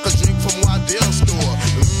 I clock a drink from Waddell store.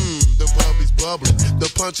 The bubby's bubbling,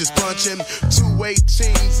 the punch is punching. 2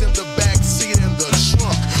 18s in the back seat in the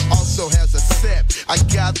trunk. Also has a set. I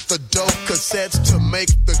got the dope cassettes to make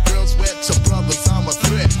the girls wet. To brothers, I'm a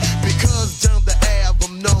threat. Because down the Ave,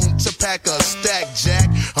 I'm known to pack a stack, Jack.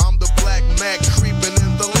 I'm the black Mac creeping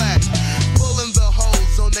in the lack. Pulling the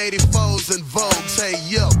hoes on 84s and Vogues. Hey,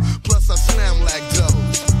 yo, plus I slam like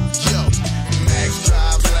those. Yo, Max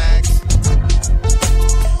drive lax.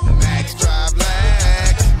 Max drive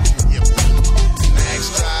lax. Yep. Max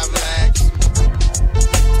drive lax.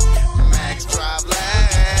 Max drive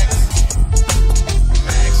lax.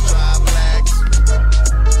 Max drive lax.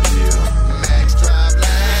 Yeah. Max drive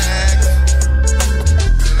lax.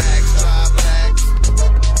 Max drive lax.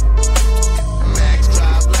 Max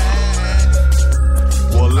drive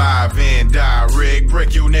lax. Well, live and direct,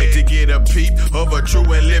 break your neck to get a peep of a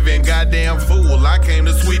true and living goddamn fool. I came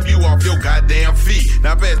to sweep you off your goddamn feet.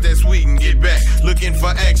 Now pass that sweet and get back. Looking for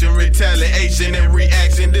action, retaliation, and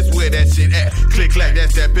reaction. This where that shit at. Click clack,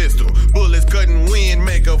 that's that pistol. Bullets cutting wind,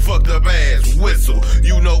 make a fucked up ass whistle.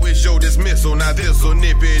 You know it's your dismissal. Now this'll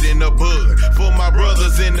nip it in the bud. For my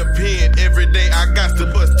brothers in the pen, every day I got to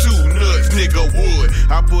bust 2 nuts, nigga wood.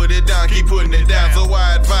 I put it down, keep putting it down. So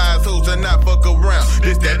I advise hoes to not fuck around.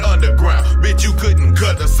 This that underground. Bitch, you couldn't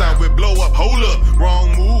cut the sound with blow up. Hold up,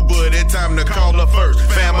 wrong move, but it's time to call her first.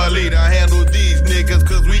 Family to handle these niggas,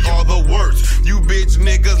 cause we are the worst. You bitch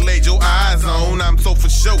niggas laid your eyes on. I'm so for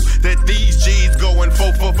sure that these G's going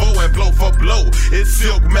 4 for 4 and blow for blow. It's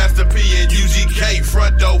Silk, Master P, and UGK.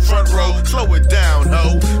 Front door, front row. Slow it down,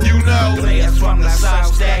 ho. You know. Players from the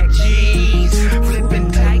South Stack G's,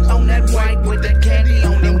 flipping tight on that white with the candy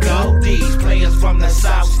on them goldies. Players from the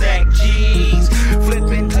South Stack G's,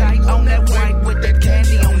 flipping tight on that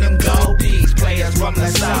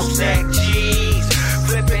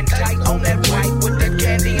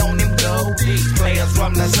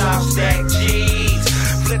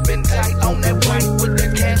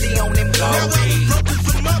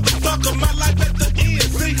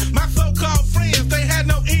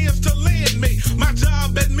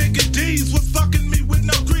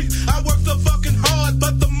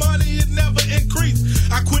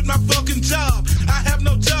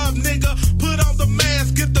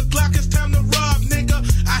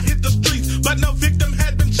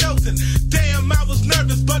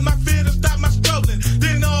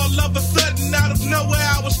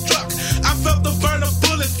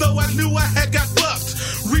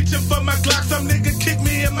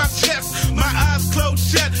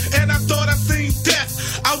jet, and I thought I seen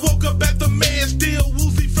death. I woke up at the man, still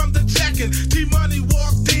woozy from the jacking. T-Money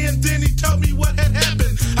walked in, then he told me what had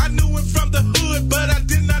happened. I knew him from the hood, but I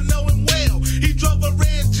did not know him well. He drove a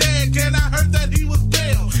red Jag, and I heard that he was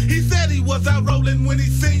Dale. He said he was out rolling when he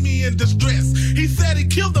seen me in distress. He said he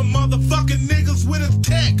killed the motherfucking niggas with his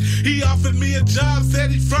tech. He offered me a job,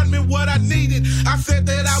 said he'd front me what I needed. I said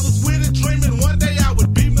that I was with it, dreaming one day I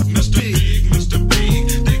would be Mr. Big. Mr. Big,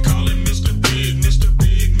 they call him Mr. Big, Mr.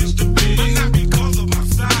 Big, Mr. Big. But not because of my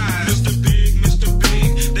size. Mr. Big,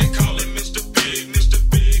 they call him Mr. Big, Mr.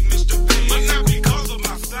 Big, Mr. Big. But not because of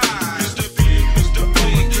my size. Mr.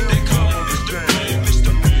 Big, they call him Mr. Big,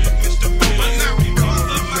 Mr. Big, Mr. Big. But not because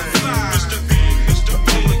of my size. Mr.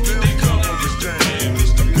 Big, they call him Mr. Big,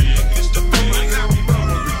 Mr. Big, Mr. Big. But not because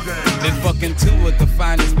of my size. Been fucking two of the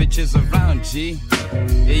finest bitches around, G.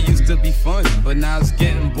 It used to be fun, but now it's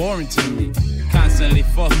getting boring to me. Constantly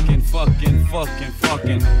fucking.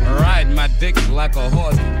 Ride my dick like a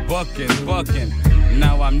horse, bucking.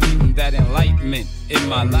 Now I'm needing that enlightenment in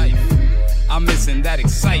my life. I'm missing that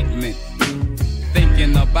excitement.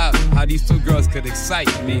 Thinking about how these two girls could excite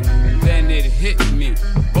me. Then it hit me,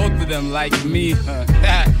 both of them like me.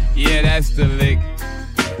 Yeah, that's the lick.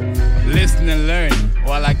 Listen and learn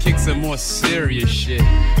while I kick some more serious shit.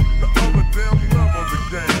 The overdamn love of the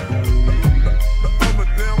game. The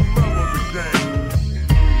overdamn love of the game.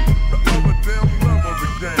 The overdamn love of the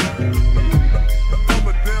game. The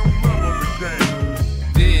overdamn love of the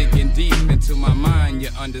game. Digging deep into my mind, you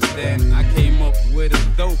understand. I came up with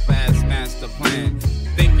a dope-ass master plan.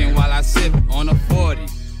 Thinking while I sip on a 40.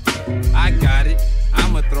 I got it.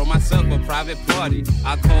 I'ma throw myself a private party.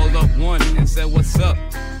 I called up one and said, what's up?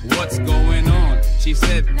 What's going on? She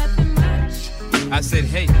said, nothing much. I said,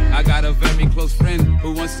 hey, I got a very close friend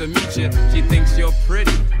who wants to meet you. She thinks you're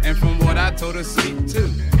pretty, and from what I told her, sweet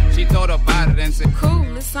too. She thought about it and said, cool,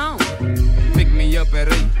 it's on. Picked me up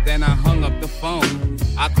at 8, then I hung up the phone.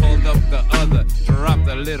 I called up the other, dropped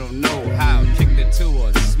a little know-how, kicked it to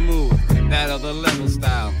her, smooth, that other level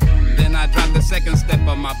style. Then I dropped the second step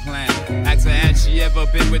of my plan. Asked her, had she ever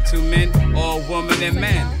been with two men or a woman and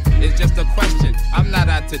man? It's just a question, I'm not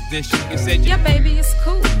out to dish you. You said yeah, baby, it's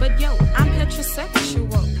cool, but yo, I'm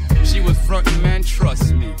heterosexual. She was frontin', man,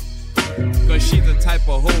 trust me. Cause she the type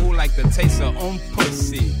of hoe who like to taste her own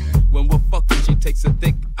pussy. When we're fucking, she takes her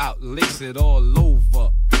dick out, licks it all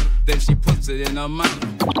over. Then she puts it in her mouth.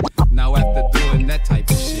 Now after doing that type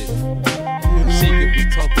of shit, she could be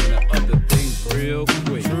talking to other things real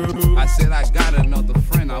quick. I said I got another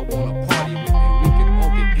friend I wanna party with, and we can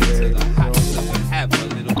all get into the hot stuff and have a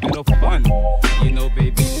little bit of fun. You know,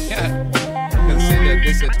 baby, consider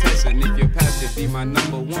this a test, and if you pass it, be my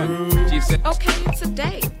number one. She said, okay, it's a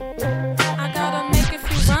date. I gotta make it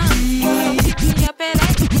feel run. So pick me up at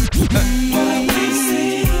 8.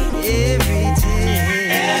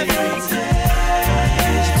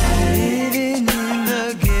 Living in the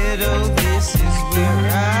ghetto, this is where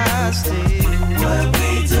I stay. What we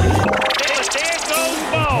do. There goes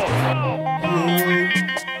ball.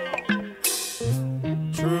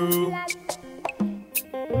 True.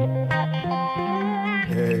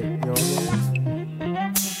 Hey, you know what I mean?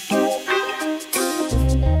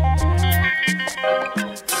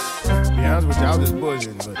 Be honest with you, I was just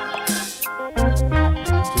bullshitting, but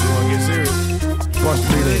just want to get serious. Watch the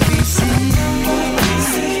video.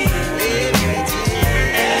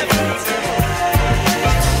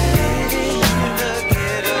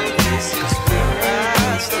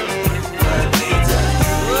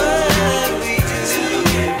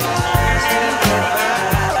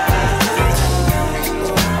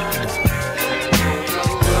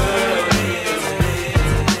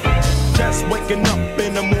 Waking up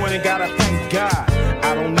in the morning, gotta thank God.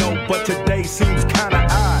 I don't know, but today seems kinda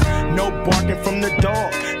odd. No barking from the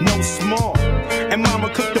dog, no small. And mama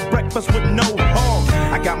cooked the breakfast with no hog.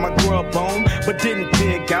 I got my grub on, but didn't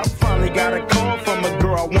dig out. Finally got a call from a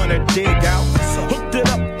girl I wanna dig out. So hooked it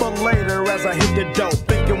up for later as I hit the dough.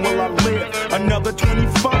 Thinking, will I live another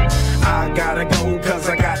 24? I gotta go, cause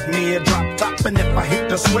I got me a drop top. And if I hit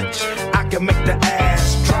the switch, I can make the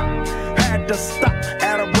ass drop. Had to stop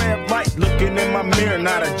at a red light, looking in my mirror,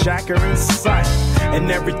 not a jacker in sight, and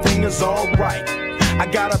everything is alright. I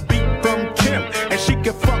got a beat from Kim, and she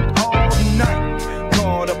can fuck all night.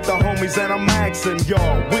 Called up the homies and I'm asking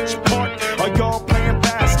y'all, which part are y'all playing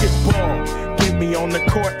basketball? Get me on the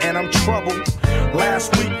court and I'm troubled.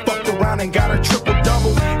 Last week fucked around and got a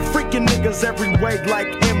triple-double. Freaking niggas every way like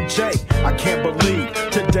MJ. I can't believe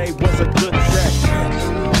today was a good day.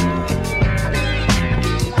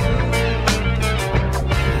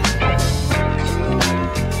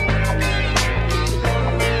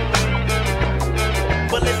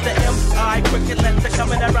 succulents are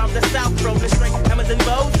coming around the south, rolling straight hammers and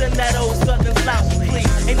bows and that old southern slouch.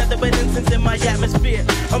 Please, ain't nothing but incense in my atmosphere.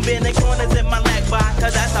 I'm bending corners in my lag bar,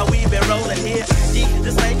 cause that's how we been rolling here. Gee,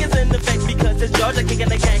 the slang is in effect because it's Georgia kicking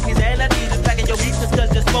the Yankees, and I need to packing your beats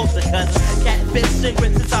cause you're supposed to cuss. Catfish and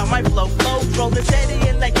grits is how my flow flows, rolling steady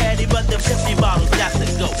in that caddy, but the 50 bottles got to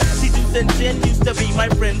go. See, juice and gin used to be my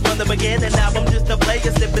friend from the beginning. Now I'm just a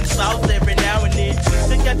player sipping sauce every now and then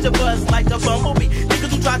to catch a buzz like a bumblebee.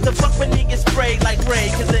 Niggas who try to fuck when he get sprayed like Ray,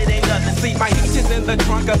 cause it ain't nothing. See, my heat is in the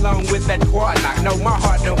trunk along with that quad knock. No, my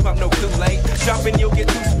heart don't pump no Kool-Aid. Jumping, you'll get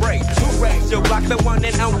too sprayed. Who raised you? Block the one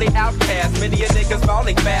and only outcast. Many a niggas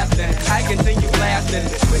falling fast and I continue blasting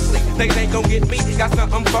quickly. They ain't gon' get me. Got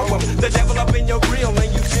something for them. The devil up in your grill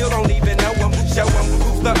and you still don't even know them. Show them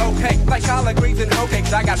who's the okay. Like collard greens and hoe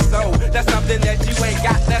cakes. I got soul. That's something that you ain't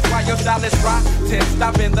got. That's why your style is rotten.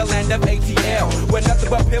 Stop in the land of ATL, where nothing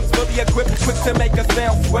but pimps fully equipped, quick to make a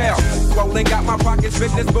sale swell. Swollen, got my pockets,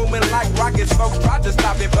 business booming like rockets. Folks try to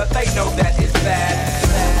stop it, but they know that it's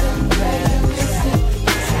bad.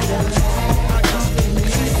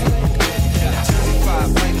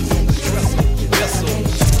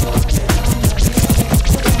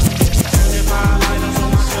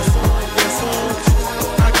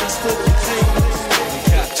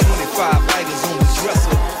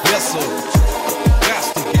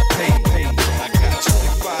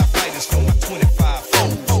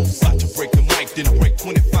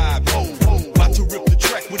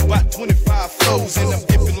 And I'm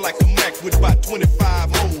dipping like a Mac with about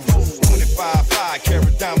 25 hoes. 25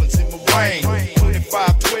 5-carat diamonds in my ring.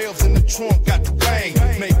 25 12s in the trunk, got the bang.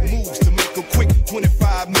 Make moves to make a quick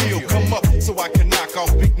 25 mil. Come up so I can knock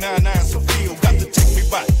off big 99s for feel. Got to take me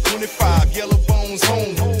by 25 yellow bones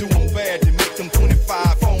home. Do them bad to make them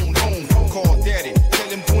 25 phone home. Call daddy, tell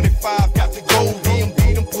him 25 got to go.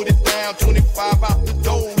 DMD them put it down, 25 out the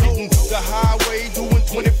door. Hitting the highway, doing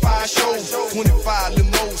 25 shows. 25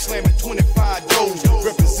 limos, slamming 25 doors.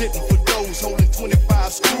 Representing for those holding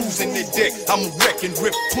 25 screws in their deck. I'm a wreck and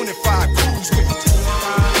rip 25 crews with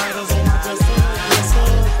 25 lighters on my dresser.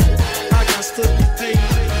 I got to be paid.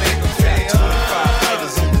 25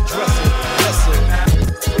 lighters on the dresser.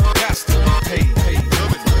 Got to be paid.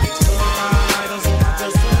 25 lighters on my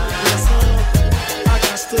dresser. I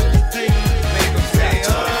got to be paid. 25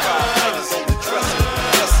 lighters on the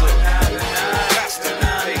dresser. Got to be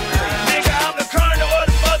paid. Nigga, I'm the colonel of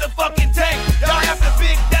the motherfucking tank. Y'all have the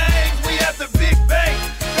big things, we have the big bank.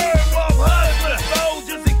 Third world husbands,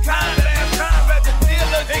 soldiers and combat, combat the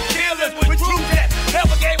dealers and killers with true that.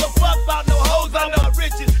 Never gave a fuck about no hoes, I'm no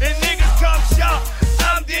riches. And niggas come short,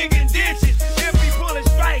 I'm digging ditches. If we pulling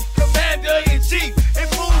strike, commander in chief. If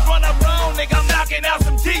fools run up wrong, nigga, I'm knocking out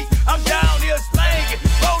some teeth. I'm down here slanging,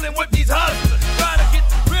 rolling with these hustlers. Trying to get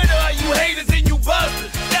rid of you haters and you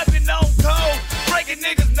busters. Stepping on cold, breaking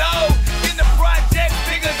niggas' nose. In the project,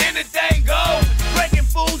 bigger than the thing goes. Breaking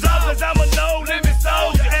fools up cause I'm a no-limit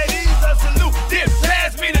soldier. Hey, these a salute, then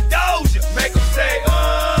pass me the doja. Make them say,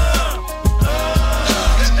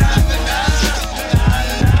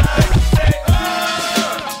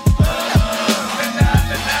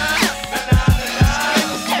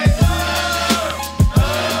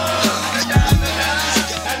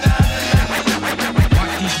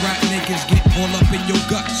 all up in your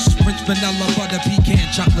guts. French vanilla butter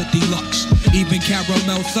pecan chocolate deluxe. Even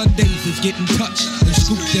caramel sundaes is getting touched and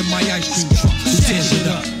scooped in my ice cream truck. Who tears it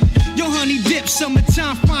up? Yo, honey dip,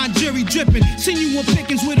 summertime, fine jury dripping. Seen you on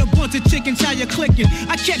pickings with a bunch of chickens, how you clicking?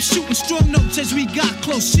 I kept shooting strong notes as we got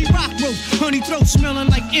close. She rock rope, honey throat smelling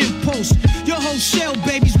like impulse. Your whole shell,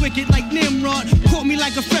 baby's wicked like Nimrod. Caught me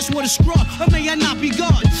like a freshwater straw, or may I not be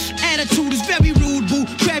God? Attitude is very rude, boo.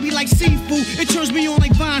 Crabby like seafood, it turns me on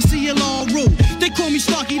like Vine, see it all rude. They call me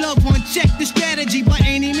Starkey Love Hunt, check the strategy by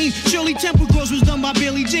any means. Shirley Temple Cross was done by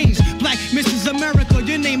Billie Jeans. Black Mrs. America,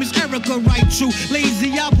 your name is Erica, right? True.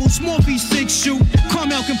 Lazy apple, small piece, 6 shoe.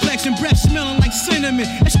 Caramel complexion, breath smelling like cinnamon.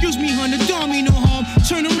 Excuse me, honey, don't mean no harm.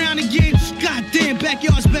 Turn around again. Goddamn,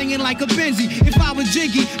 backyard's banging like a Benzie. If I was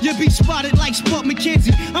Jiggy, you'd be spotted like Spud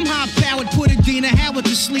McKenzie. I'm high powered, put a Dina Howard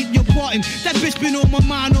to sleep. You're parting. That bitch been on my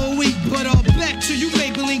mind all week. But back to you,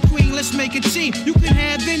 Maybelline Queen. Let's make a team. You can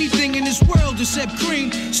have anything in this world except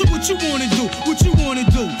cream. So what you wanna do? What you wanna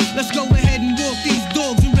do? Let's go ahead and walk these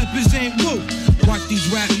dogs and represent Woo. Watch these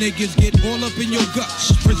rap niggas get all up in your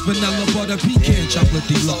guts. Prince Vanilla Butter Pecan Chocolate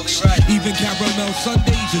Deluxe. Even caramel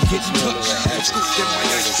sundaes is getting touched.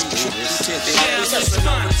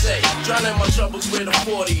 Drowning my troubles with a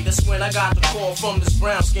 40. That's when I got the call from this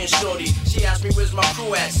brown skin shorty. She asked me where's my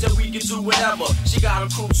crew at. Said we can do whatever. She got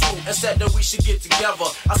a crew too and said that we should get together.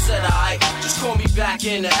 I said alright, just call me back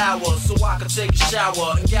in an hour so I can take a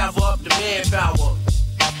shower and gather up the manpower.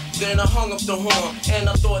 Then I hung up the horn, and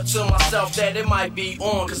I thought to myself that it might be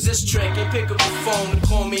on. Cause this trick ain't pick up the phone and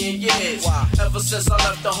call me in years. Ever since I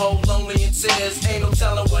left the whole lonely in tears, ain't no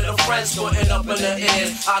telling what a friend's gonna end up in the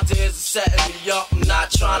ears. Ideas are setting me up, I'm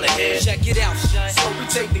not trying to hear. Check it out, son. So we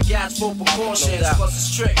take the gas for precautions. Plus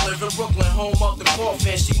this trick, live in Brooklyn, home of the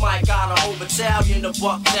coffin. She might got a whole battalion of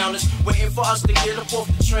bucktowners waiting for us to get up off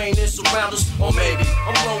the train and surround us. Or maybe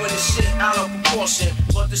I'm blowing this shit out of proportion,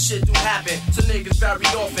 but this shit do happen to niggas very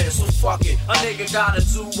often. So fuck it, a nigga gotta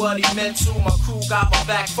do what he meant to. My crew got my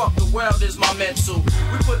back, fuck the world is my mental.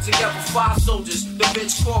 We put together 5 soldiers, the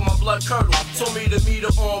bitch called my blood curdle. Told me to meet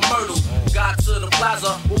her on Myrtle. Got to the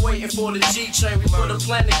plaza, we're waiting for the G train. We put a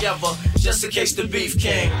plan together, just in case the beef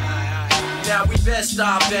came. Now we best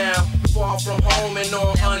stop down, far from home and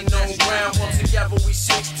on unknown ground. All together we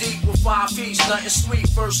 6 deep with 5 feet, nothing sweet.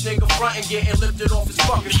 First nigga frontin', getting lifted off his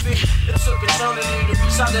fucking feet. It took eternity to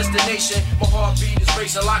reach our destination. My heartbeat is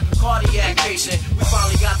racing like a cardiac patient. We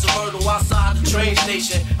finally got to Myrtle outside the train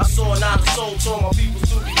station. I saw not a soul, told my people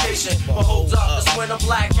to be patient. But hold up, that's when a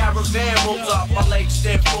black caravan rolls up. My legs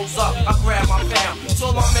then froze up, I grabbed my pound.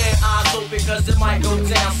 Told my man eyes open cause it might go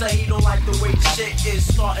down. Say he don't like the way the shit is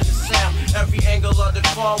starting to sound. Every angle of the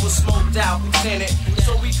car was smoked out and tinted,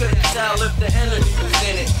 so we couldn't tell if the enemy was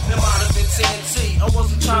in it. It might have been TNT. I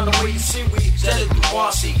wasn't trying to wait to see we jetted through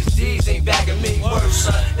Marcy, cause these ain't bagging me. Word,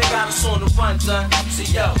 son, they got us on the run, son. See,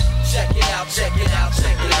 yo, check it out, check it out,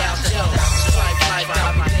 check it out, yo. Fight,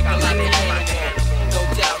 out, we think I like it. No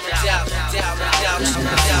doubt, no doubt, no doubt, no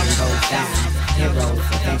doubt, no doubt. Heroes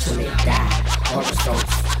eventually die.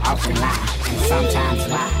 Horoscopes often lie, and sometimes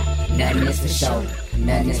lie. Nothing is for show,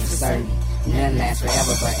 nothing is for certain. Nothing lasts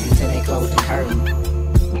forever, but until they close the curtain.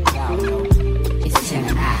 Y'all know, it's 10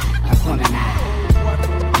 and I, a woman and I.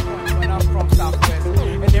 When I'm from Southwest,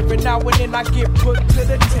 and every now and then I get put to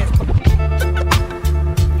the test.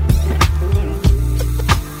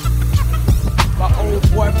 My old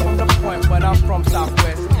boy from the point, but I'm from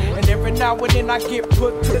Southwest. And every now and then I get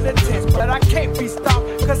put to the test. But I can't be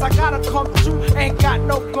stopped, cause I gotta come through. Ain't got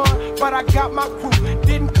no gun, but I got my crew.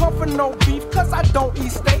 Didn't come for no beef, cause I don't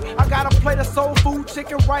eat steak. I got a plate of soul food,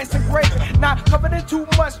 chicken, rice, and gravy. Not covered in too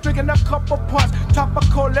much, drinking a cup of punch.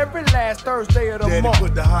 Tropical every last Thursday of the Daddy month.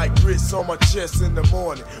 put the hot grits on my chest in the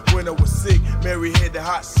morning. When I was sick, Mary had the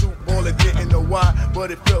hot soup boiling, didn't know why,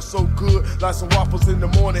 but it felt so good. Like some waffles in the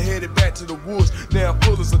morning, headed back to the woods. Now I'm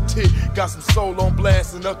full as a tick, got some soul on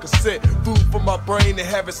blast and a cassette. Food for my brain and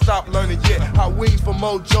haven't stopped learning yet. Hot wings from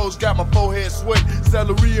Mojo's, got my forehead sweat.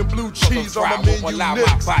 Celery and blue cheese on my menu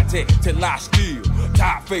next. My body till I steal.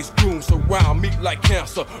 Tie-faced grooms surround me like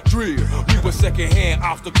cancer drill. We were secondhand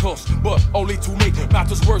off the coast, but only to make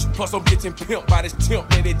matters worse. Plus I'm getting pimped by this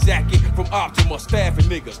temp-knitted jacket from Optima. Staffing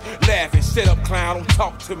niggas, laughing, shut up clown, don't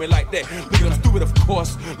talk to me like that. Nigga, I'm stupid of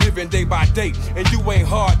course, living day by day. And you ain't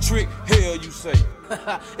hard trick, hell you say.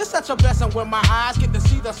 It's such a blessing when my eyes get to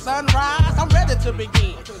see the sunrise. I'm ready to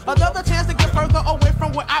begin. Another chance to get further away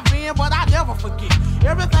from where I've been, but I never forget.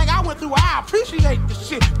 Everything I went through, I appreciate the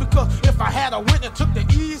shit. Because if I had a wit that took the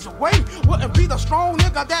ease away, wouldn't be the strong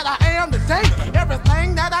nigga that I am today.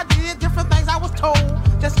 Everything that I did, different things I was told,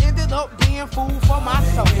 just ended up being food for my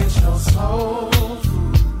soul. It's your soul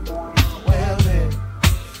food, well lit,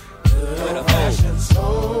 good old-fashioned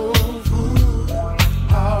soul food,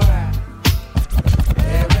 alright.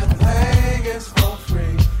 Everything is for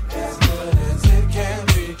free, as good as it can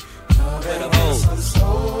be. Come and get some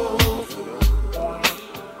soul food.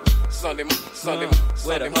 Sunday,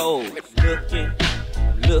 where the hoes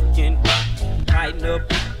looking, tighten up,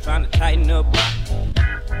 trying to tighten up.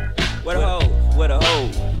 Where the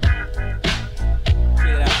hoes? Check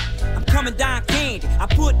it out. I'm coming down candy, I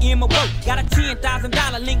put in my work. Got a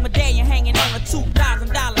 $10,000 link medallion hanging on a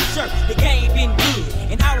 $2,000 shirt. The game been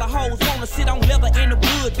good, and all the hoes wanna sit on leather in the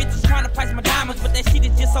wood. Bitches trying to price my diamonds, but that shit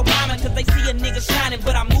is just so common. Cause they see a nigga shining,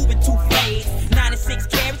 but I'm moving too fast. 96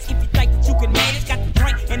 carats, if you think that you can manage. Got the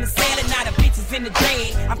drink and the salad, now the bitches in the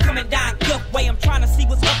drag. I'm coming down good way, I'm trying to see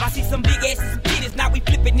what's up. I see some big asses and titties, now we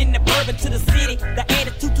flipping in the bourbon to the city. The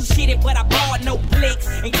attitude too shitty, but I bought no flicks.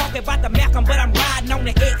 Ain't talking about the Malcolm, but I'm riding on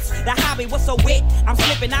the X. The hobby was so wet, I'm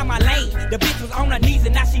slipping out my lane. The bitch was on her knees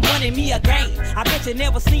and now she wanted me again. I bet you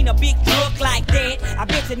never seen a big truck like that. I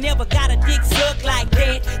bet you never got a dick suck like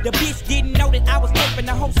that. The bitch didn't know that I was taping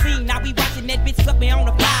the whole scene. Now we watching that bitch suck me on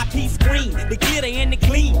a 5-piece screen. The glitter and the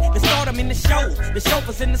clean, the stardom in the show. The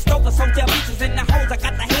chauffeurs and the stokers, hotel bitches and the hoes. I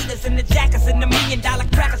got the haters and the jackers and the $1 million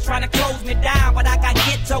crackers trying to close me down, but I got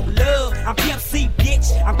ghetto love. I'm Pimp C,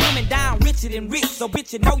 bitch. I'm coming down richer than rich, so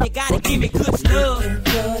bitch, you know you gotta give me good stuff. Looking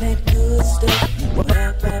for that good stuff.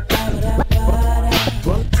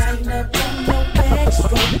 Tighten up on your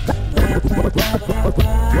backstroke. Looking for that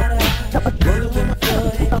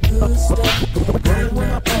good stuff. Tighten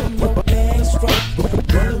up on your backstroke.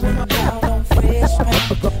 Rolling out on fresh paint.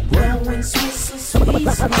 Rolling sweet, sweet, sweet.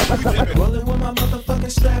 Rolling with my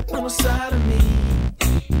motherfucking strap on the side of me.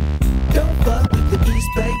 Don't fuck with the East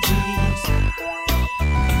Bay G's.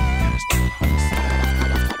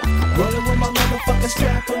 Rolling with my motherfucking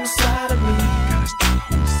strap on the side of me.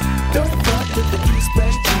 Don't fuck with the East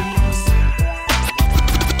Bay G's.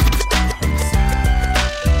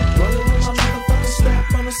 Rolling with my motherfucking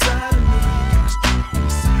strap on the side of me.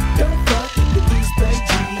 Don't fuck with the East Bay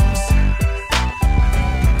G's.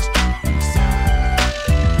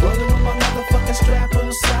 Rolling with my motherfucking strap on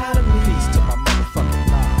the side of me. Peace to my motherfucking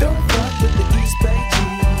mom. Don't fuck with the East Bay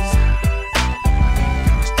G's.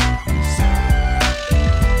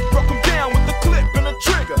 Broke him down with the clip and the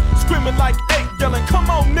trigger. Screaming like 8, yelling, come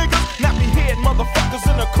on, niggas. Nappy head motherfuckers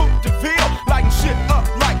in a coupe de ville. Lighting shit up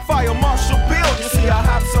like Fire Marshal Bill. You see I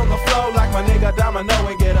hops on the floor like my nigga Domino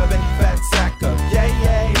and get a big fat sack up. Yeah,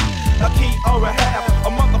 yeah. A key or a half. A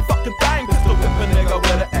motherfucking thing. Pistol whip a nigga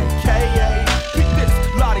with an AKA. Beat this,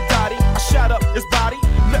 lottie dottie. I shot up his body.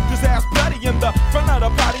 Left his ass bloody in the front of the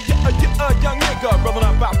body. Yeah, a young nigga rolling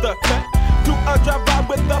up out the cut. Do a drive-by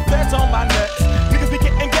with the feds on my nuts. Niggas be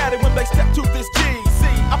getting gatted when they step to this G.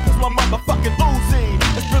 See, I pull my motherfucking Uzi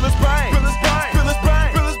and spill his brain. Spill his brain. Spill his brain.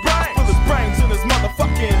 Spill his brain. Spill his brains in his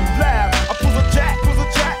motherfucking lab. I pull a jack. Pull a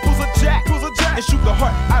jack. Pull a jack. Pull a jack. And shoot the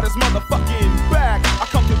heart out his motherfucking back. I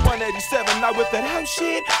come to 187 now with that house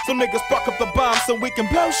shit. Some niggas spark up the bomb so we can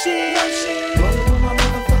blow shit. Rolling with my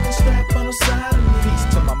motherfucking strap on the side of me. Peace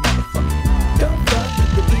to my motherfucking mom. Don't fuck with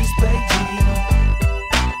the East Bay G's.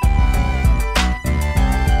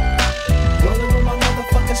 Rolling with my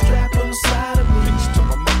motherfucking strap on the side of me. Peace to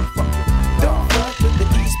my motherfucking mom. Don't fuck with the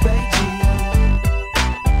East Bay G's.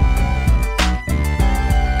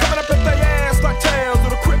 Coming up at their ass like tails of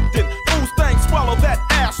the cryptid. Fools thing swallow that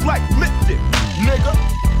ass like Lipton, nigga.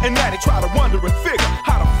 And now they try to wonder and figure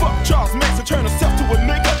how the fuck Charles Manson turned himself to a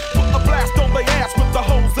nigga. Put a blast on their ass with the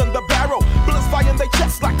holes in the barrel. Bullets fly in their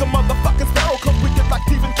chest like a motherfucking sparrow. Cause we get like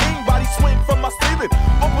Stephen King, body swing from my ceiling.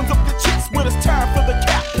 Opens up your chest when it's time for the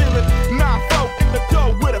cap peeling. 9-4 in the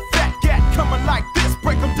dough with a fat gat. Coming like this,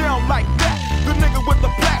 break them down like that. The nigga with the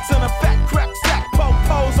blacks and a fat crack sack.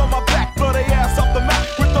 Pose on my back, blow their ass off the map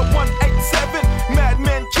with the 187.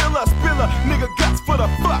 Madman killer, spiller, nigga guts for the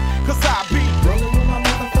fuck. Cause I be rolling with my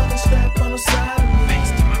motherfucking strap on the side of me.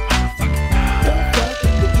 Face to my motherfucking mom. Don't fuck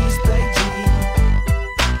with the East Bay G's.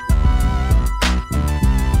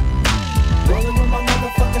 Rolling with my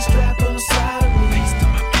motherfucking strap on the side of me. Face to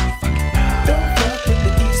my motherfucking mom. Don't fuck with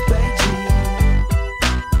the East Bay G's.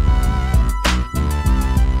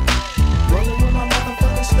 Rolling with my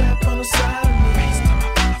motherfucking strap on the side of me. Face to my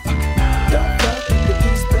motherfucking mom. Don't fuck with the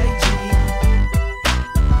East Bay G's.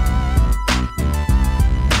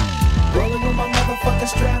 Rolling with my motherfucking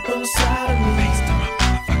strap on the side of me. Face to my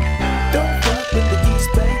motherfucking mom. Don't fuck with the East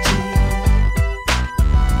Bay G's.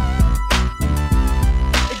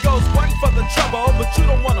 It goes one for the trouble, but you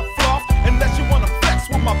don't wanna floss unless you wanna flex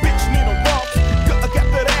with my bitch Nina Ross. Got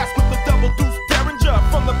that ass with the double deuce Derringer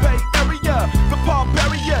from the Bay Area, the Paul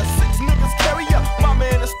Barrier. 6 niggas carry ya, mama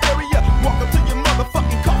in hysteria. Walk up to your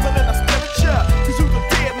motherfucking coffin and I stare at ya. Cause you the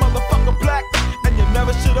dead motherfucker black, and you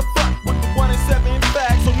never should've fucked with the 1 and 7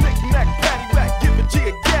 bag. So knick-knack, paddywhack, give a G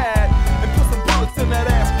a gad, and put some bullets in that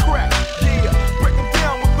ass crack. Yeah, break him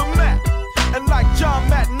down with the Mac. And like John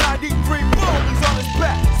Madden 93, boom, he's on his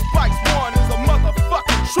back. Spice One is a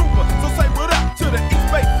motherfucking trooper.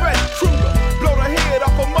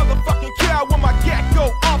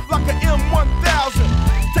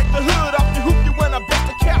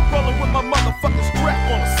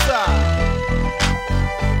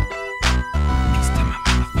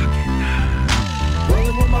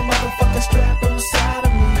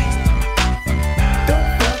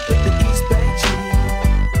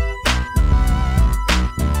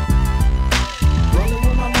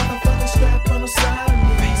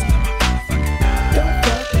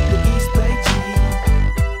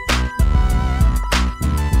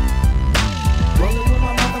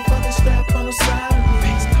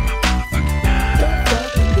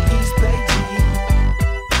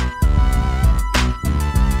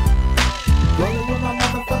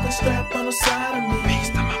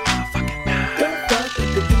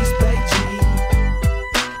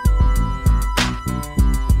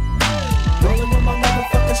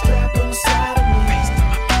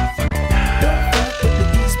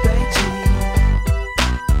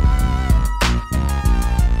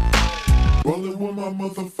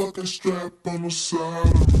 that strap on the side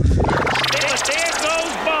of me. There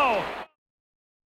goes Ball.